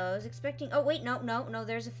fish, though. I was expecting... Oh, wait, no,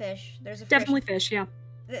 there's a fish. There's a fish. Definitely fish, yeah.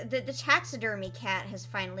 The taxidermy cat has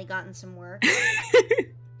finally gotten some work.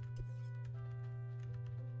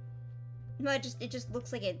 No, it just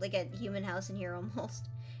looks like a human house in here almost.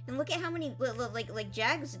 And look at how many like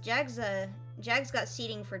Jags got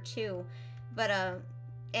seating for 2, but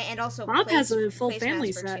and also Bob has a full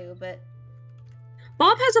family for set. 2, but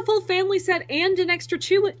Bob has a full family set and an extra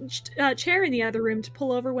chair in the other room to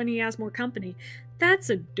pull over when he has more company. That's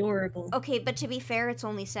adorable. Okay, but to be fair, it's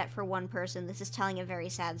only set for one person. This is telling a very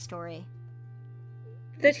sad story.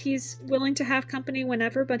 That he's willing to have company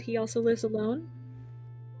whenever, but he also lives alone?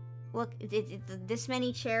 Look, this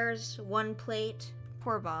many chairs, one plate.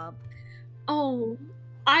 Poor Bob. Oh,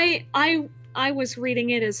 I was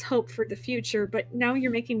reading it as hope for the future, but now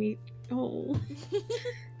you're making me... Oh...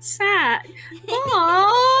 sad.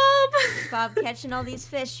 Bob! Bob catching all these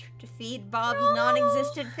fish to feed Bob's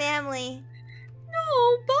non-existent family.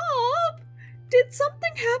 No, Bob! Did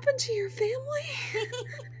something happen to your family?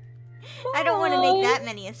 I don't want to make that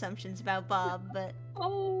many assumptions about Bob, but...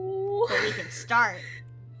 Oh... But we can start.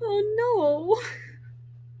 Oh no.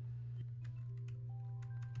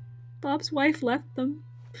 Bob's wife left them.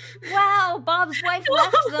 Wow, Bob's wife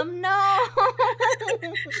left them. No.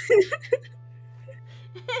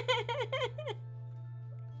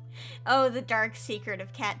 Oh, the dark secret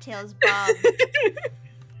of Cattails Bob.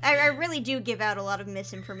 I really do give out a lot of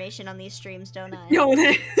misinformation on these streams, don't I? No,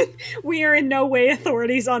 we are in no way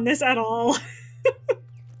authorities on this at all.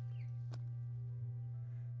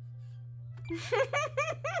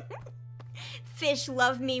 Fish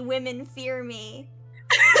love me, women fear me.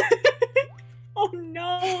 Oh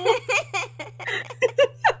no.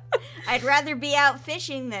 I'd rather be out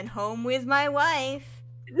fishing than home with my wife.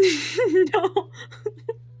 No.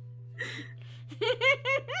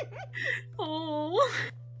 Oh.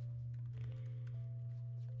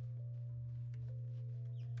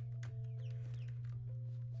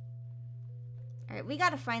 Alright, we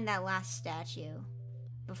gotta find that last statue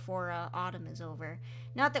before autumn is over.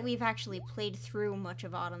 Not that we've actually played through much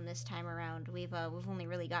of autumn this time around. We've only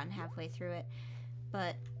really gotten halfway through it.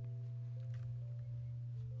 But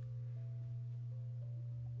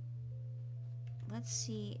let's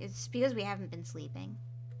see. It's because we haven't been sleeping.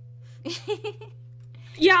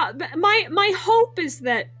 Yeah, my hope is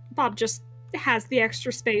that Bob just has the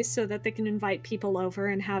extra space so that they can invite people over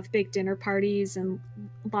and have big dinner parties and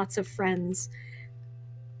lots of friends.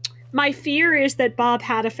 My fear is that Bob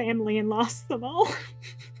had a family and lost them all.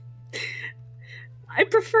 I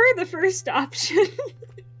prefer the first option.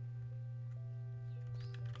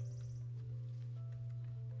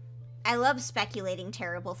 I love speculating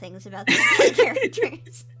terrible things about these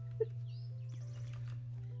characters.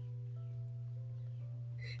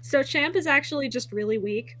 So Champ is actually just really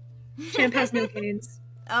weak. Champ has no gains.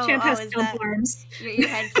 Champ has stump arms. Your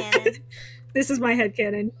headcanon? This is my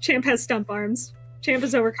headcanon. Champ has stump arms. Champ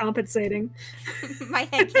is overcompensating. My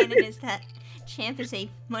headcanon is that Champ is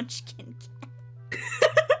a munchkin cat.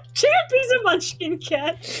 Champ is a munchkin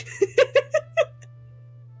cat.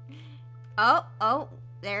 Oh,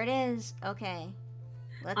 there it is. Okay.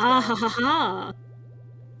 Let's go. Ah ha ha ha.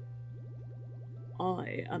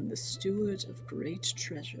 I am the steward of great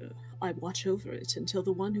treasure. I watch over it until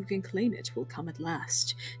the one who can claim it will come at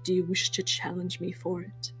last. Do you wish to challenge me for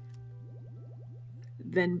it?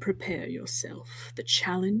 Then prepare yourself. The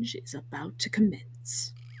challenge is about to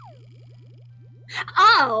commence.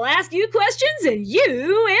 I'll ask you questions and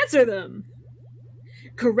you answer them.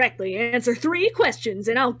 Correctly answer 3 questions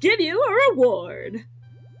and I'll give you a reward.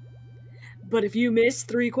 But if you miss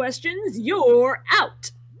 3 questions, you're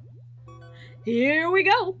out. Here we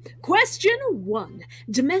go. Question 1.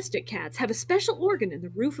 Domestic cats have a special organ in the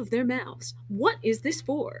roof of their mouths. What is this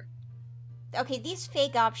for? Okay, these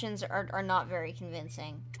fake options are not very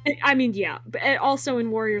convincing. I mean, yeah. But also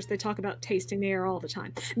in Warriors, they talk about tasting the air all the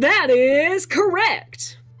time. That is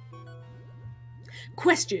correct!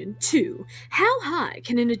 Question 2. How high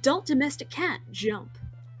can an adult domestic cat jump?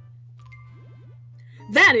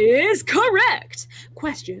 That is correct!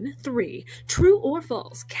 Question 3. True or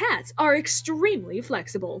false? Cats are extremely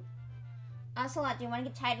flexible. Ocelot, do you want to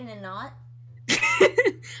get tied in a knot?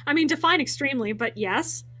 I mean, define extremely, but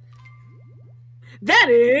yes. That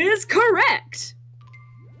is correct!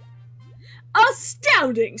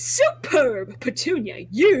 Astounding! Superb! Petunia,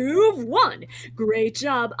 you've won! Great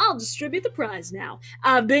job! I'll distribute the prize now.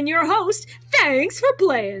 I've been your host. Thanks for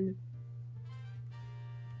playing!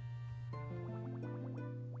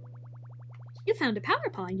 You found a power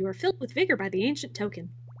paw and you are filled with vigor by the ancient token.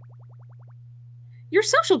 Your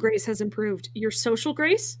social grace has improved. Your social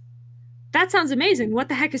grace? That sounds amazing. What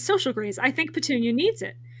the heck is social grace? I think Petunia needs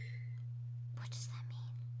it. What does that mean?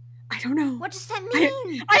 I don't know. What does that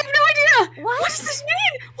mean? I have no idea! What? What does this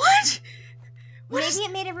mean? What? Maybe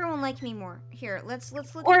it made everyone like me more. Here, let's look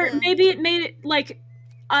Or at the... maybe it made it like...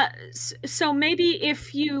 so maybe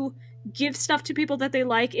if you give stuff to people that they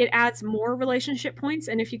like, it adds more relationship points,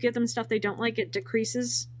 and if you give them stuff they don't like, it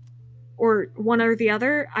decreases. Or one or the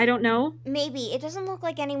other. I don't know. Maybe. It doesn't look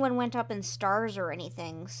like anyone went up in stars or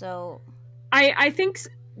anything, so... I think...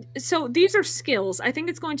 So these are skills. I think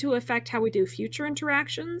it's going to affect how we do future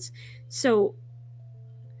interactions. So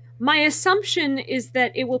my assumption is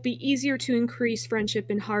that it will be easier to increase friendship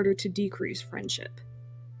and harder to decrease friendship.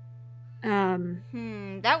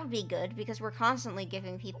 That would be good, because we're constantly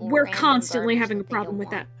giving people We're random constantly garbage having a that they problem don't with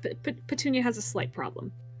that. But Petunia has a slight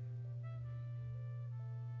problem.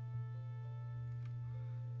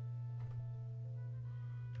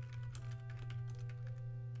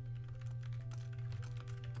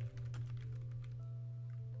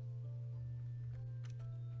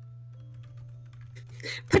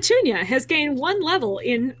 Petunia has gained 1 level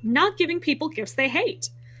in not giving people gifts they hate.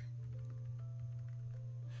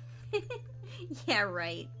 Yeah,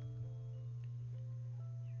 right.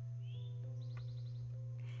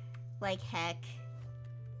 Like heck.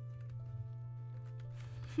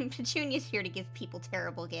 Petunia's here to give people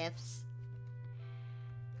terrible gifts.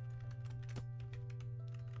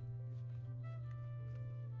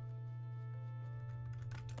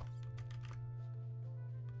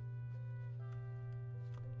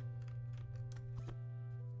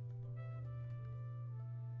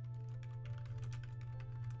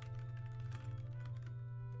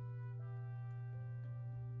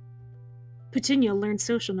 Petunia learned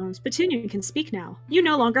social norms. Petunia can speak now. You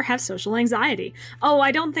no longer have social anxiety. Oh,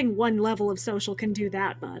 I don't think 1 level of social can do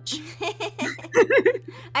that much.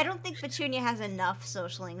 I don't think Petunia has enough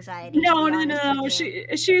social anxiety. No.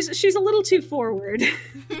 She's a little too forward.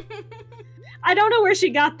 I don't know where she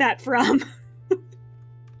got that from.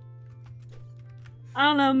 I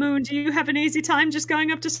don't know, Moon, do you have an easy time just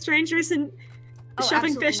going up to strangers and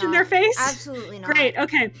shoving absolutely fish in not. their face? Absolutely not. Great,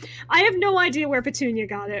 okay. I have no idea where Petunia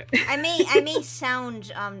got it. I may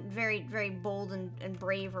sound very, very bold and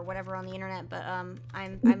brave or whatever on the internet, but I'm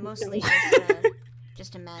mostly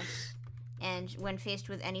just a mess. And when faced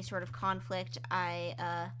with any sort of conflict,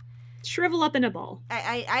 I shrivel up in a ball.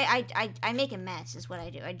 I make a mess is what I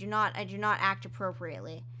do. I do not act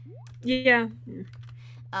appropriately. Yeah.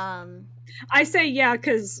 I say yeah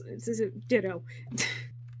because it's a ditto.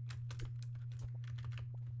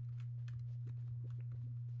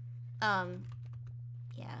 Yeah.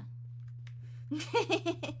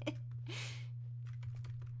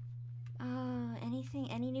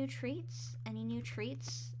 Any new treats? Any new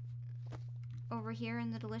treats over here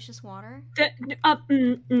in the delicious water?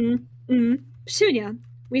 Petunia,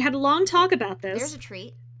 we had a long talk about this. There's a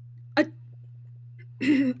treat.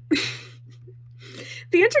 The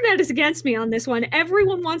internet is against me on this one.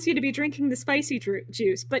 Everyone wants you to be drinking the spicy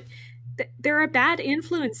juice, but there are bad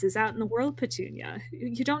influences out in the world, Petunia.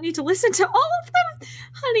 You don't need to listen to all of them,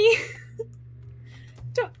 honey.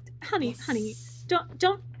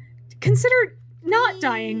 Don't consider not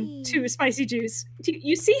dying to don't juice.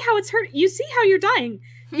 You see how it's hurt. You see how you're dying.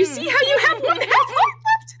 You see how you have one half heart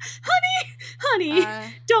left, honey.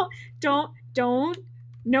 Don't.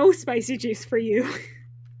 No spicy juice for you.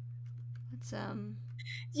 What's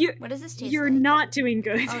what does this taste like? You're not doing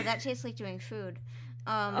good. Oh, that tastes like doing food.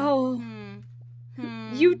 You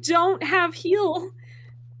don't have heal.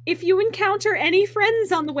 If you encounter any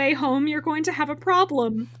friends on the way home, you're going to have a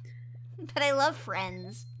problem. But I love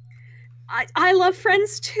friends. I love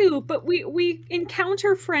friends too, but we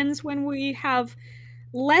encounter friends when we have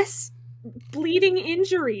less bleeding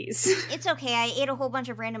injuries. It's okay. I ate a whole bunch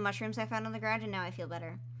of random mushrooms I found on the ground, and now I feel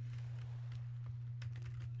better.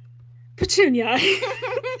 Petunia,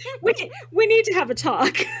 we need to have a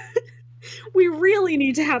talk. We really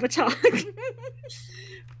need to have a talk.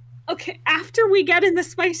 Okay, after we get in the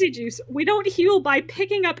spicy juice, we don't heal by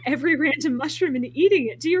picking up every random mushroom and eating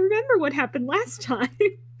it. Do you remember what happened last time?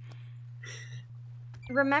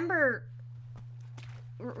 Remember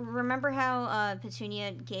how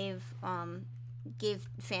Petunia gave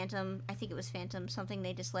Phantom, I think it was Phantom, something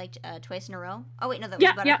they disliked twice in a row? Oh wait, no, that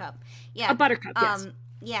was Buttercup. Yeah. A Buttercup, yes.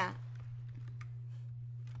 Yeah.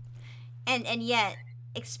 And yet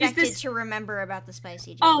expected to remember about the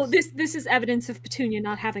spicy juice. Oh, this is evidence of Petunia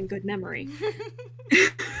not having good memory.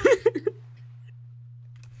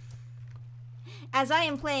 As I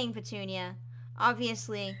am playing Petunia,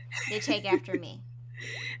 obviously they take after me.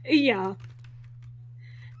 Yeah.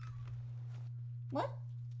 What?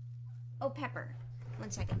 Oh, Pepper. 1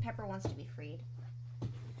 second. Pepper wants to be freed.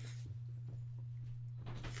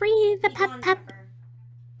 Free the Pepper. Pep.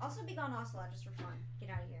 Also be gone Ocelot, just for fun. Get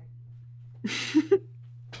out of here.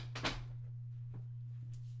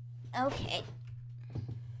 Okay.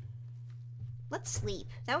 Let's sleep.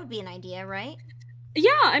 That would be an idea, right?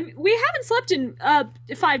 Yeah, we haven't slept in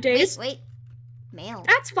 5 days. Wait. Mail.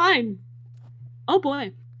 That's fine. Oh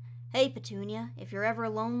boy. Hey, Petunia. If you're ever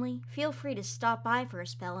lonely, feel free to stop by for a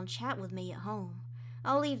spell and chat with me at home.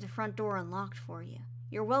 I'll leave the front door unlocked for you.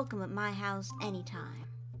 You're welcome at my house anytime.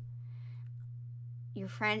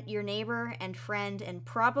 Your neighbor and friend and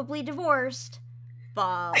probably divorced,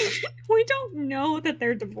 Bob. We don't know that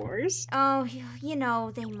they're divorced. Oh, you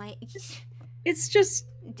know, they might. It's just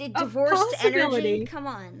divorced energy. Come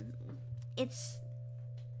on, it's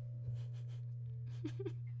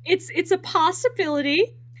a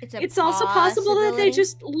possibility. It's also possible that they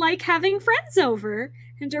just like having friends over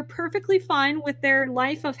and are perfectly fine with their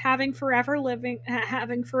life of having forever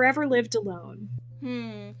lived alone.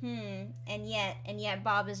 And yet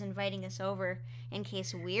Bob is inviting us over in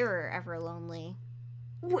case we're ever lonely.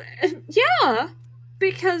 Yeah,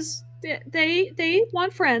 because they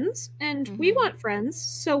want friends and we want friends,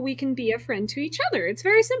 so we can be a friend to each other. It's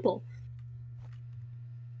very simple.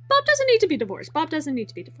 Bob doesn't need to be divorced.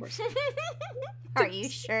 Are you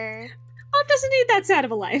sure? Bob doesn't need that sad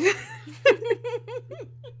of a life.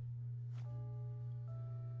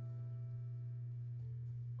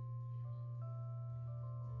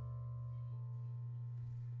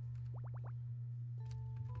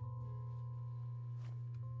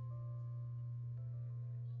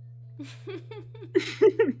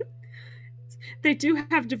 They do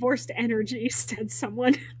have divorced energy, said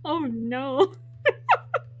someone. Oh no.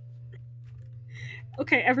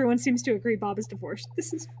 Okay, everyone seems to agree Bob is divorced.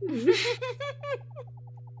 This is...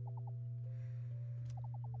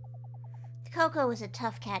 Coco is a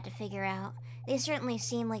tough cat to figure out. They certainly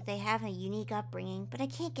seem like they have a unique upbringing, but I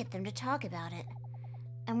can't get them to talk about it.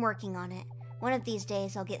 I'm working on it. One of these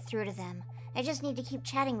days I'll get through to them. I just need to keep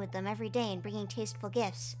chatting with them every day and bringing tasteful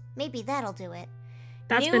gifts. Maybe that'll do it.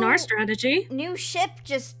 That's been our strategy. New ship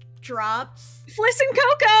just dropped. Fliss and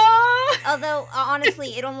Coco! Although,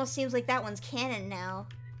 honestly, it almost seems like that one's canon now.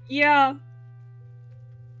 Yeah.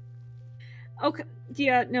 Okay.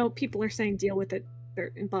 Yeah, no, people are saying deal with it.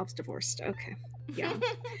 And Bob's divorced. Okay. Yeah.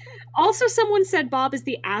 Also, someone said Bob is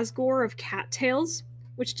the Asgore of Cattails,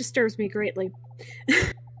 which disturbs me greatly.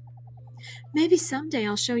 Maybe someday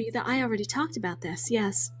I'll show you that I already talked about this,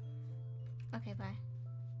 yes. Okay, bye.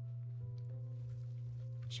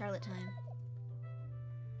 Charlotte time.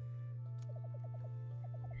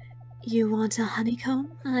 You want a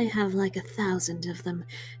honeycomb? I have like 1,000 of them.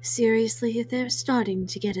 Seriously, they're starting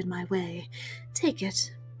to get in my way. Take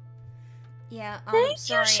it. Yeah, Thank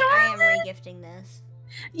sorry, you, Charlotte. I am regifting this.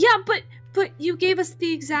 Yeah, but you gave us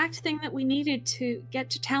the exact thing that we needed to get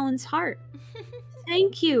to Talon's heart.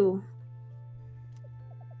 Thank you.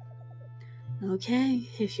 Okay,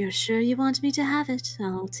 if you're sure you want me to have it,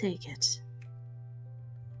 I'll take it.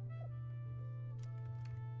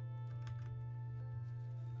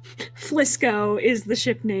 Flisco is the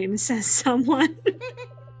ship name, says someone.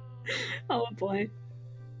 Oh boy.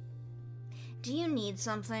 Do you need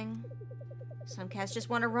something? Some cats just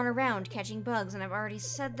want to run around catching bugs, and I've already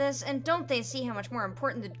said this, and don't they see how much more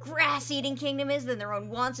important the grass-eating kingdom is than their own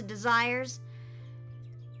wants and desires?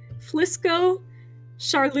 Flisco,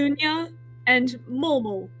 Charlunia, and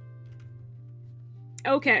Mulmul.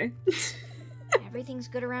 Okay. Everything's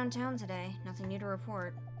good around town today. Nothing new to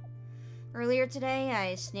report. Earlier today,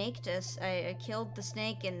 I killed the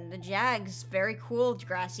snake in the Jag's very cool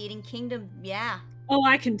grass-eating kingdom. Yeah. Oh,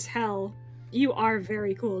 I can tell. You are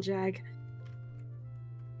very cool, Jag.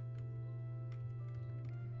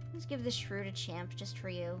 Let's give this shrew to Champ just for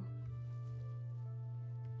you.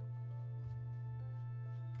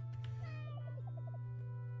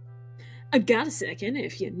 I got a second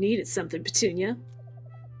if you needed something, Petunia.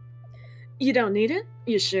 You don't need it?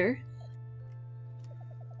 You sure?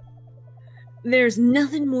 There's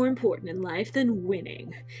nothing more important in life than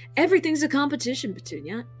winning. Everything's a competition,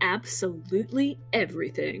 Petunia. Absolutely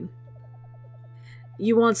everything.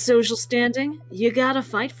 You want social standing? You gotta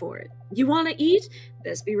fight for it. You want to eat?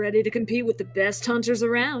 Best be ready to compete with the best hunters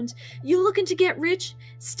around. You looking to get rich?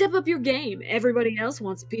 Step up your game. Everybody else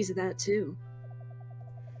wants a piece of that too.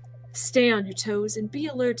 Stay on your toes and be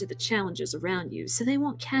alert to the challenges around you so they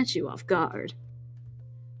won't catch you off guard.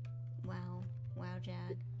 Wow. Wow,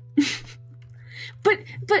 Jag. But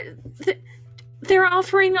they're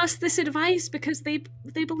offering us this advice because they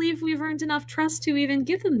believe we've earned enough trust to even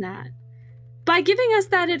give them that. By giving us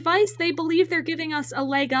that advice, they believe they're giving us a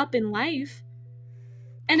leg up in life.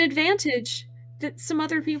 An advantage that some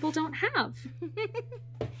other people don't have.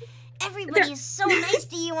 Everybody's so nice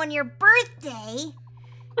to you on your birthday.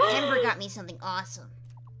 Amber got me something awesome.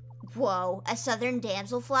 Whoa, a southern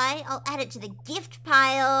damselfly? I'll add it to the gift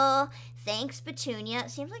pile. Thanks, Petunia.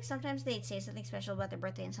 Seems like sometimes they'd say something special about their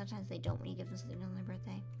birthday, and sometimes they don't when you give them something on their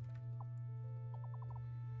birthday.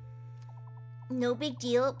 No big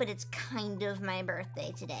deal, but it's kind of my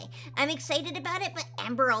birthday today. I'm excited about it, but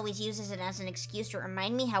Amber always uses it as an excuse to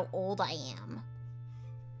remind me how old I am.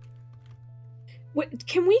 What,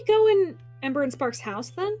 can we go in Ember and Spark's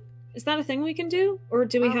house then? Is that a thing we can do? Or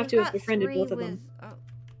do we have to have befriended both of them?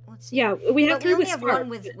 Let's see. Yeah, we have three with Spark. We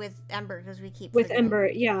only have one with Ember because we keep... With Ember,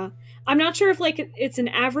 yeah. I'm not sure if, like, it's an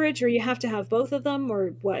average or you have to have both of them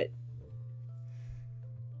or what.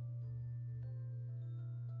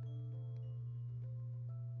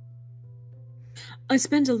 I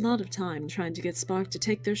spend a lot of time trying to get Spark to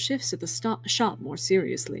take their shifts at the shop more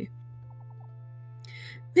seriously.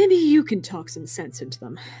 Maybe you can talk some sense into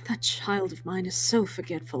them. That child of mine is so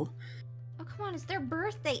forgetful. Oh, come on, it's their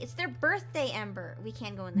birthday. It's their birthday, Ember. We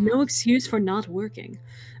can't go in the No house. excuse for not working.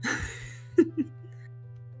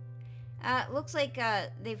 Looks like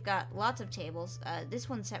they've got lots of tables. This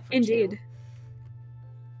one's set for Indeed. 2.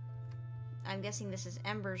 I'm guessing this is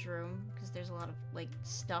Ember's room because there's a lot of like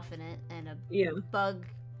stuff in it and a bug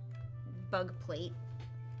plate.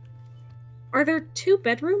 Are there 2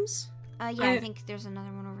 bedrooms? Yeah, I think there's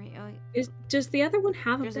another one over here. Oh, Does the other one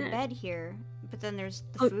have a bed? there's a bed here, but then there's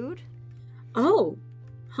the food. Oh,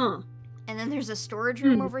 huh. And then there's a storage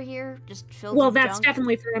room over here, just filled Well, with that's junk.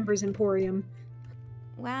 definitely for Ember's Emporium.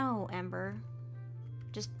 Wow, Ember.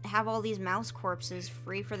 Just have all these mouse corpses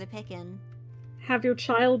free for the pickin'. Have your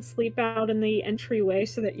child sleep out in the entryway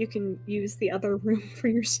so that you can use the other room for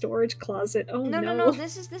your storage closet. Oh no. No.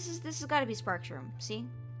 This has got to be Spark's room. See?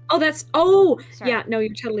 Oh, Sorry. Yeah, no,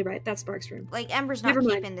 you're totally right. That's Spark's room. Like Ember's not Never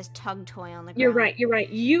mind. keeping this tug toy on the ground. You're right.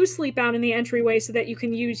 You sleep out in the entryway so that you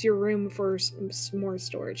can use your room for some more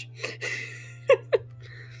storage.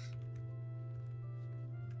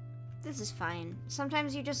 This is fine.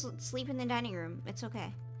 Sometimes you just sleep in the dining room. It's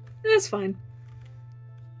okay. That's fine.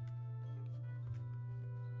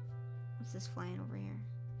 What's this flying over here?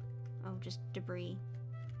 Oh, just debris.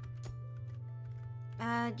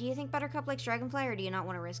 Do you think Buttercup likes Dragonfly, or do you not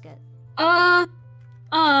want to risk it?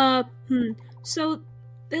 So,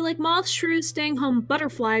 they like moths, shrews, staying home,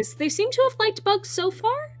 butterflies. They seem to have liked bugs so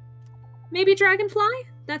far? Maybe Dragonfly?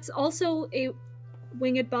 That's also a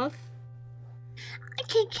winged bug. I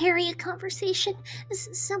can't carry a conversation.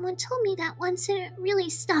 Someone told me that once and it really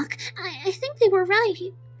stuck. I think they were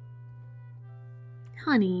right.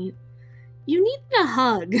 Honey, you need a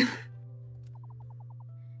hug.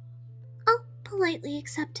 I'll politely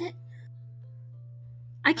accept it.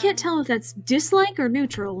 I can't tell if that's dislike or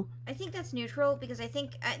neutral. I think that's neutral, because I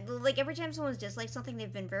think, like, every time someone's disliked something,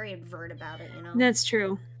 they've been very overt about it, you know? That's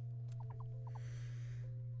true.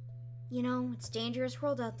 You know, it's a dangerous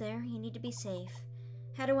world out there. You need to be safe.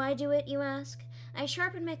 How do I do it, you ask? I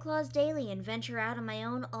sharpen my claws daily and venture out on my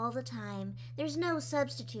own all the time. There's no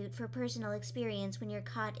substitute for personal experience when you're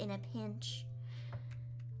caught in a pinch.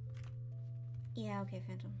 Yeah, okay,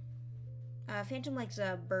 Phantom. Phantom likes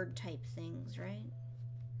bird-type things, right?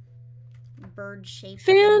 Bird-shaped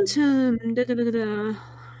Phantom.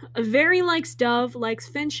 Very likes dove, likes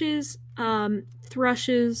finches,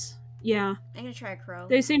 thrushes. Yeah. I'm gonna try a crow.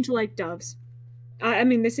 They seem to like doves. I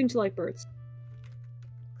mean, they seem to like birds.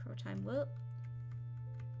 Crow time. Whoop.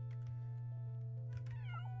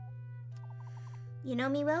 You know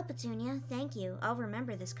me well, Petunia. Thank you. I'll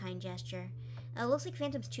remember this kind gesture. Looks like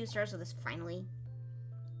Phantom's 2 stars with us, finally.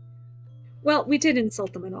 Well, we did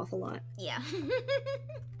insult them an awful lot. Yeah.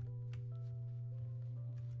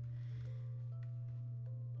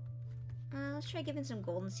 Let's try giving some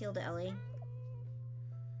golden seal to Ellie.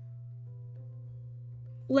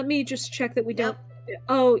 Let me just check that we don't...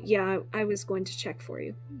 Oh, yeah, I was going to check for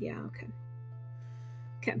you. Yeah, okay.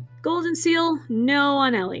 Okay. Golden seal, no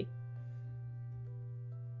on Ellie.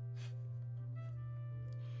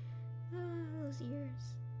 Those ears.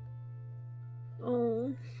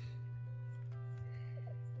 Oh.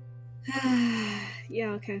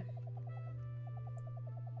 Yeah, okay.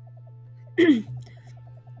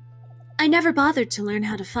 I never bothered to learn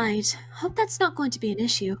how to fight. Hope that's not going to be an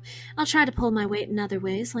issue. I'll try to pull my weight in other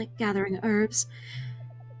ways, like gathering herbs.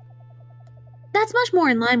 That's much more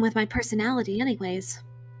in line with my personality anyways.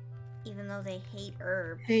 Even though they hate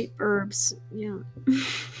herbs. Hate herbs, yeah. Well,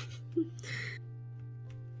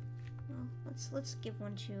 let's give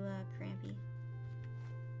one to Crampy.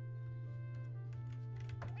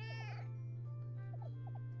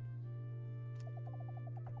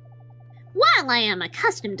 While I am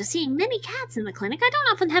accustomed to seeing many cats in the clinic, I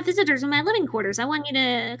don't often have visitors in my living quarters. I want you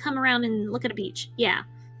to come around and look at a beach. Yeah,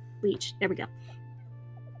 beach. There we go.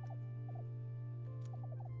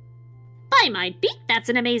 By my beak, that's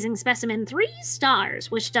an amazing specimen. 3 stars,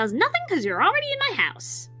 which does nothing because you're already in my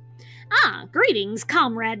house. Ah, greetings,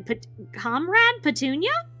 Comrade Petunia?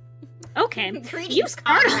 Okay. Greetings,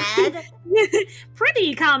 comrade.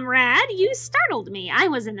 Pretty comrade, you startled me. I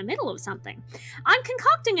was in the middle of something. I'm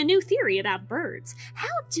concocting a new theory about birds. How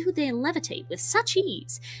do they levitate with such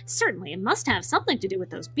ease? Certainly, it must have something to do with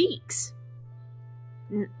those beaks.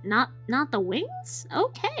 Not the wings?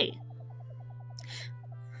 Okay.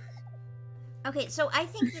 Okay, so I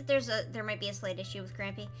think that there might be a slight issue with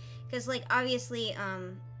Crampy, because, like, obviously,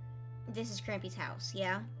 this is Crampy's house,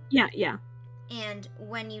 yeah? Yeah. And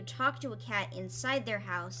when you talk to a cat inside their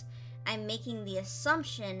house, I'm making the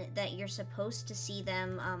assumption that you're supposed to see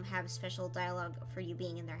them have special dialogue for you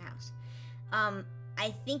being in their house.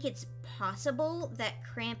 I think it's possible that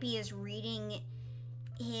Crampy is reading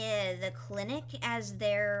the clinic as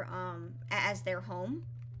their home,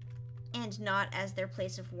 and not as their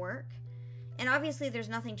place of work. And obviously, there's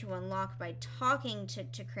nothing to unlock by talking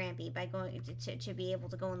to Crampy, by going to be able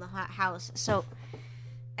to go in the house. So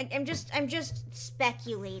I'm just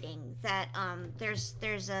speculating that there's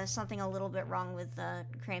something a little bit wrong with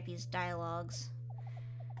Crampy's dialogues.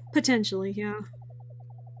 Potentially, yeah.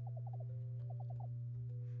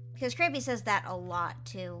 Because Crampy says that a lot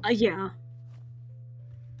too. Yeah.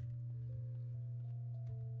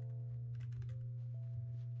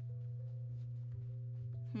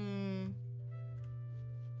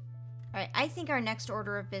 Alright, I think our next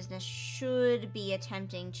order of business should be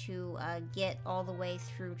attempting to get all the way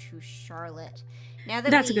through to Charlotte. Now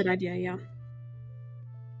that That's a good idea, yeah.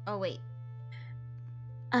 Oh, wait.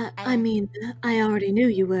 I mean, I already knew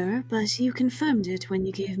you were, but you confirmed it when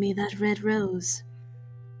you gave me that red rose.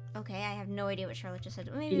 Okay, I have no idea what Charlotte just said.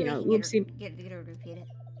 Maybe Yeah, we can whoopsie. get her to repeat it.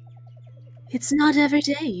 It's not every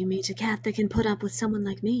day you meet a cat that can put up with someone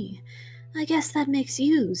like me. I guess that makes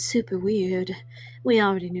you super weird. We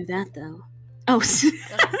already knew that, though. Oh,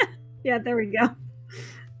 yeah, there we go.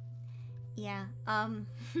 Yeah, I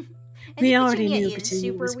We think already Petunia knew is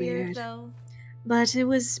Petunia super was weird, weird. though. But it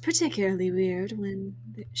was particularly weird when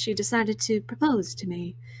she decided to propose to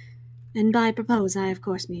me. And by propose, I of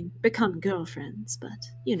course mean become girlfriends, but,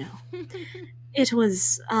 you know. It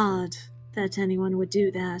was odd that anyone would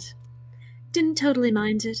do that. Didn't totally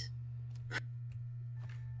mind it.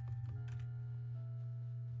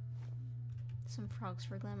 Some frogs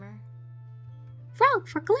for Glimmer. Frog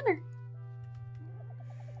for Glimmer.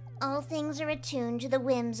 All things are attuned to the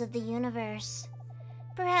whims of the universe.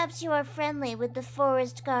 Perhaps you are friendly with the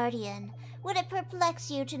Forest Guardian. Would it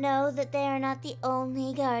perplex you to know that they are not the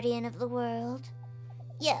only guardian of the world?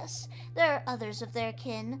 Yes, there are others of their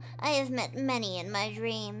kin. I have met many in my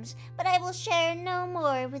dreams, but I will share no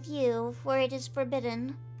more with you, for it is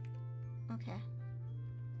forbidden. Okay.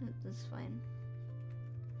 That's fine.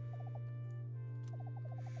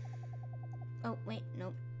 Oh, wait,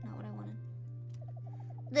 nope, not what I wanted.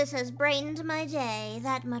 This has brightened my day,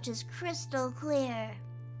 that much is crystal clear.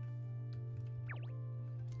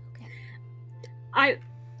 Okay. I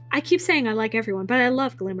keep saying I like everyone, but I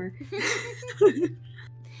love Glimmer.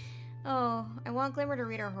 Oh, I want Glimmer to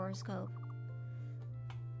read our horoscope.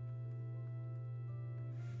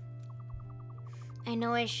 I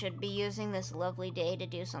know I should be using this lovely day to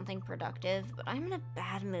do something productive, but I'm in a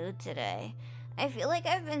bad mood today. I feel like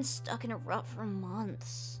I've been stuck in a rut for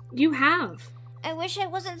months. You have. I wish I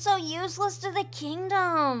wasn't so useless to the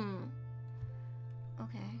kingdom.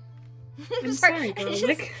 Okay. I'm sorry,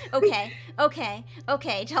 Garlic. Okay,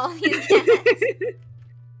 to all these cats.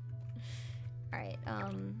 Alright,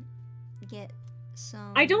 get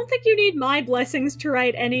some... I don't think you need my blessings to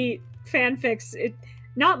write any fanfics.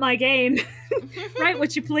 Not my game. Write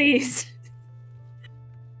what you please.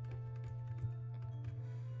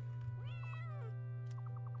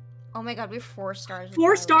 Oh my god, we have 4 stars.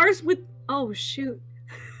 4 stars with... Oh, shoot.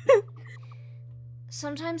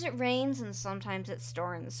 Sometimes it rains and sometimes it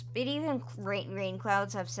storms. But even rain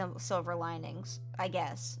clouds have silver linings, I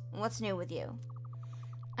guess. What's new with you?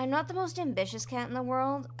 I'm not the most ambitious cat in the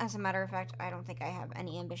world. As a matter of fact, I don't think I have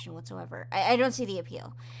any ambition whatsoever. I don't see the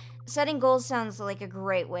appeal. Setting goals sounds like a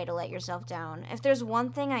great way to let yourself down. If there's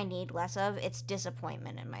one thing I need less of, it's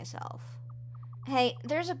disappointment in myself. Hey,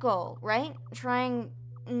 there's a goal, right? Trying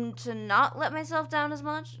to not let myself down as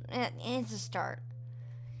much? It's a start.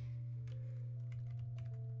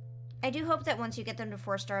 I do hope that once you get them to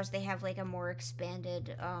 4 stars, they have like a more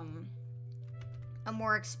expanded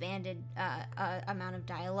amount of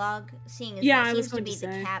dialogue, seeing as that seems to be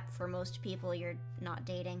the cap for most people you're not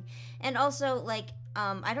dating. And also, like,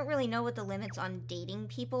 I don't really know what the limits on dating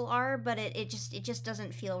people are, but it just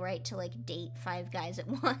doesn't feel right to like date 5 guys at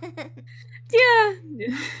once. Yeah.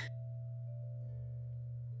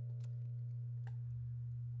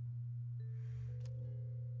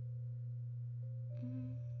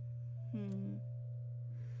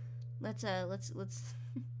 Let's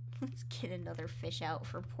get another fish out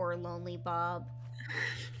for poor lonely Bob.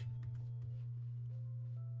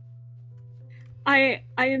 I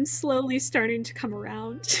am slowly starting to come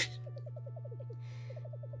around.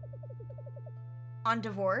 On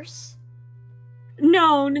divorce?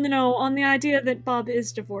 No, on the idea that Bob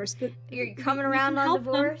is divorced, but you're coming around on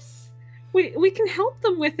divorce? We can help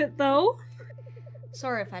them with it, though.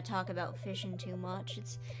 Sorry if I talk about fishing too much.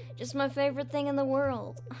 It's just my favorite thing in the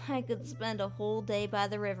world. I could spend a whole day by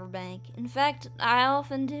the riverbank. In fact, I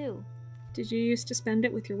often do. Did you used to spend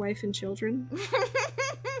it with your wife and children?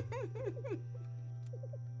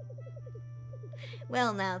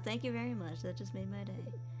 Well, now, thank you very much. That just made my day.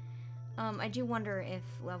 I do wonder if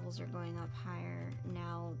levels are going up higher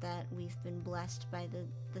now that we've been blessed by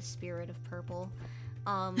the spirit of purple.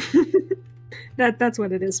 That's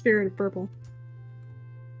what it is, spirit of purple.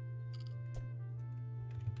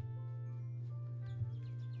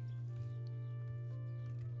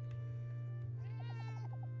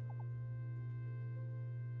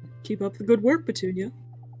 Keep up the good work, Petunia.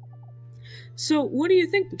 So, what do you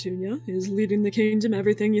think, Petunia? Is leading the kingdom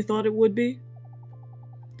everything you thought it would be?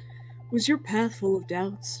 Was your path full of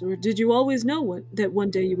doubts, or did you always know that one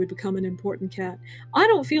day you would become an important cat? I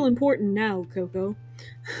don't feel important now, Coco.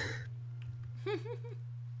 Right.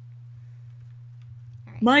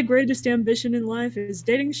 My greatest ambition in life is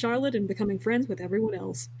dating Charlotte and becoming friends with everyone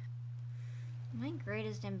else. My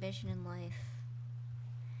greatest ambition in life,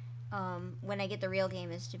 when I get the real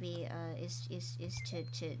game, is to be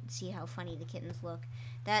to see how funny the kittens look.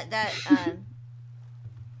 That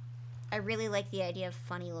I really like the idea of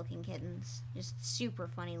funny-looking kittens. Just super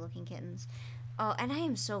funny-looking kittens. Oh, and I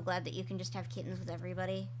am so glad that you can just have kittens with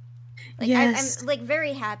everybody. Like, Yes. I'm, like,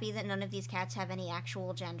 very happy that none of these cats have any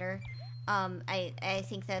actual gender. I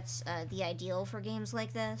think that's, the ideal for games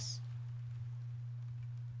like this.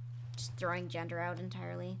 Just throwing gender out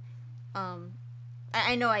entirely.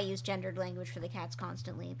 I know I use gendered language for the cats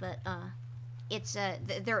constantly, but, it's,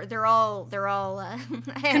 they're all,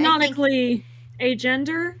 Canonically,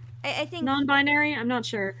 agender? I think Non-binary? I'm not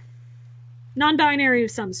sure. Non-binary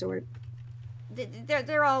of some sort.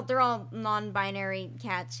 they're all non-binary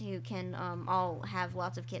cats who can all have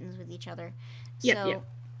lots of kittens with each other. Yep, So yep.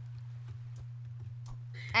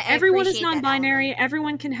 I Everyone is appreciate that non-binary. element.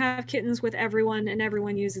 Everyone can have kittens with everyone, and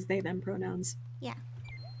everyone uses they/them pronouns. Yeah.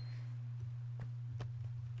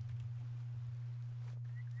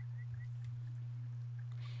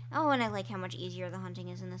 Oh, and I like how much easier the hunting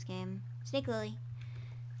is in this game. Snake Lily.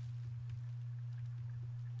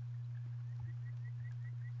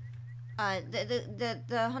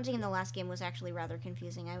 The hunting in the last game was actually rather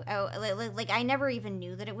confusing. I never even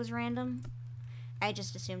knew that it was random. I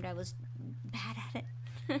just assumed I was bad at it.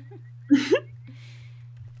 There's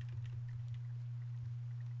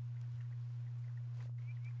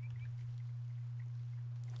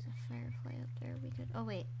a firefly up there. We could. Oh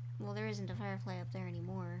wait. Well, there isn't a firefly up there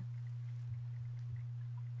anymore.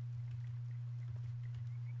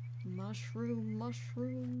 Mushroom,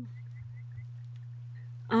 mushroom.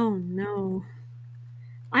 Oh no.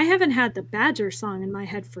 I haven't had the Badger song in my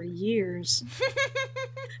head for years.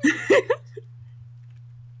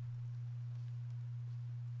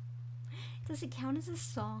 Does it count as a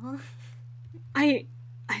song? I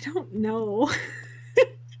don't know.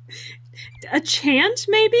 A chant,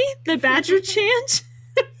 maybe? The Badger chant?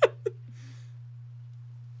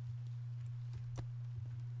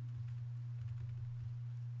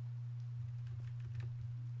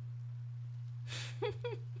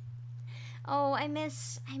 Oh, I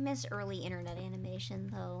miss early internet animation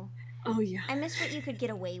though. Oh yeah. I miss what you could get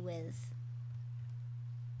away with.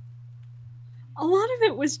 A lot of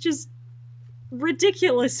it was just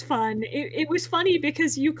ridiculous fun. It was funny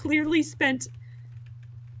because you clearly spent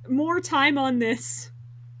more time on this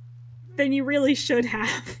than you really should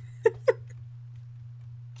have.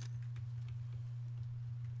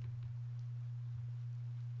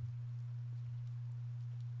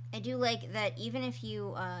 I do like that even if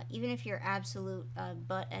you're absolute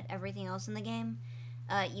butt at everything else in the game,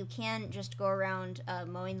 you can just go around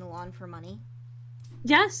mowing the lawn for money.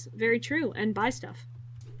 Yes, very true, and buy stuff.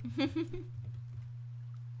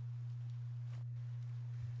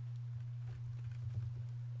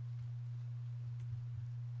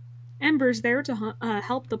 Ember's there to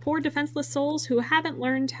help the poor defenseless souls who haven't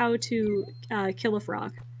learned how to kill a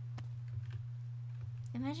frog.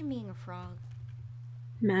 Imagine being a frog.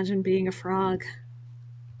 Imagine being a frog.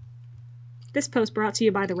 This post brought to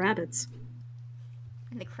you by the rabbits.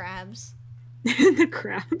 And the crabs. The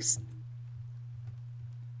crabs.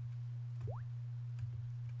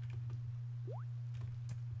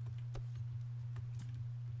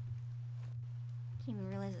 Didn't even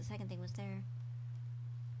realize the second thing was there.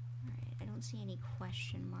 Alright, I don't see any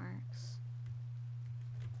question marks.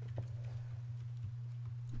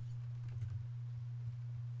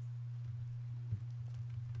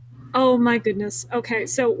 Oh my goodness. Okay,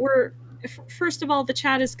 so first of all, the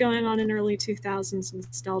chat is going on an early 2000s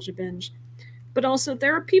nostalgia binge. But also,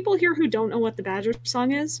 there are people here who don't know what the Badger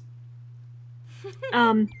song is.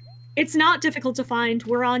 It's not difficult to find.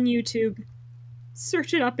 We're on YouTube.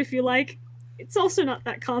 Search it up if you like. It's also not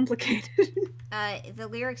that complicated. The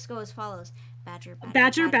lyrics go as follows. Badger,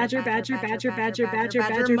 Badger, badger, badger, badger, badger, badger,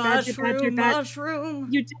 badger, badger,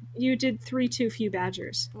 mushroom. You did 3 too few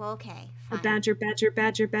badgers. Well, okay, A fine. badger, badger,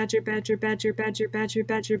 badger, badger, badger, badger, badger, badger,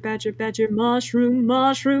 badger, badger, badger, mushroom,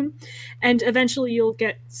 mushroom. And eventually you'll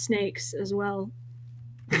get snakes as well.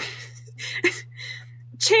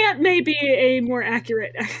 Chant may be a more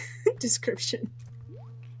accurate description.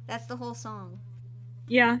 That's the whole song.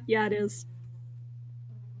 Yeah, it is.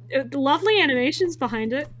 Lovely animations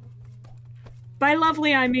behind it. By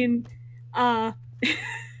lovely, I mean,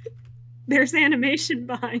 there's animation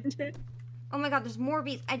behind it. Oh my god, there's more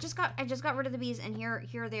bees. I just got rid of the bees, and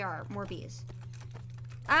here they are, more bees.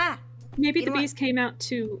 Ah! Maybe You the know what? bees came out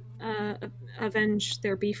to avenge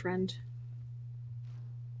their bee friend.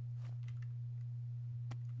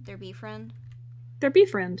 Their bee friend? Their bee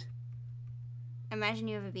friend. Imagine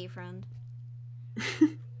you have a bee friend.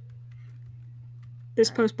 This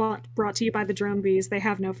post brought to you by the drone bees. They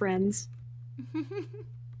have no friends.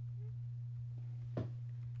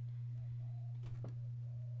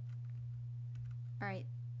 Alright.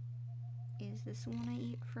 Is this the one I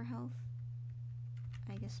eat for health?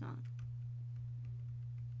 I guess not.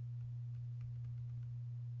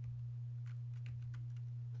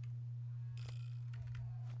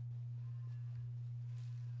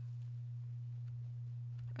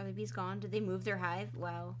 Are the bees gone? Did they move their hive?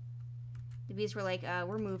 Wow. The bees were like,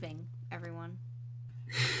 we're moving, everyone.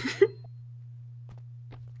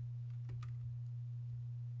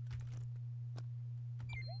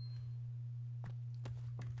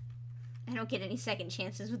 I don't get any second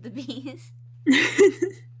chances with the bees.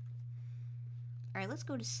 Alright, let's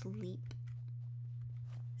go to sleep.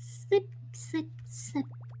 Slip, slip, slip.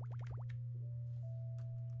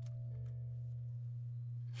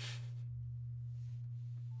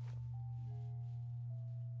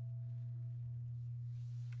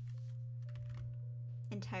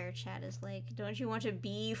 Entire chat is like, don't you want to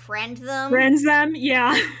befriend them? Friends them?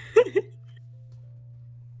 Yeah.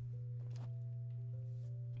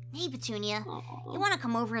 Hey, Petunia. Aww. You want to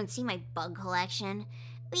come over and see my bug collection?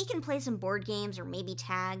 We can play some board games or maybe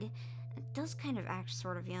tag. It does kind of act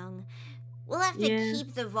sort of young. We'll have to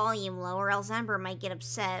keep the volume low or else Ember might get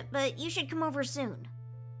upset, but you should come over soon.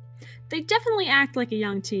 They definitely act like a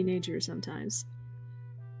young teenager sometimes.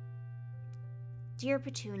 Dear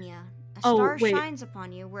Petunia, a Oh, star wait. shines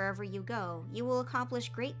upon you wherever you go. You will accomplish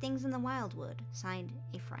great things in the Wildwood. Signed,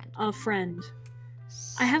 a friend. A friend.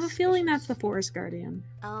 I have a feeling that's the Forest Guardian.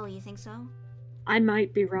 Oh, you think so? I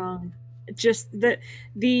might be wrong. Just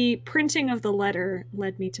the printing of the letter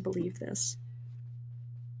led me to believe this.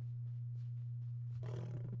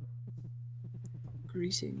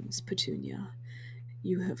 Greetings, Petunia.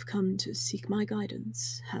 You have come to seek my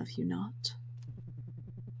guidance, have you not?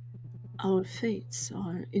 Our fates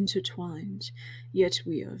are intertwined, yet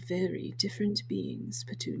we are very different beings,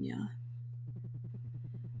 Petunia.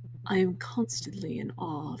 I am constantly in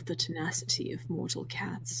awe of the tenacity of mortal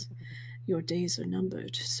cats. Your days are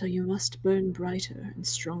numbered, so you must burn brighter and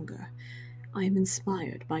stronger. I am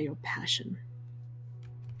inspired by your passion.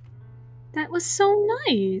 That was so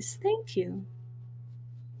nice. Thank you.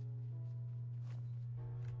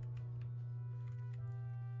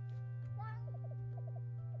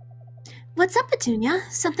 What's up, Petunia?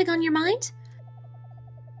 Something on your mind?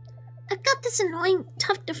 I've got this annoying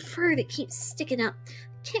tuft of fur that keeps sticking up.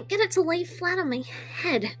 Can't get it to lay flat on my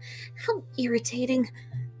head. How irritating.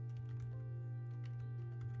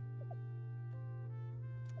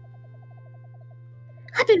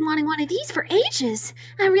 I've been wanting one of these for ages.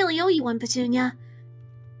 I really owe you one, Petunia.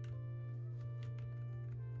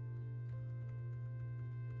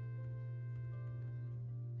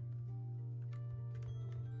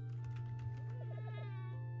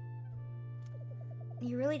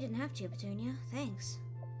 You really didn't have to, Petunia. Thanks.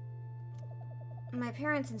 My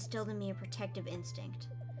parents instilled in me a protective instinct.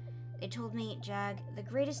 They told me, Jag, the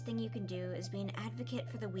greatest thing you can do is be an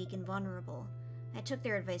advocate for the weak and vulnerable. I took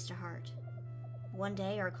their advice to heart. One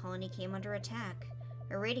day, our colony came under attack.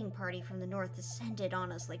 A raiding party from the north descended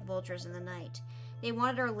on us like vultures in the night. They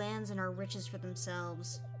wanted our lands and our riches for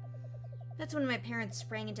themselves. That's when my parents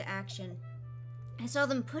sprang into action. I saw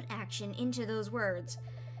them put action into those words.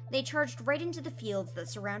 They charged right into the fields that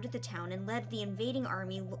surrounded the town and led the invading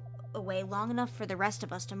army away long enough for the rest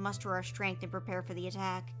of us to muster our strength and prepare for the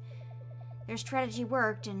attack. Their strategy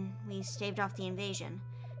worked, and we staved off the invasion.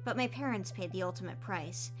 But my parents paid the ultimate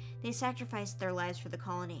price. They sacrificed their lives for the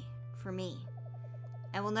colony. For me.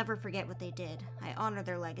 I will never forget what they did. I honor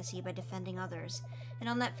their legacy by defending others. And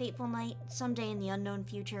on that fateful night, someday in the unknown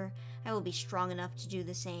future, I will be strong enough to do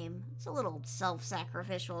the same. It's a little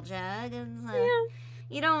self-sacrificial, Jag. Yeah.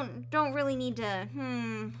 You don't really need to,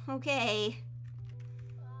 okay.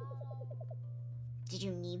 Did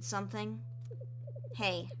you need something?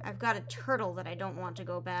 Hey, I've got a turtle that I don't want to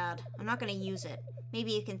go bad. I'm not gonna use it.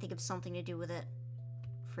 Maybe you can think of something to do with it.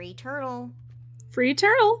 Free turtle. Free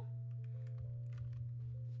turtle.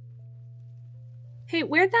 Hey,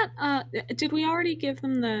 where'd that, did we already give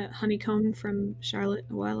them the honeycomb from Charlotte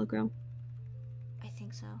a while ago? I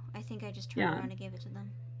think so. I think I just turned around and gave it to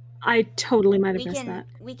them. I totally might have missed that.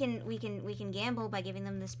 We can gamble by giving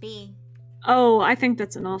them this bee. Oh, I think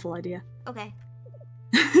that's an awful idea. Okay.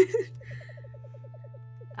 It's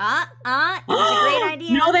a great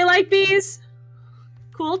idea. No, they like bees.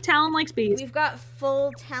 Cool, Talon likes bees. We've got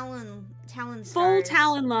full Talon stars. Full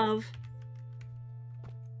Talon love.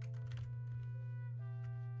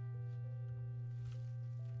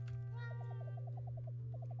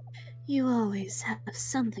 You always have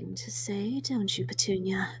something to say, don't you,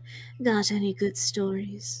 Petunia? Got any good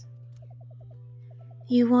stories?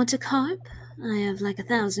 You want a carp? I have like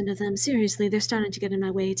 1,000 of them. Seriously, they're starting to get in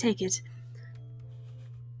my way. Take it.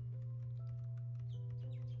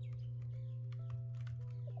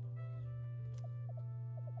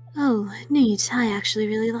 Oh, neat. I actually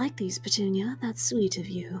really like these, Petunia. That's sweet of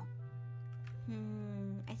you.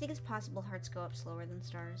 I think it's possible hearts go up slower than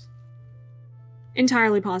stars.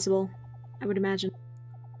 Entirely possible, I would imagine.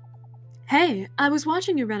 Hey, I was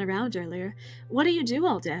watching you run around earlier. What do you do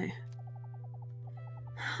all day?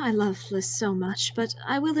 I love Fliss so much, but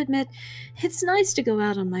I will admit, it's nice to go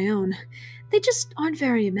out on my own. They just aren't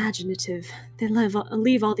very imaginative. They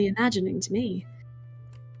leave all the imagining to me.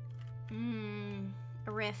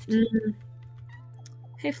 A rift.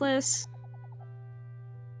 Hey, Fliss.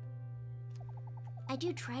 I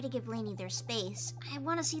do try to give Lainey their space. I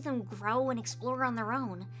want to see them grow and explore on their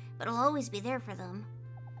own, but I'll always be there for them.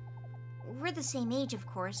 We're the same age, of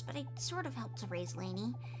course, but I sort of helped to raise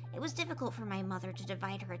Lainey. It was difficult for my mother to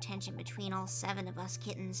divide her attention between all 7 of us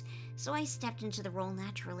kittens, so I stepped into the role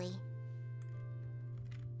naturally.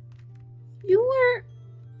 You were...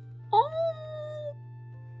 Oh...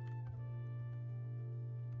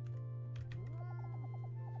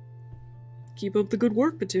 Keep up the good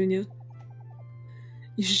work, Petunia.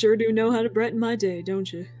 You sure do know how to brighten my day,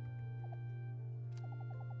 don't you?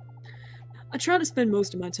 I try to spend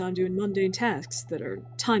most of my time doing mundane tasks that are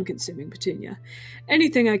time-consuming, Petunia.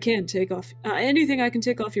 Anything I can take off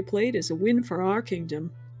your plate is a win for our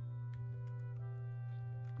kingdom.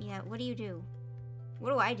 Yeah, what do you do?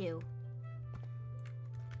 What do I do?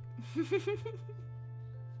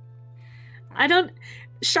 I don't...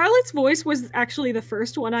 Charlotte's voice was actually the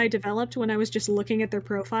first one I developed when I was just looking at their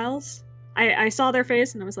profiles. I saw their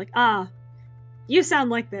face and I was like, ah, you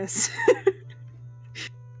sound like this.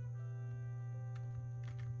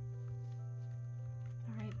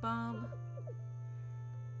 Alright, Bob.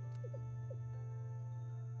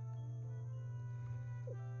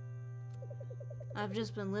 I've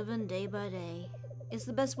just been living day by day. It's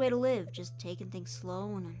the best way to live, just taking things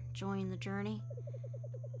slow and enjoying the journey.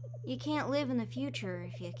 You can't live in the future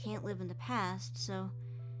if you can't live in the past, so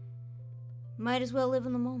might as well live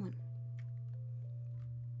in the moment.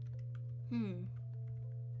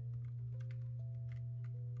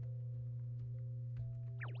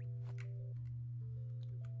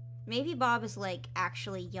 Maybe Bob is, like,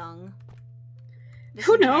 actually young.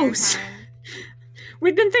 Who knows?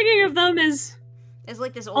 We've been thinking of them as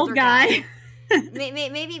like this old guy.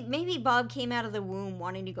 maybe Bob came out of the womb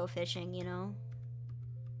wanting to go fishing, you know?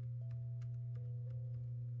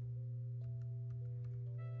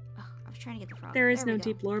 Oh, I was trying to get the frog. There is no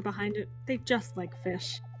deep lore behind it. They just like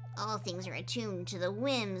fish. All things are attuned to the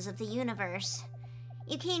whims of the universe.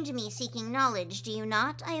 You came to me seeking knowledge, do you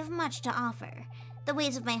not? I have much to offer. The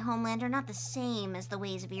ways of my homeland are not the same as the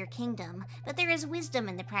ways of your kingdom, but there is wisdom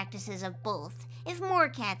in the practices of both. If more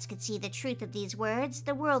cats could see the truth of these words,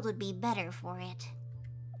 the world would be better for it.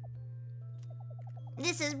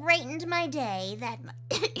 This has brightened my day, that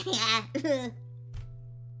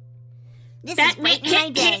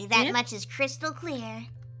much is crystal clear.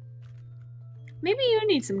 Maybe you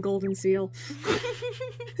need some golden seal.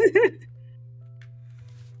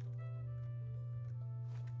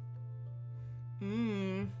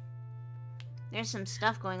 There's some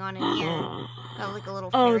stuff going on in here. Got like a little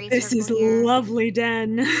Oh, fairy this is here. lovely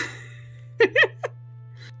den.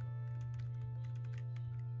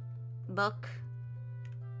 Book.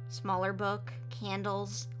 Smaller book.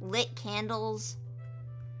 Candles. Lit candles.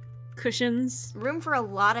 Cushions. Room for a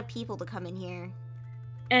lot of people to come in here.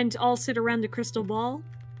 And all sit around a crystal ball.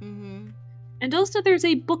 Mm-hmm. And also there's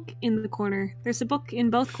a book in the corner. There's a book in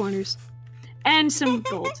both corners. And some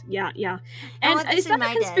gold. Yeah. And is that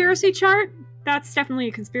a conspiracy chart? That's definitely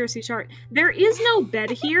a conspiracy chart. There is no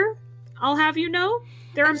bed here, I'll have you know.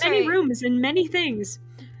 There are many rooms and many things.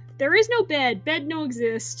 There is no bed. Bed no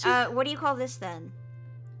exist. What do you call this then?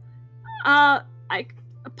 Well,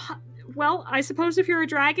 I suppose if you're a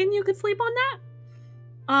dragon, you could sleep on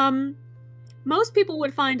that. Most people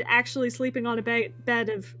would find actually sleeping on a bed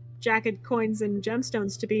of jagged coins and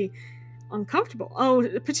gemstones to be uncomfortable. Oh,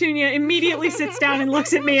 Petunia immediately sits down and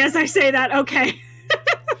looks at me as I say that. Okay.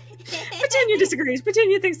 Petunia disagrees.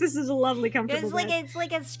 Petunia thinks this is a lovely, comfortable bed. It's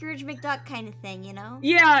like a Scrooge McDuck kind of thing, you know?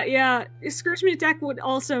 Yeah. Scrooge McDuck would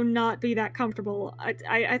also not be that comfortable.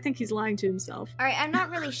 I think he's lying to himself. All right, I'm not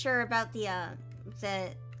really sure about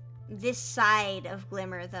this side of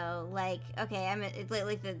Glimmer though. Like, okay,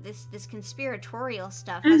 this conspiratorial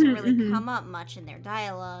stuff hasn't really come up much in their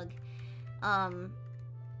dialogue.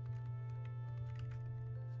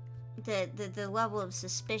 The level of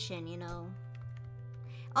suspicion, you know.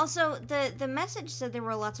 Also, the message said there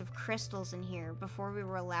were lots of crystals in here before we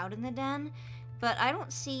were allowed in the den, but I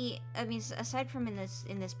don't see. I mean, aside from in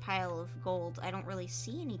this pile of gold, I don't really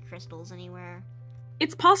see any crystals anywhere.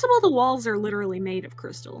 It's possible the walls are literally made of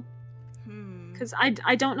crystal. Because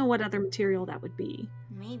I don't know what other material that would be.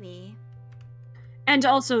 Maybe. And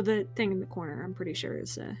also the thing in the corner, I'm pretty sure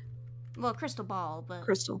is Well, crystal ball, but...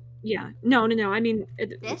 crystal. Yeah. No. I mean,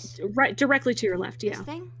 This? right directly to your left. This Yeah.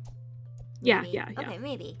 thing? Yeah. Maybe. Yeah. Okay,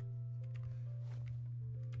 maybe.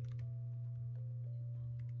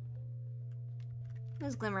 What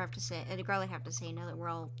does Glimmer have to say? Garlic have to say now that we're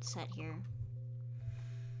all set here?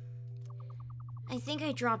 I think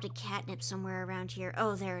I dropped a catnip somewhere around here.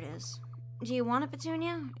 Oh, there it is. Do you want it,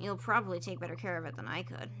 Petunia? You'll probably take better care of it than I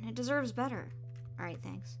could. It deserves better. Alright,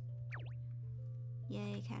 thanks.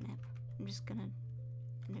 Yay, catnip. I'm just gonna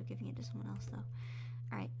end up giving it to someone else, though.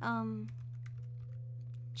 Alright,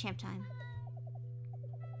 champ time.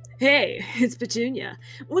 Hey, it's Petunia.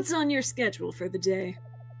 What's on your schedule for the day?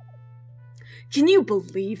 Can you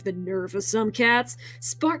believe the nerve of some cats?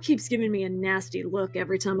 Spark keeps giving me a nasty look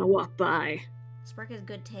every time I walk by. Spark has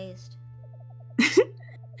good taste.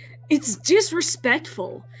 It's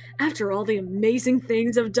disrespectful. After all the amazing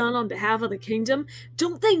things I've done on behalf of the kingdom,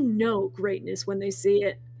 don't they know greatness when they see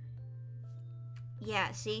it?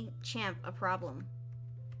 Yeah, see? Champ, a problem.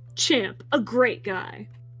 Champ, a great guy.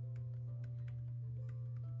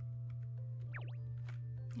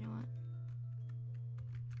 You know what?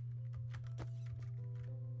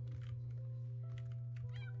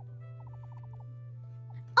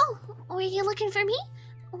 Oh, were you looking for me?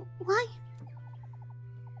 Why?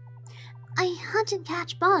 I hunt and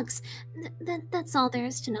catch bugs. That's all there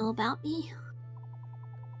is to know about me.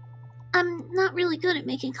 I'm not really good at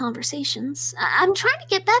making conversations. I'm trying to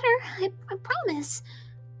get better, I promise.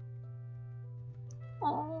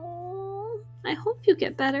 Oh, I hope you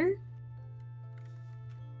get better.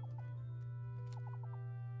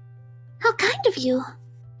 How kind of you.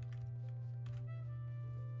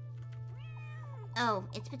 Oh,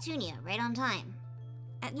 it's Petunia, right on time.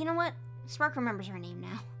 You know what? Spark remembers her name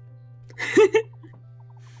now.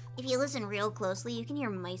 If you listen real closely, you can hear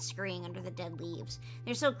mice scurrying under the dead leaves.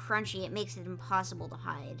 They're so crunchy, it makes it impossible to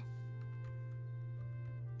hide.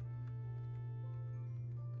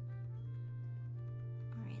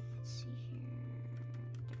 Alright, let's see here. There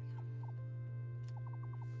we go.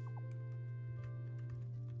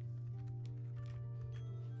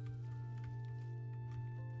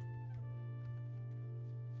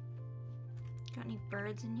 Got any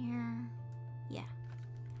birds in here? Yeah.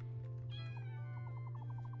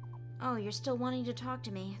 Oh, you're still wanting to talk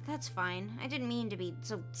to me. That's fine. I didn't mean to be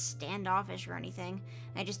so standoffish or anything.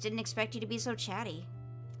 I just didn't expect you to be so chatty.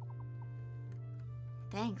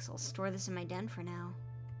 Thanks, I'll store this in my den for now.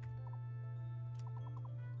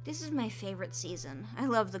 This is my favorite season. I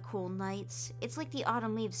love the cool nights. It's like the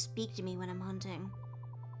autumn leaves speak to me when I'm hunting.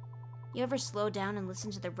 You ever slow down and listen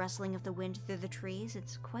to the rustling of the wind through the trees?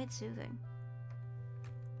 It's quite soothing.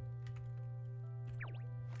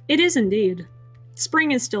 It is indeed.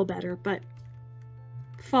 Spring is still better, but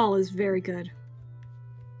fall is very good.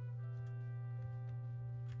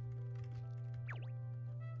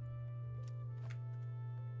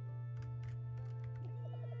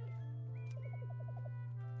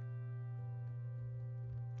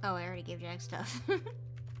 Oh, I already gave Jack stuff.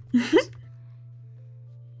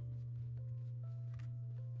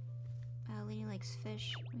 Lady likes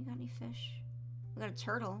fish. We got any fish? We got a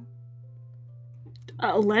turtle.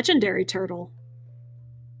 A legendary turtle.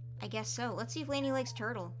 I guess so. Let's see if Lainey likes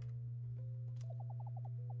turtle.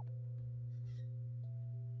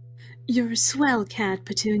 You're a swell cat,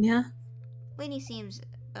 Petunia. Lainey seems,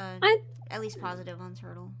 at least positive on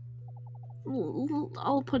turtle.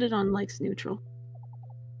 I'll put it on likes neutral.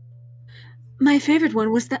 My favorite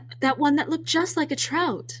one was that one that looked just like a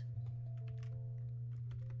trout.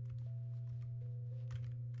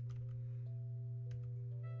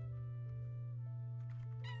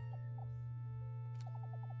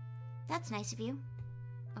 That's nice of you.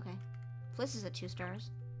 Okay. Fliss is at 2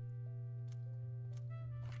 stars.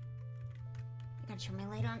 I gotta turn my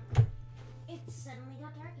light on. It suddenly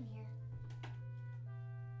got dark in here.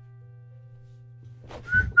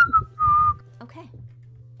 Okay.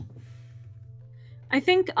 I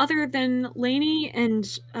think other than Lainey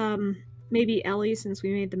and maybe Ellie, since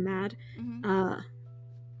we made them mad,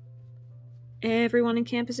 everyone in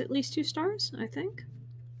camp is at least 2 stars, I think.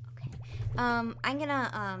 Okay. I'm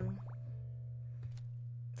gonna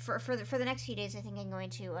for the next few days, I think I'm going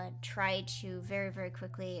to try to very, very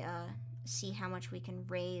quickly see how much we can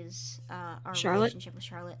raise our relationship with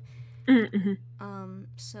Charlotte. Mm-hmm.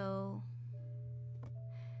 So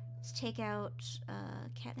let's take out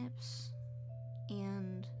catnips,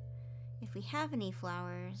 and if we have any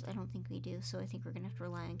flowers, I don't think we do, so I think we're gonna have to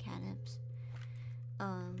rely on catnips.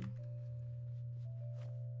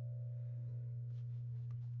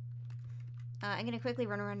 I'm gonna quickly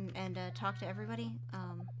run around and talk to everybody.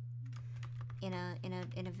 In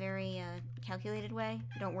a very calculated way.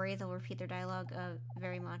 Don't worry, they'll repeat their dialogue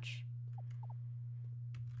very much.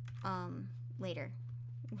 Later.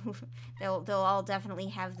 they'll all definitely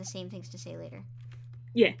have the same things to say later.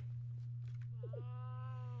 Yeah.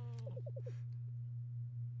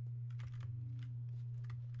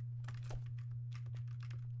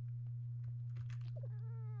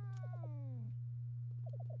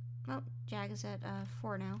 Well, Jag is at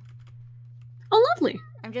 4 now. Oh, lovely.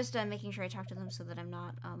 I'm just making sure I talk to them so that I'm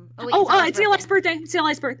not. It's Ellie's birthday. It's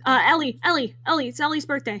Ellie's birthday. Ellie, it's Ellie's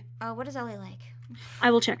birthday. What is Ellie like?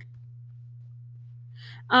 I will check.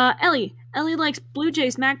 Ellie likes blue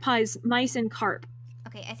jays, magpies, mice, and carp.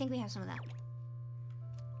 Okay, I think we have some of that.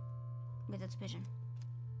 Wait, that's pigeon.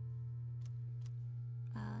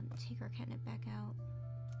 Take our catnip back out.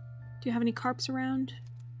 Do you have any carps around?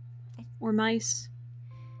 Or mice?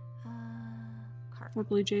 Carp. Or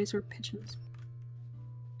blue jays or pigeons?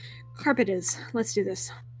 Carp it is. Let's do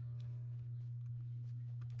this.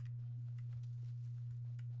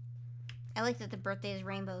 I like that the birthday is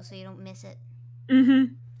rainbow so you don't miss it.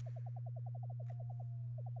 Mm-hmm.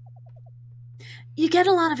 You get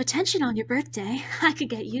a lot of attention on your birthday. I could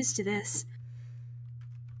get used to this.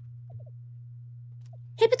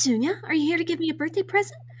 Hey, Petunia, are you here to give me a birthday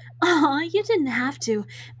present? Aw, you didn't have to.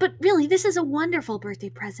 But really, this is a wonderful birthday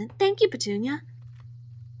present. Thank you, Petunia.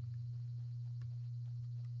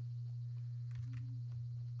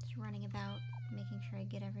 Just running about, making sure I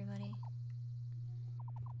get everybody.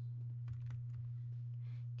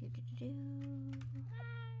 Do-do-do-do.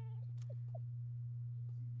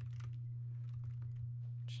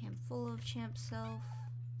 Champ full of champ self.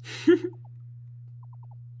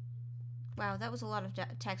 Wow, that was a lot of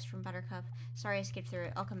text from Buttercup. Sorry I skipped through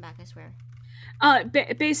it. I'll come back, I swear.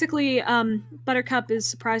 Basically, Buttercup is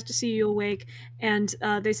surprised to see you awake, and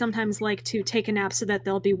they sometimes like to take a nap so that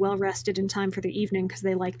they'll be well rested in time for the evening, because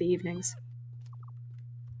they like the evenings.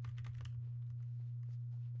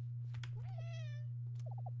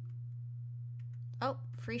 Oh,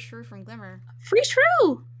 free shrew from Glimmer. Free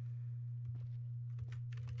shrew!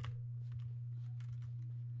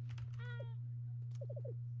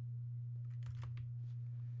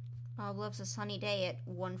 Bob loves a sunny day at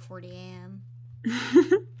 1:40 a.m.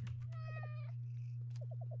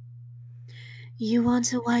 You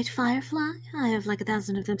want a white firefly? I have like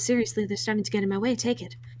 1,000 of them. Seriously, they're starting to get in my way. Take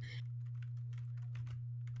it.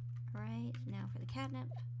 Alright, now for the catnip.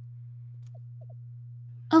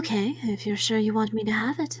 Okay, if you're sure you want me to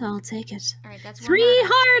have it, I'll take it. Alright, that's 3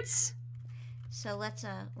 1 hearts! So let's,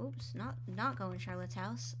 oops, not go in Charlotte's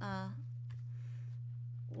house.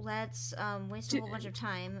 Let's, waste a whole bunch of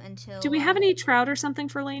time until... Do we have any trout or something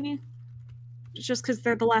for Lainey? Just because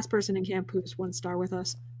they're the last person in camp who's 1 star with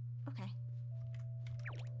us. Okay.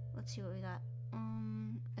 Let's see what we got.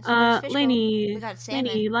 So Lainey... we got salmon.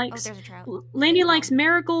 Lainey likes... Oh, there's a trout. Lainey likes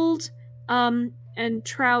marigold, and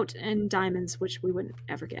trout and diamonds, which we wouldn't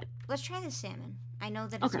ever get. Let's try the salmon. I know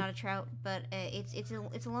that it's Okay. not a trout, but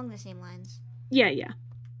it's along the same lines. Yeah.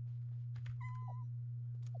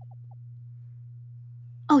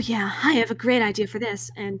 Oh yeah, I have a great idea for this,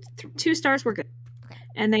 and 2 stars were good. Okay.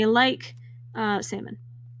 And they like salmon.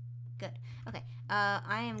 Good. Okay.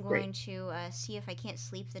 I am going to see if I can't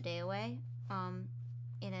sleep the day away.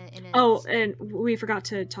 In a. Oh, and we forgot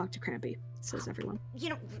to talk to Crampy, says everyone.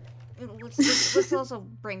 You know, let's also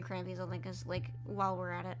bring Crampy something, because like while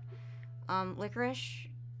we're at it, licorice.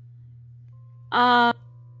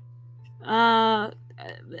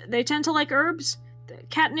 They tend to like herbs.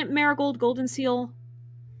 Catnip, marigold, golden seal.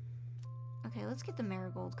 Okay, let's get the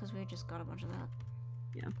marigold, because we just got a bunch of that.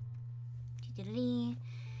 Yeah.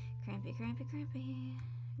 Crampy.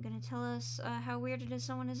 Gonna tell us how weird it is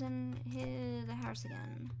someone is in the house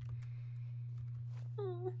again.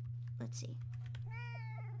 Oh. Let's see.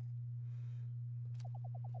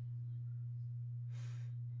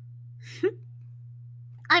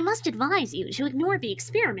 I must advise you to ignore the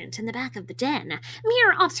experiment in the back of the den.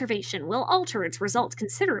 Mere observation will alter its results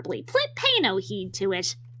considerably. Pay no heed to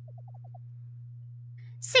it.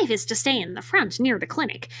 Safest to stay in the front, near the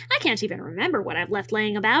clinic. I can't even remember what I've left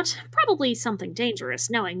laying about. Probably something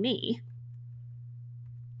dangerous, knowing me.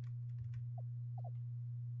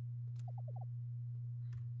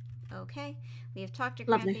 Okay, we have talked to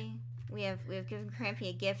Lovely. Crampy. We have given Crampy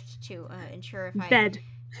a gift to ensure if I Bed.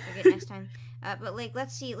 forget next time. But like,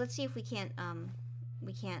 let's see if we can't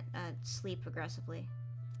sleep aggressively.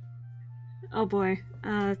 Oh boy.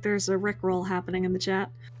 There's a Rickroll happening in the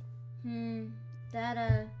chat.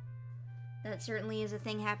 That certainly is a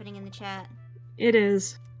thing happening in the chat. It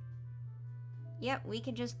is. Yep, we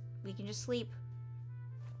can just We can just sleep.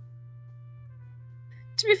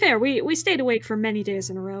 To be fair, we stayed awake for many days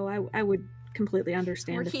in a row. I would completely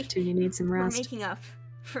understand if Petunia needs some rest. We're making up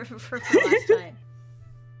for the last time.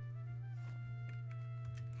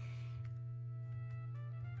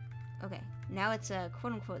 Okay, now it's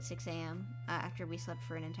quote-unquote 6 a.m. After we slept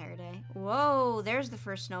for an entire day. Whoa, there's the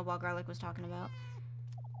first snowball Garlic was talking about.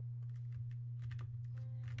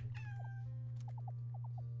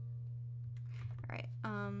 Alright,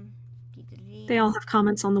 They all have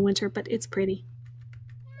comments on the winter, but it's pretty.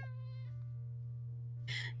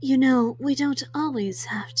 You know, we don't always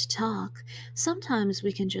have to talk. Sometimes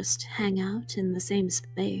we can just hang out in the same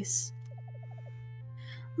space.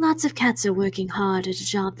 Lots of cats are working hard at a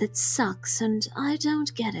job that sucks, and I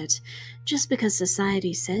don't get it. Just because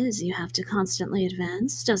society says you have to constantly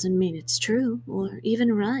advance doesn't mean it's true, or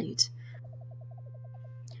even right.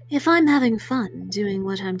 If I'm having fun doing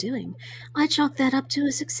what I'm doing, I chalk that up to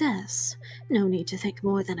a success. No need to think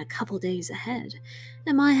more than a couple days ahead.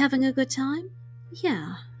 Am I having a good time?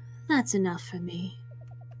 Yeah, that's enough for me.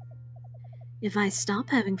 If I stop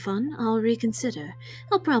having fun, I'll reconsider.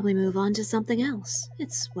 I'll probably move on to something else.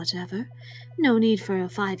 It's whatever. No need for a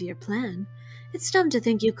 5-year plan. It's dumb to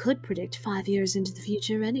think you could predict 5 years into the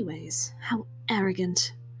future anyways. How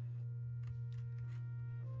arrogant.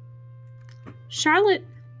 Charlotte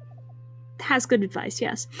has good advice,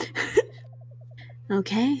 yes.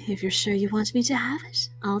 Okay, if you're sure you want me to have it,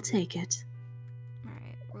 I'll take it.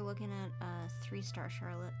 Alright, we're looking at 3-star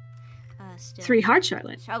Charlotte. Still. 3 heart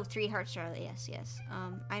Charlotte. Oh, 3 heart Charlotte, yes, yes.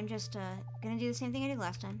 I'm just gonna do the same thing I did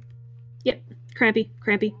last time. Yep,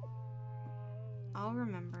 crampy. I'll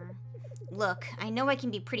remember. Look, I know I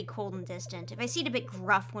can be pretty cold and distant. If I seemed a bit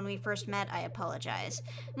gruff when we first met, I apologize.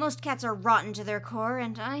 Most cats are rotten to their core,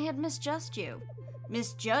 and I had misjudged you.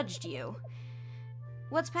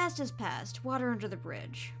 What's past is past. Water under the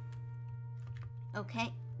bridge.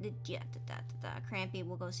 Okay. Yeah, Crampy,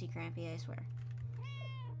 we'll go see Crampy, I swear.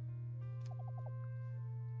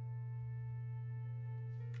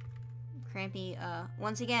 Crampy,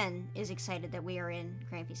 once again, is excited that we are in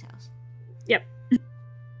Crampy's house. Yep.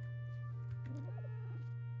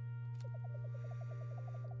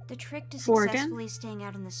 The trick to successfully staying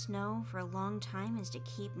out in the snow for a long time is to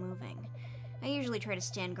keep moving. I usually try to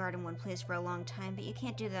stand guard in one place for a long time, but you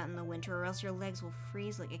can't do that in the winter or else your legs will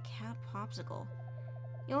freeze like a cat popsicle.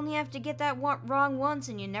 You only have to get that wrong once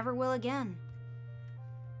and you never will again.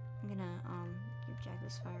 I'm gonna, give Jack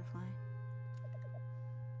this firefly.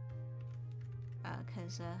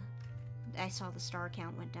 Cause, I saw the star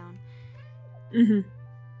count went down. Mm-hmm.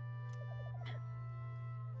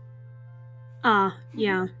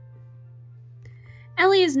 Yeah.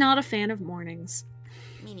 Ellie is not a fan of mornings.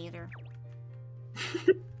 Me neither.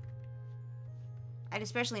 I'd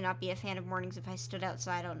especially not be a fan of mornings if I stood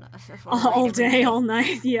outside all day, all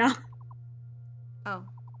night, yeah. Oh.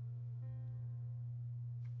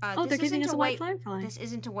 They're giving us a white firefly. This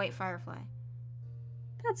isn't a white firefly.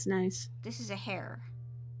 That's nice. This is a hare.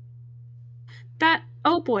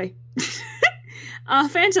 Oh boy.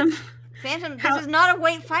 Phantom. Phantom, this is not a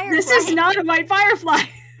white firefly. This is not a white firefly.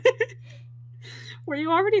 Were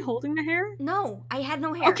you already holding the hare? No, I had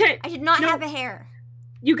no hair. Okay. I did not have a hair.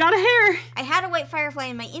 You got a hair. I had a white firefly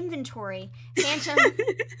in my inventory.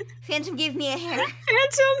 Phantom gave me a hair.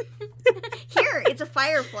 Phantom! Here, it's a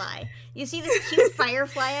firefly. You see this cute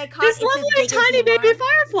firefly I caught? This lovely tiny baby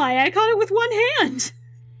firefly. I caught it with one hand.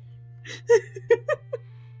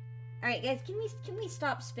 Alright, guys, can we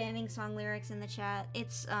stop spamming song lyrics in the chat?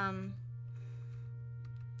 It's,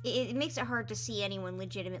 it makes it hard to see anyone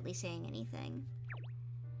legitimately saying anything.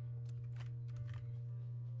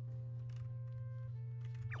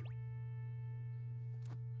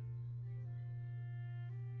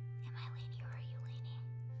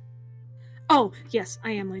 Oh, yes,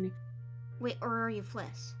 I am Lainey. Wait, or are you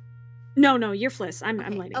Fliss? No, you're Fliss. I'm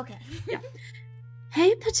Lainey. Okay. Yeah.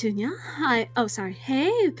 Hey, Petunia.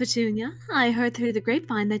 Hey, Petunia. I heard through the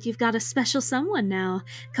grapevine that you've got a special someone now.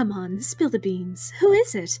 Come on, spill the beans. Who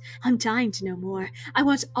is it? I'm dying to know more. I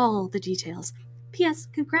want all the details. P.S.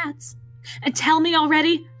 Congrats. And tell me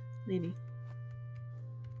already. Lainey.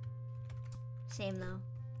 Same, though.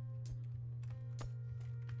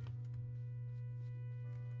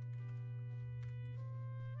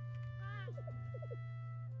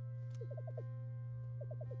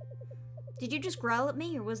 Did you just growl at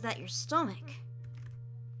me, or was that your stomach?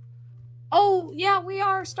 Oh, yeah, we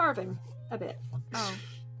are starving. A bit. Oh.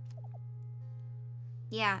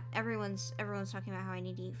 Yeah, everyone's talking about how I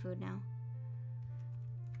need to eat food now.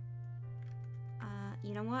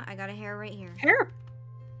 You know what? I got a hair right here. Hair?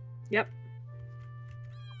 Yep.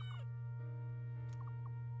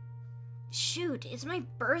 shoot, it's my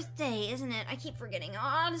birthday, isn't it? I keep forgetting.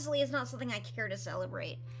 Honestly, it's not something I care to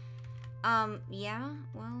celebrate. Yeah,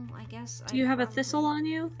 well, I guess Do you have a thistle on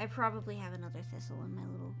you? I probably have another thistle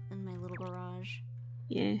in my little garage.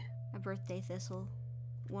 Yeah. A birthday thistle.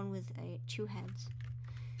 One with 2 heads.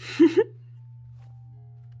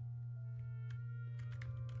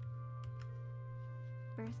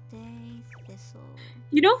 Birthday thistle.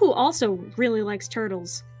 You know who also really likes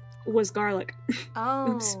turtles? Was Garlic.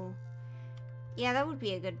 Oh. Oops. Yeah, that would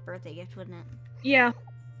be a good birthday gift, wouldn't it? Yeah,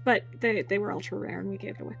 but they were ultra rare and we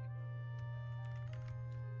gave it away.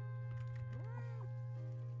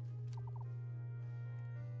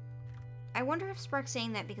 I wonder if Spark's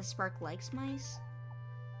saying that because Spark likes mice?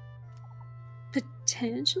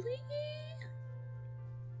 Potentially?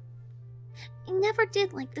 I never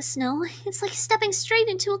did like the snow. It's like stepping straight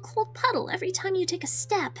into a cold puddle every time you take a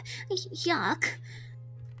step. Yuck.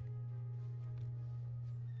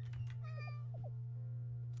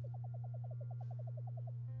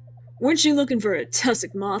 Weren't you looking for a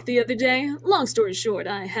tussock moth the other day? Long story short,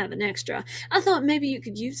 I have an extra. I thought maybe you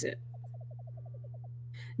could use it.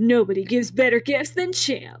 Nobody gives better gifts than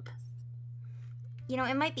Champ. You know,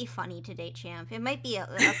 it might be funny to date Champ. It might be a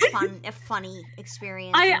funny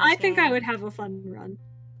experience. I think I would have a fun run.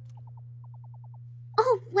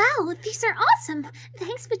 Oh, wow, these are awesome.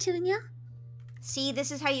 Thanks, Petunia. See, this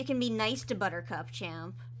is how you can be nice to Buttercup,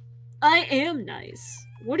 Champ. I am nice.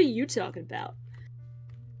 What are you talking about?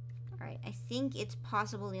 Alright, I think it's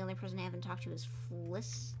possible the only person I haven't talked to is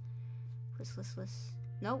Fliss. Fliss.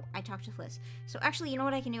 No, I talked to Fliss. So actually, you know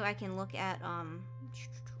what I can do? I can look at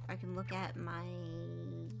my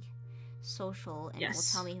social and it will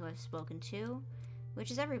tell me who I've spoken to,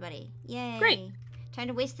 which is everybody. Yay! Great. Time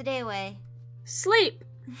to waste the day away. Sleep.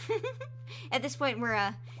 At this point,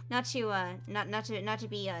 we're not to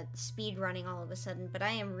be speed running all of a sudden, but I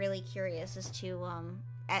am really curious as to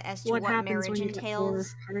what happens marriage when you get 4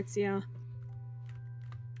 entails. hearts, yeah.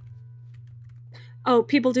 Oh,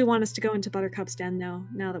 people do want us to go into Buttercup's den now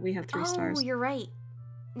that we have 3 stars. Oh, you're right.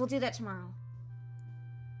 We'll do that tomorrow.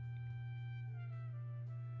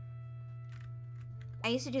 I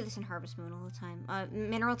used to do this in Harvest Moon all the time.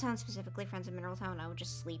 Mineral Town specifically, friends in Mineral Town, I would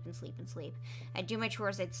just sleep and sleep and sleep. I'd do my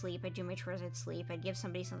chores, I'd sleep. I'd do my chores, I'd sleep. I'd give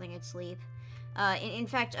somebody something, I'd sleep. In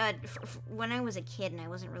fact, when I was a kid and I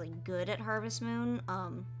wasn't really good at Harvest Moon,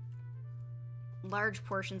 large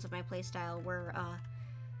portions of my playstyle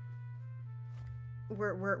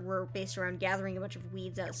were based around gathering a bunch of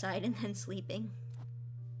weeds outside and then sleeping.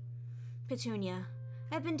 Petunia,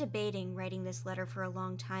 I've been debating writing this letter for a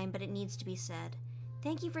long time, but it needs to be said.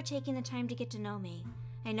 Thank you for taking the time to get to know me.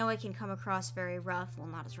 I know I can come across very rough, well,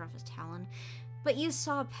 not as rough as Talon, but you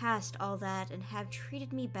saw past all that and have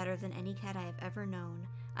treated me better than any cat I have ever known.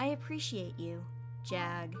 I appreciate you,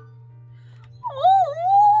 Jag.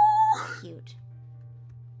 Oh! Cute.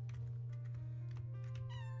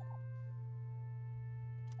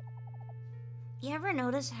 You ever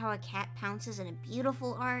notice how a cat pounces in a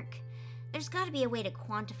beautiful arc? There's gotta be a way to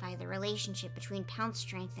quantify the relationship between pounce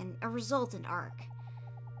strength and a resultant arc.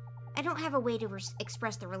 I don't have a way to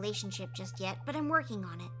express the relationship just yet, but I'm working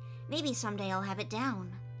on it. Maybe someday I'll have it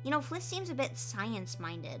down. You know, Fliss seems a bit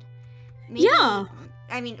science-minded. Maybe, Yeah.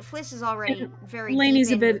 I mean, Fliss is already very Lainey's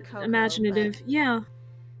deep a in bit with Coco, imaginative. but Yeah.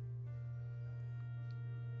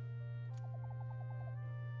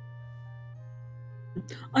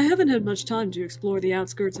 I haven't had much time to explore the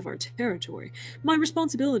outskirts of our territory. My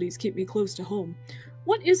responsibilities keep me close to home.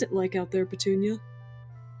 What is it like out there, Petunia?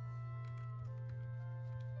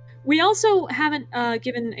 We also haven't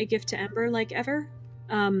given a gift to Ember, like, ever.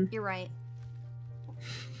 You're right.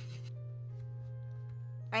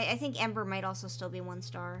 I think Ember might also still be 1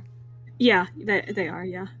 star. Yeah, they are,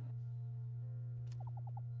 yeah.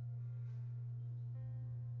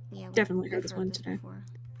 Yeah, Definitely we've heard this one today. before.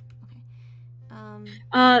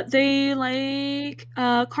 Okay. They like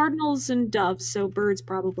cardinals and doves, so birds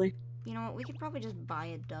probably. You know what? We could probably just buy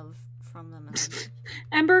a dove from them. And then...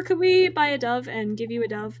 Ember, could we buy a dove and give you a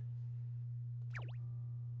dove?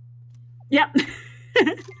 Yep.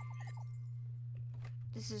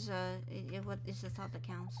 This is what is the thought that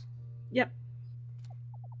counts. Yep.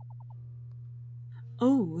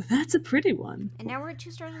 Oh, that's a pretty one. And now we're at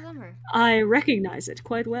 2 stars with Ember. I recognize it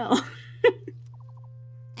quite well.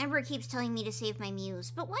 Ember keeps telling me to save my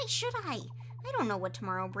muse, but why should I? I don't know what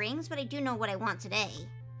tomorrow brings, but I do know what I want today.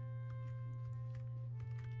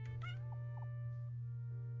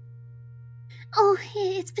 Oh,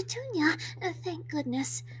 it's Petunia. Thank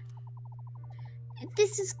goodness.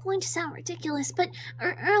 This is going to sound ridiculous, but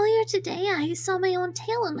earlier today I saw my own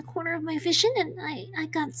tail in the corner of my vision and I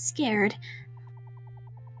got scared.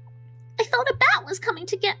 I thought a bat was coming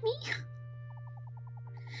to get me.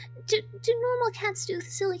 Do normal cats do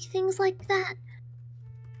silly things like that?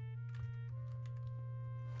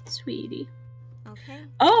 Sweetie. Okay.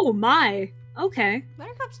 Oh my! Okay.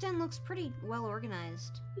 Buttercup's den looks pretty well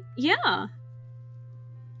organized. Yeah.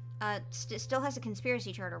 Still has a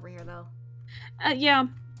conspiracy chart over here, though. Yeah.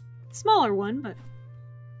 Smaller one, but...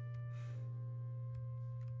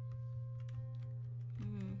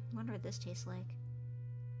 Wonder what this tastes like.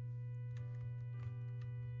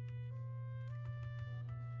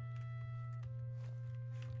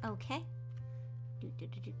 Okay. Did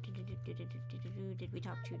we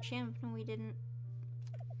talk to a chimp? No, we didn't.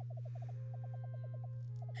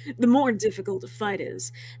 The more difficult a fight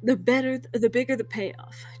is, the bigger the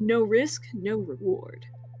payoff. No risk, no reward.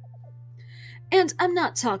 And I'm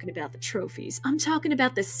not talking about the trophies. I'm talking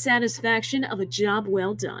about the satisfaction of a job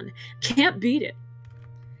well done. Can't beat it.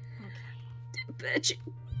 Okay.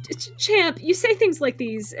 Champ, you say things like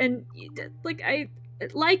these, and I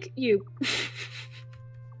like you.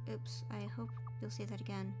 Oops, I hope you'll say that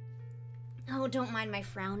again. Oh, don't mind my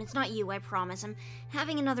frown. It's not you, I promise. I'm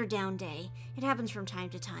having another down day. It happens from time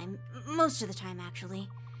to time. Most of the time, actually.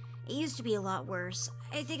 It used to be a lot worse.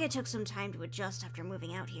 I think I took some time to adjust after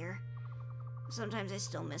moving out here. Sometimes I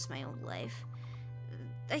still miss my old life.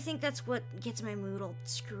 I think that's what gets my mood all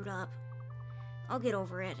screwed up. I'll get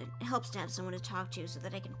over it. It helps to have someone to talk to so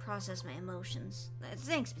that I can process my emotions.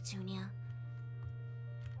 Thanks, Petunia.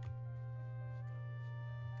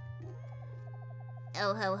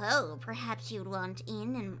 Oh ho ho, perhaps you'd like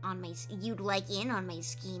in on my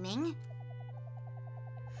scheming.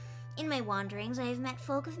 In my wanderings I have met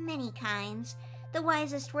folk of many kinds. The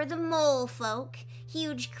wisest were the mole folk,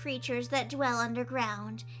 huge creatures that dwell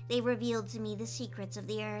underground. They revealed to me the secrets of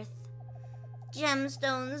the earth.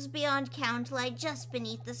 Gemstones beyond count lie just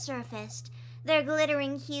beneath the surface. Their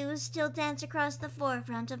glittering hues still dance across the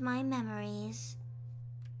forefront of my memories.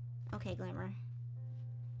 Okay, Glimmer.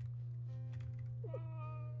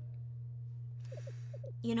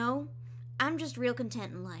 You know, I'm just real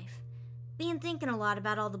content in life. Been thinking a lot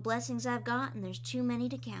about all the blessings I've got, and there's too many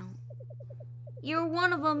to count. You're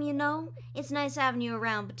one of them, you know. It's nice having you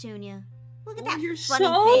around, Petunia. Look at that you're funny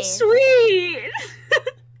so face. sweet!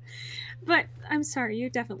 But, I'm sorry,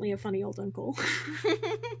 you're definitely a funny old uncle.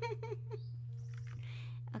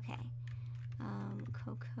 Okay.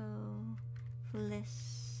 Coco,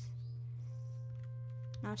 Fliss.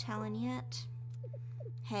 No telling yet.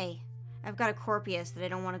 Hey. I've got a Corpius that I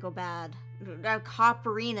don't want to go bad. A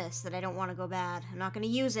Copperinus that I don't want to go bad. I'm not going to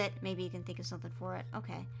use it. Maybe you can think of something for it.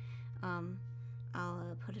 Okay. I'll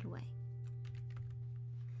put it away.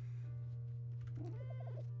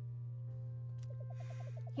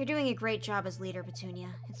 You're doing a great job as leader, Petunia.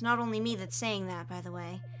 It's not only me that's saying that, by the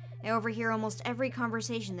way. I overhear almost every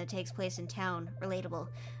conversation that takes place in town. Relatable.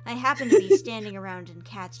 I happen to be standing around and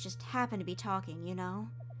cats just happen to be talking, you know?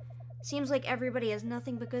 Seems like everybody has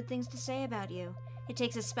nothing but good things to say about you. It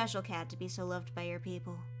takes a special cat to be so loved by your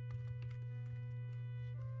people.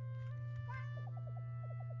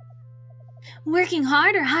 Working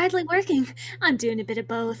hard or hardly working? I'm doing a bit of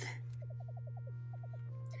both.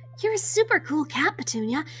 You're a super cool cat,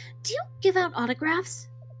 Petunia. Do you give out autographs?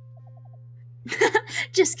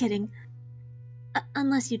 Just kidding.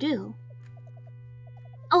 Unless you do.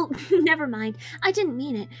 Oh, never mind. I didn't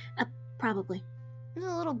mean it. Probably. There's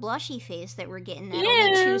a little blushy face that we're getting at. Yeah.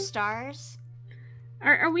 Only 2 stars.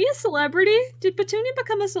 Are we a celebrity? Did Petunia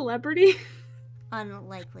become a celebrity?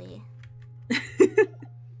 Unlikely.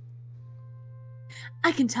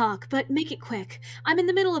 I can talk, but make it quick. I'm in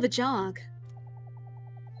the middle of a jog.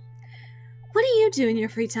 What do you do in your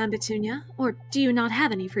free time, Petunia? Or do you not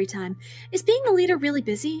have any free time? Is being the leader really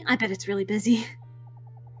busy? I bet it's really busy.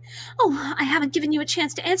 Oh, I haven't given you a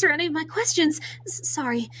chance to answer any of my questions.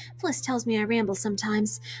 Sorry, Fliss tells me I ramble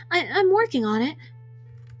sometimes. I'm working on it.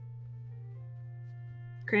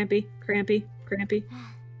 Crampy. Fine,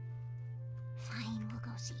 we'll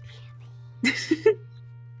go see Crampy.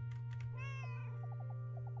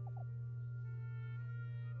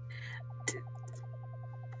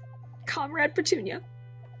 Comrade Petunia.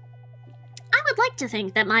 I would like to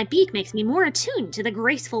think that my beak makes me more attuned to the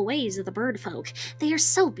graceful ways of the bird folk. They are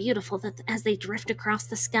so beautiful that as they drift across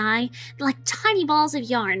the sky, like tiny balls of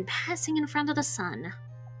yarn passing in front of the sun.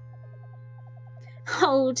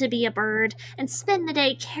 Oh, to be a bird and spend the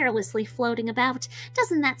day carelessly floating about.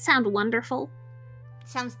 Doesn't that sound wonderful?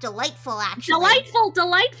 Sounds delightful, actually.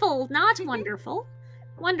 Delightful, not wonderful.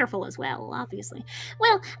 Wonderful as well, obviously.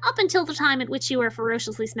 Well, up until the time at which you were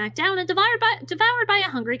ferociously smacked down and devoured by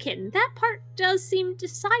a hungry kitten, that part does seem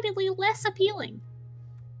decidedly less appealing.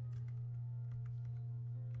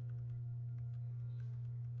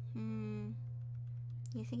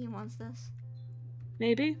 You think he wants this?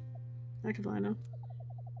 Maybe. I can find out.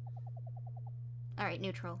 Alright,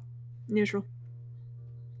 neutral. Neutral.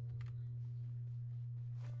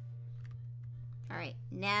 Alright,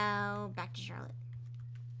 now back to Charlotte.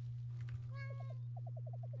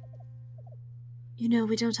 You know,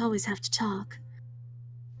 we don't always have to talk.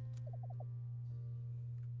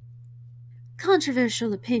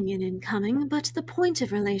 Controversial opinion incoming, but the point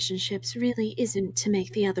of relationships really isn't to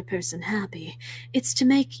make the other person happy. It's to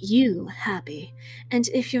make you happy. And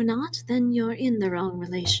if you're not, then you're in the wrong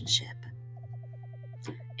relationship.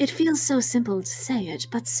 It feels so simple to say it,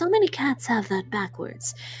 but so many cats have that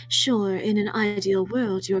backwards. Sure, in an ideal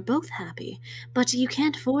world, you're both happy, but you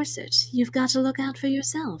can't force it. You've got to look out for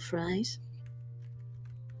yourself, right?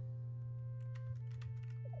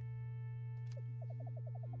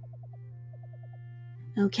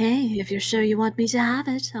 Okay, if you're sure you want me to have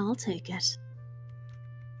it, I'll take it.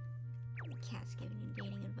 Cat's giving you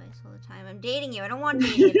dating advice all the time. I'm dating you. I don't want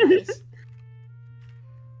dating advice.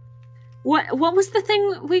 What was the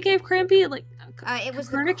thing we gave Crampy? Like It was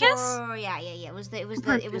Copernicus? yeah. It was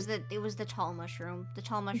the tall mushroom. The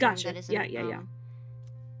tall mushroom Gotcha. that isn't Yeah.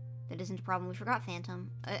 That isn't a problem. We forgot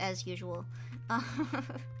Phantom as usual.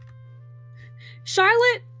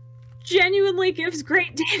 Charlotte genuinely gives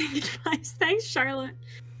great dating advice. Thanks, Charlotte.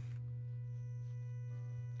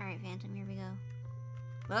 Alright, Phantom, here we go.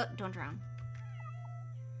 Well, don't drown.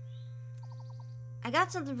 I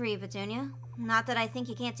got something for you, Petunia. Not that I think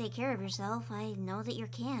you can't take care of yourself. I know that you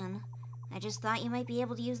can. I just thought you might be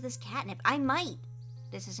able to use this catnip. I might!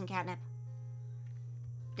 This isn't catnip.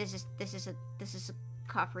 This is a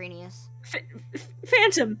Copernicus.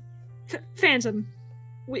 Phantom.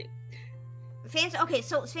 Okay,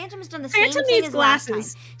 so Phantom has done the Phantom same thing needs as glasses.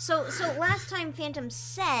 last time. So last time Phantom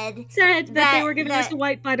said That they were giving us the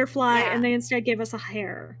white butterfly, yeah. and they instead gave us a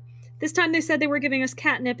hare. This time they said they were giving us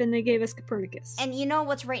catnip, and they gave us Copernicus. And you know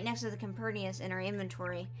what's right next to the Copernicus in our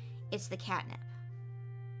inventory? It's the catnip.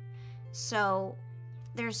 So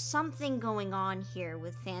there's something going on here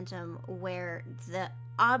with Phantom where the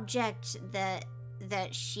object that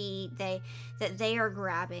they are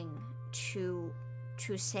grabbing to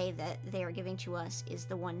say that they are giving to us is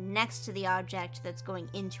the one next to the object that's going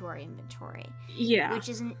into our inventory. Yeah. Which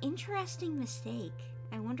is an interesting mistake.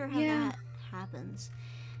 I wonder how that happens.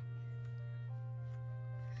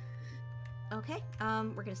 Okay,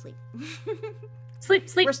 we're gonna sleep. Sleep.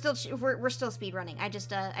 We're still speed running. I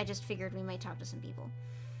just figured we might talk to some people.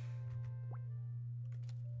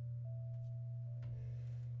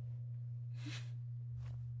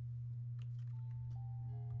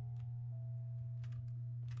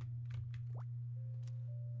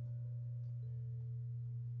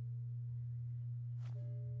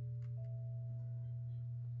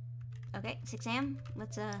 Okay, 6 a.m.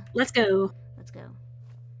 Let's go. Let's go.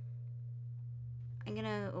 I'm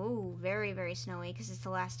gonna... Oh, very, very snowy, because it's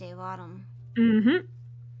the last day of autumn. Mm-hmm.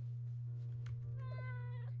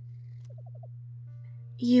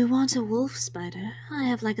 You want a wolf spider? I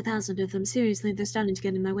have like 1,000 of them. Seriously, they're starting to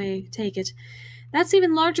get in my way. Take it. That's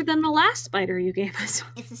even larger than the last spider you gave us.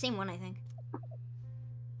 It's the same one, I think.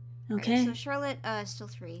 Okay. Right, so Charlotte, still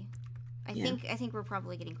 3. I think we're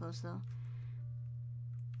probably getting close, though.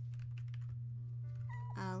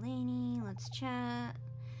 Lainey, let's chat.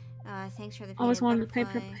 Thanks for the peanut Always wanted to pay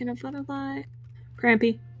butterfly. for peanut butterfly.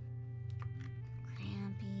 Crampy.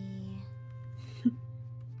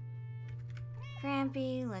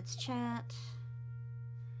 Crampy, let's chat.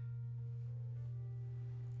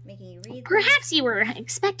 Making you read Perhaps you were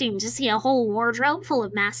expecting to see a whole wardrobe full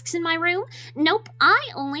of masks in my room? Nope, I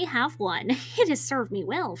only have one. It has served me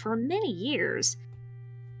well for many years.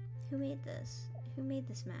 Who made this? Who made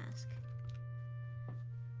this mask?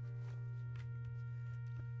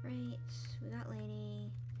 Right, we got Lainey.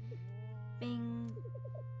 Bing.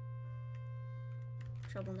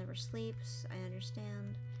 Trouble never sleeps, I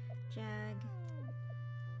understand. Jag.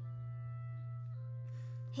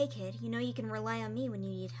 Hey kid, you know you can rely on me when you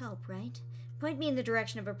need help, right? Point me in the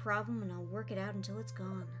direction of a problem and I'll work it out until it's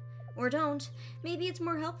gone. Or don't. Maybe it's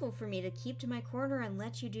more helpful for me to keep to my corner and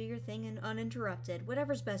let you do your thing uninterrupted,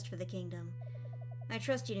 whatever's best for the kingdom. I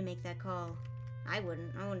trust you to make that call. I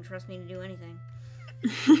wouldn't trust me to do anything.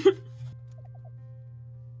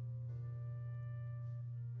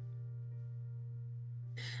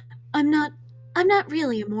 I'm not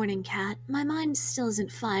really a morning cat. My mind still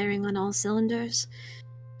isn't firing on all cylinders.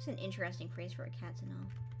 It's an interesting phrase for a cat to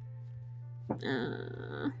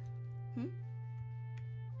know.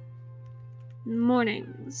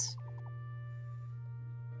 Mornings.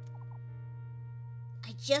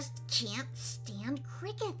 I just can't stand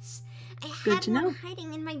crickets. I Good had to one know.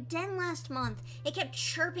 hiding in my den last month. It kept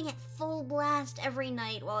chirping at full blast every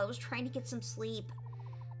night while I was trying to get some sleep.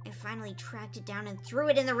 I finally tracked it down and threw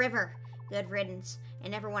it in the river. Good riddance. I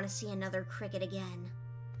never want to see another cricket again.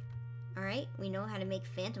 Alright, we know how to make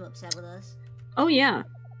Phantom upset with us. Oh, yeah.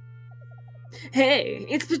 Hey,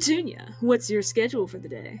 it's Petunia. What's your schedule for the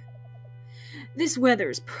day? This weather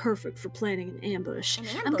is perfect for planning an ambush. An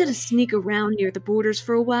I'm gonna ambush? sneak around near the borders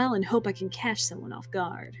for a while and hope I can catch someone off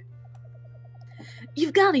guard.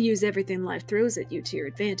 You've got to use everything life throws at you to your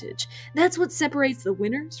advantage. That's what separates the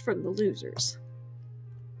winners from the losers.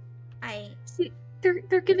 See,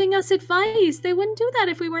 they're giving us advice. They wouldn't do that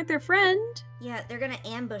if we weren't their friend. Yeah, they're gonna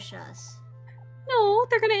ambush us. No,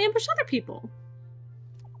 they're gonna ambush other people.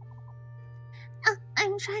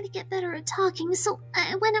 I'm trying to get better at talking, so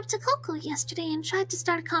I went up to Coco yesterday and tried to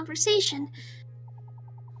start a conversation.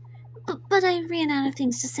 But I ran out of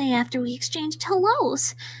things to say after we exchanged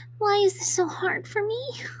hellos. Why is this so hard for me?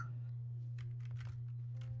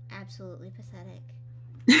 Absolutely pathetic.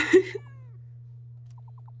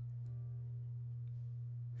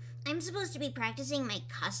 I'm supposed to be practicing my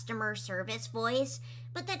customer service voice,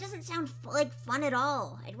 but that doesn't sound like fun at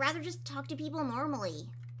all. I'd rather just talk to people normally.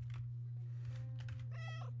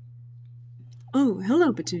 Oh,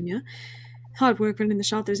 hello, Petunia. Hard work running the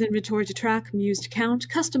shop. There's inventory to track, muse to count,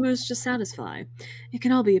 customers to satisfy. It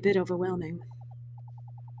can all be a bit overwhelming.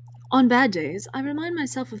 On bad days, I remind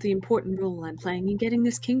myself of the important role I'm playing in getting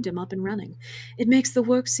this kingdom up and running. It makes the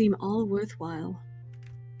work seem all worthwhile.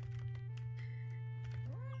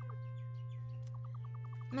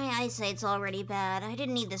 My eyesight's already bad. I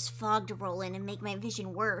didn't need this fog to roll in and make my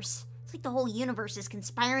vision worse. It's like the whole universe is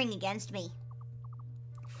conspiring against me.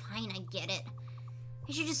 Fine, I get it.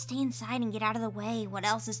 I should just stay inside and get out of the way. What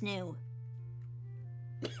else is new?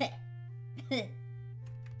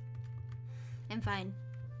 I'm fine.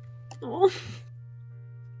 Oh.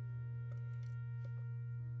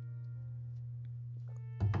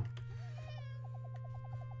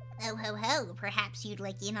 Oh ho ho, perhaps you'd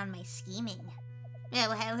like in on my scheming.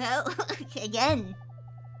 Oh ho ho, again.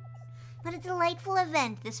 What a delightful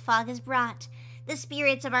event this fog has brought. The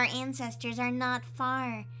spirits of our ancestors are not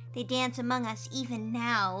far. They dance among us even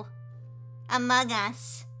now. Among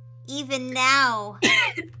us. Even now.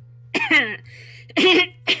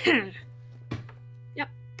 Yep.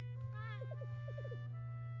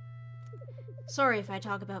 Sorry if I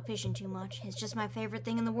talk about fishing too much. It's just my favorite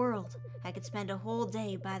thing in the world. I could spend a whole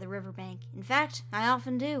day by the riverbank. In fact, I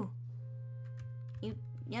often do.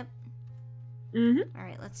 Yep. Mm-hmm.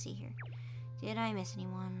 Alright, let's see here. Did I miss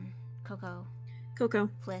anyone? Coco. Coco.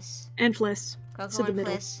 Fliss. And Fliss. Coco To the and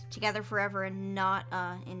middle. Fliss. Together forever and not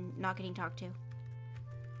getting talked to.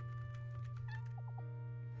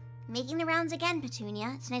 Making the rounds again,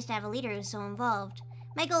 Petunia. It's nice to have a leader who's so involved.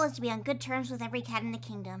 My goal is to be on good terms with every cat in the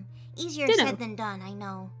kingdom. Easier Ditto. said than done, I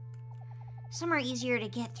know. Some are easier to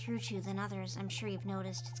get through to than others, I'm sure you've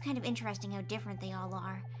noticed. It's kind of interesting how different they all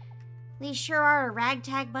are. These sure are a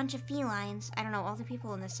ragtag bunch of felines. I don't know, all the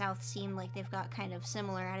people in the south seem like they've got kind of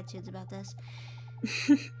similar attitudes about this.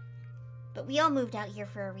 But we all moved out here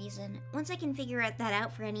for a reason. Once I can figure that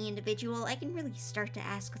out for any individual, I can really start to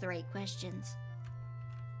ask the right questions.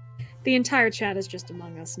 The entire chat is just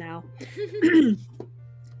among us now.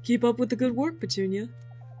 Keep up with the good work, Petunia.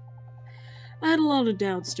 I had a lot of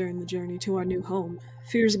doubts during the journey to our new home.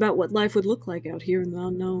 Fears about what life would look like out here in the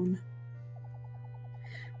unknown.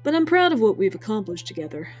 But I'm proud of what we've accomplished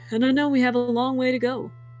together, and I know we have a long way to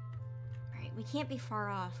go. Right, we can't be far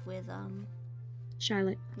off with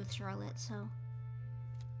Charlotte. Charlotte, so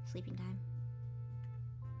sleeping time.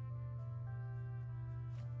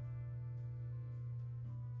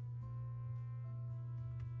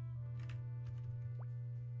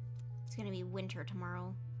 It's gonna be winter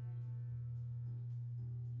tomorrow.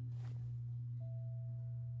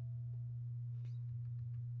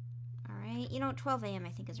 Alright, you know, 12 a.m. I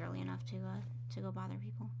think is early enough to go bother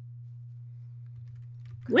people.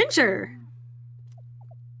 Winter!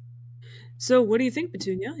 So, what do you think,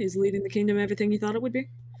 Petunia? Is leading the kingdom everything you thought it would be?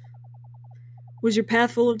 Was your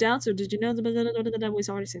path full of doubts, or did you know that we've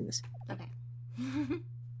already seen this? Okay.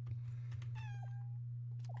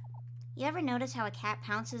 You ever notice how a cat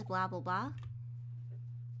pounces blah blah blah?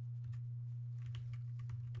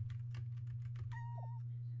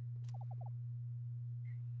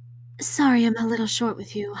 Sorry I'm a little short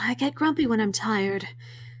with you. I get grumpy when I'm tired.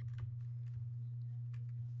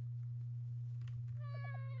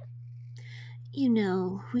 You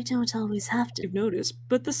know, we don't always have to. You've noticed,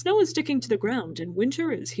 but the snow is sticking to the ground, and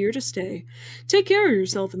winter is here to stay. Take care of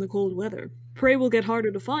yourself in the cold weather. Prey will get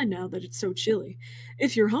harder to find now that it's so chilly.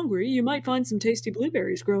 If you're hungry, you might find some tasty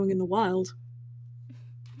blueberries growing in the wild.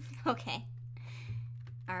 Okay.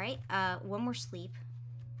 Alright, one more sleep.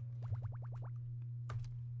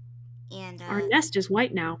 And, Our nest is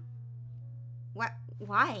white now. What?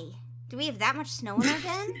 Why? Do we have that much snow in our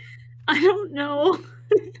den? I don't know.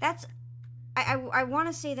 That's... I want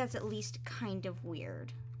to say that's at least kind of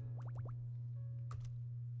weird.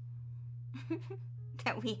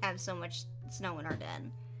 That we have so much snow in our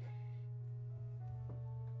den.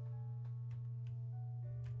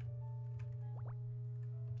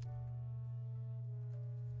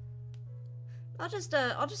 I'll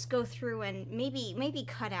just go through and maybe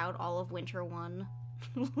cut out all of Winter 1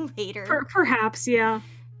 later. Perhaps, yeah.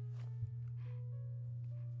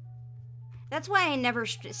 That's why I never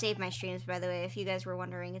save my streams, by the way, if you guys were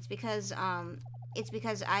wondering. It's because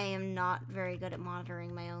I am not very good at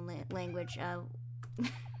monitoring my own language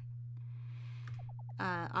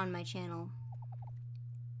on my channel.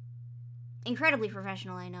 Incredibly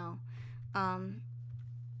professional, I know.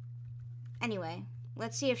 Anyway,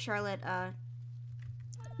 let's see if Charlotte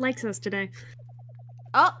likes us today.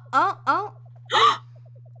 Oh!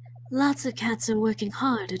 Lots of cats are working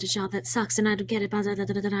hard at a job that sucks, and I don't get it, but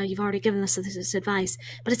you've already given us this advice.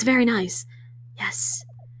 But it's very nice. Yes.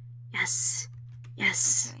 Yes.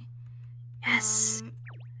 Yes. Okay. Yes.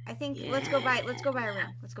 I think let's go buy a ring. Let's go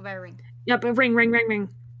buy a ring. Yep, ring.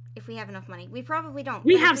 If we have enough money. We probably don't.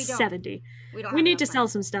 We but if have we don't, 70. We don't We have need enough to sell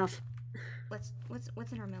money. some stuff. What's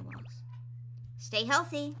in our mailbox? Stay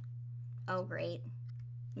healthy. Oh, great.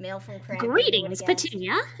 Mail from Crampy. Greetings,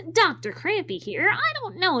 Petunia. Dr. Crampy here. I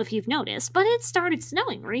don't know if you've noticed, but it started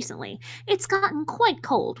snowing recently. It's gotten quite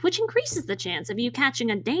cold, which increases the chance of you catching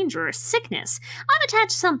a dangerous sickness. I've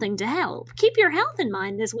attached something to help. Keep your health in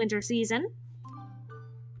mind this winter season.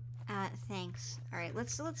 Thanks. Alright,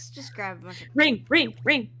 let's just grab a bunch of... Ring.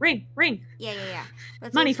 Yeah.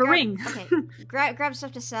 Money for grab, ring. Okay, grab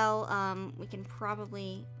stuff to sell. We can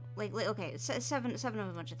probably... okay, seven of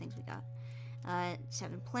a bunch of things we got.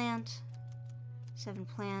 7 plant.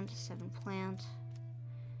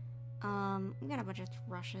 We got a bunch of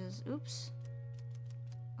thrushes. Oops.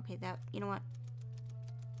 Okay, you know what?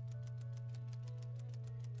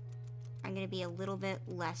 I'm gonna be a little bit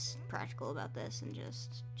less practical about this and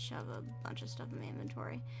just shove a bunch of stuff in my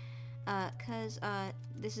inventory. Cause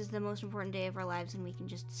this is the most important day of our lives and we can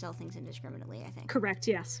just sell things indiscriminately, I think. Correct,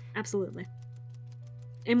 yes. Absolutely.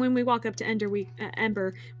 And when we walk up to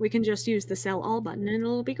Ember, we can just use the sell all button and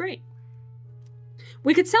it'll be great.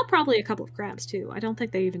 We could sell probably a couple of crabs too. I don't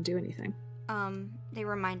think they even do anything. They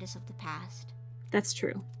remind us of the past. That's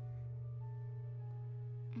true.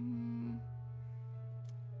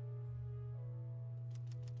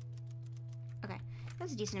 Okay,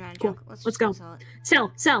 that's a decent amount of Cool. junk. Let's Let's just go.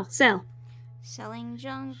 sell it. Sell. Selling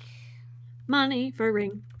junk. Money for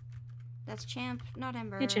ring. That's Champ, not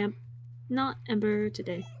Ember. Hey, Champ. Not Ember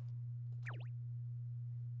today.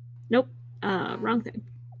 Nope. Wrong thing.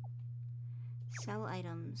 Sell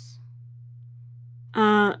items.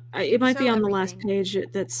 It might be Sell on the last everything. page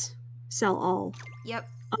that's sell all. Yep.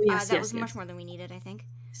 Oh, yes, that yes, was yes. much more than we needed, I think.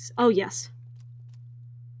 Oh, yes.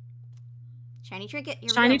 Shiny trinket. Here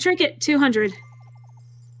Shiny we go. trinket, 200.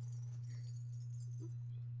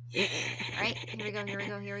 Yeah. Alright, here we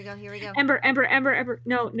go. Ember.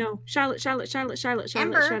 No. Charlotte.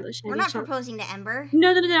 Ember? We're not proposing to Ember.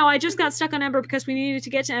 No. I just got stuck on Ember because we needed to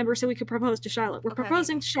get to Ember so we could propose to Charlotte. We're Okay.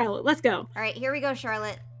 proposing to Charlotte. Let's go. Alright, here we go,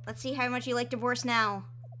 Charlotte. Let's see how much you like divorce now.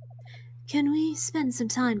 Can we spend some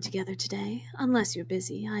time together today? Unless you're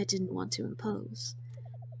busy, I didn't want to impose.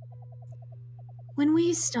 When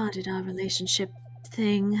we started our relationship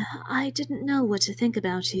thing, I didn't know what to think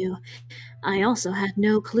about you. I also had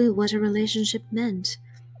no clue what a relationship meant.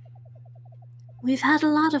 We've had a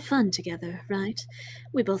lot of fun together, right?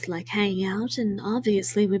 We both like hanging out, and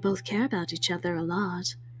obviously we both care about each other a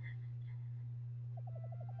lot.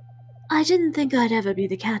 I didn't think I'd ever be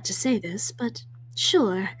the cat to say this, but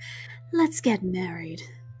sure, let's get married.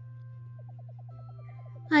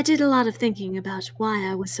 I did a lot of thinking about why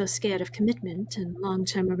I was so scared of commitment and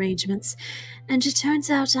long-term arrangements, and it turns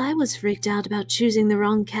out I was freaked out about choosing the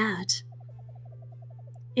wrong cat.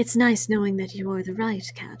 It's nice knowing that you're the right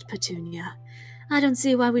cat, Petunia. I don't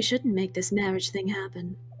see why we shouldn't make this marriage thing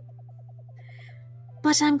happen.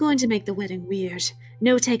 But I'm going to make the wedding weird.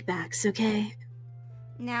 No take-backs, okay?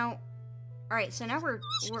 Now, alright, so now we're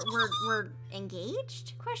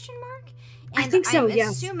engaged? Question mark? I think so, I'm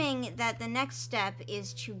yes. assuming that the next step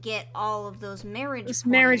is to get all of those marriage This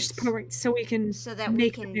points marriage points so we can so that we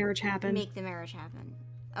make can the marriage happen. Make the marriage happen.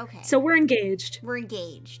 Okay. So we're engaged. We're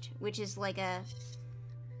engaged, which is like a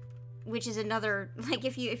which is another, like,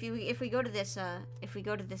 if we go to this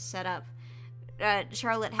setup,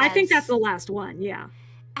 Charlotte has... I think that's the last one, yeah.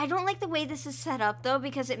 I don't like the way this is set up, though,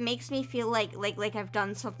 because it makes me feel like I've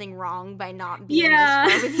done something wrong by not being this far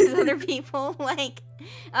with these other people. Like,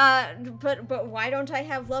 but why don't I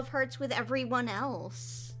have love hearts with everyone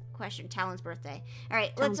else? Question. Talon's birthday. All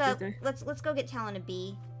right, let's go get Talon a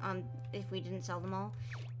bee. If we didn't sell them all,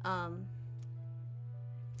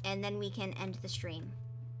 and then we can end the stream.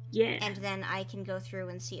 Yeah. And then I can go through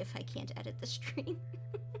and see if I can't edit the stream.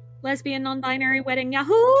 Lesbian non-binary wedding,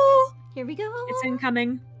 yahoo! Here we go. It's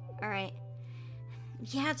incoming. All right.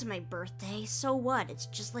 Yeah, it's my birthday. So what? It's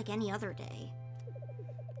just like any other day.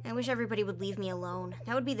 I wish everybody would leave me alone.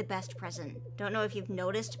 That would be the best present. Don't know if you've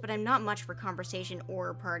noticed, but I'm not much for conversation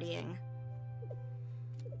or partying.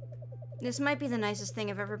 This might be the nicest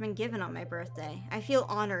thing I've ever been given on my birthday. I feel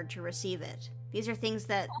honored to receive it. These are things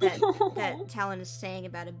that Talon is saying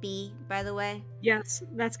about a bee, by the way. Yes,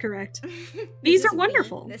 that's correct. These are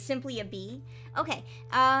wonderful. Simply a bee. Okay,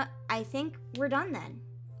 I think we're done then.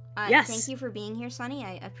 Yes. Thank you for being here, Sunny.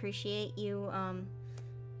 I appreciate you,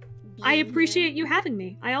 I appreciate you having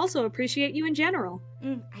me. I also appreciate you in general.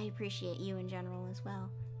 I appreciate you in general as well.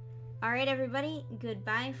 All right, everybody.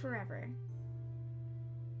 Goodbye forever.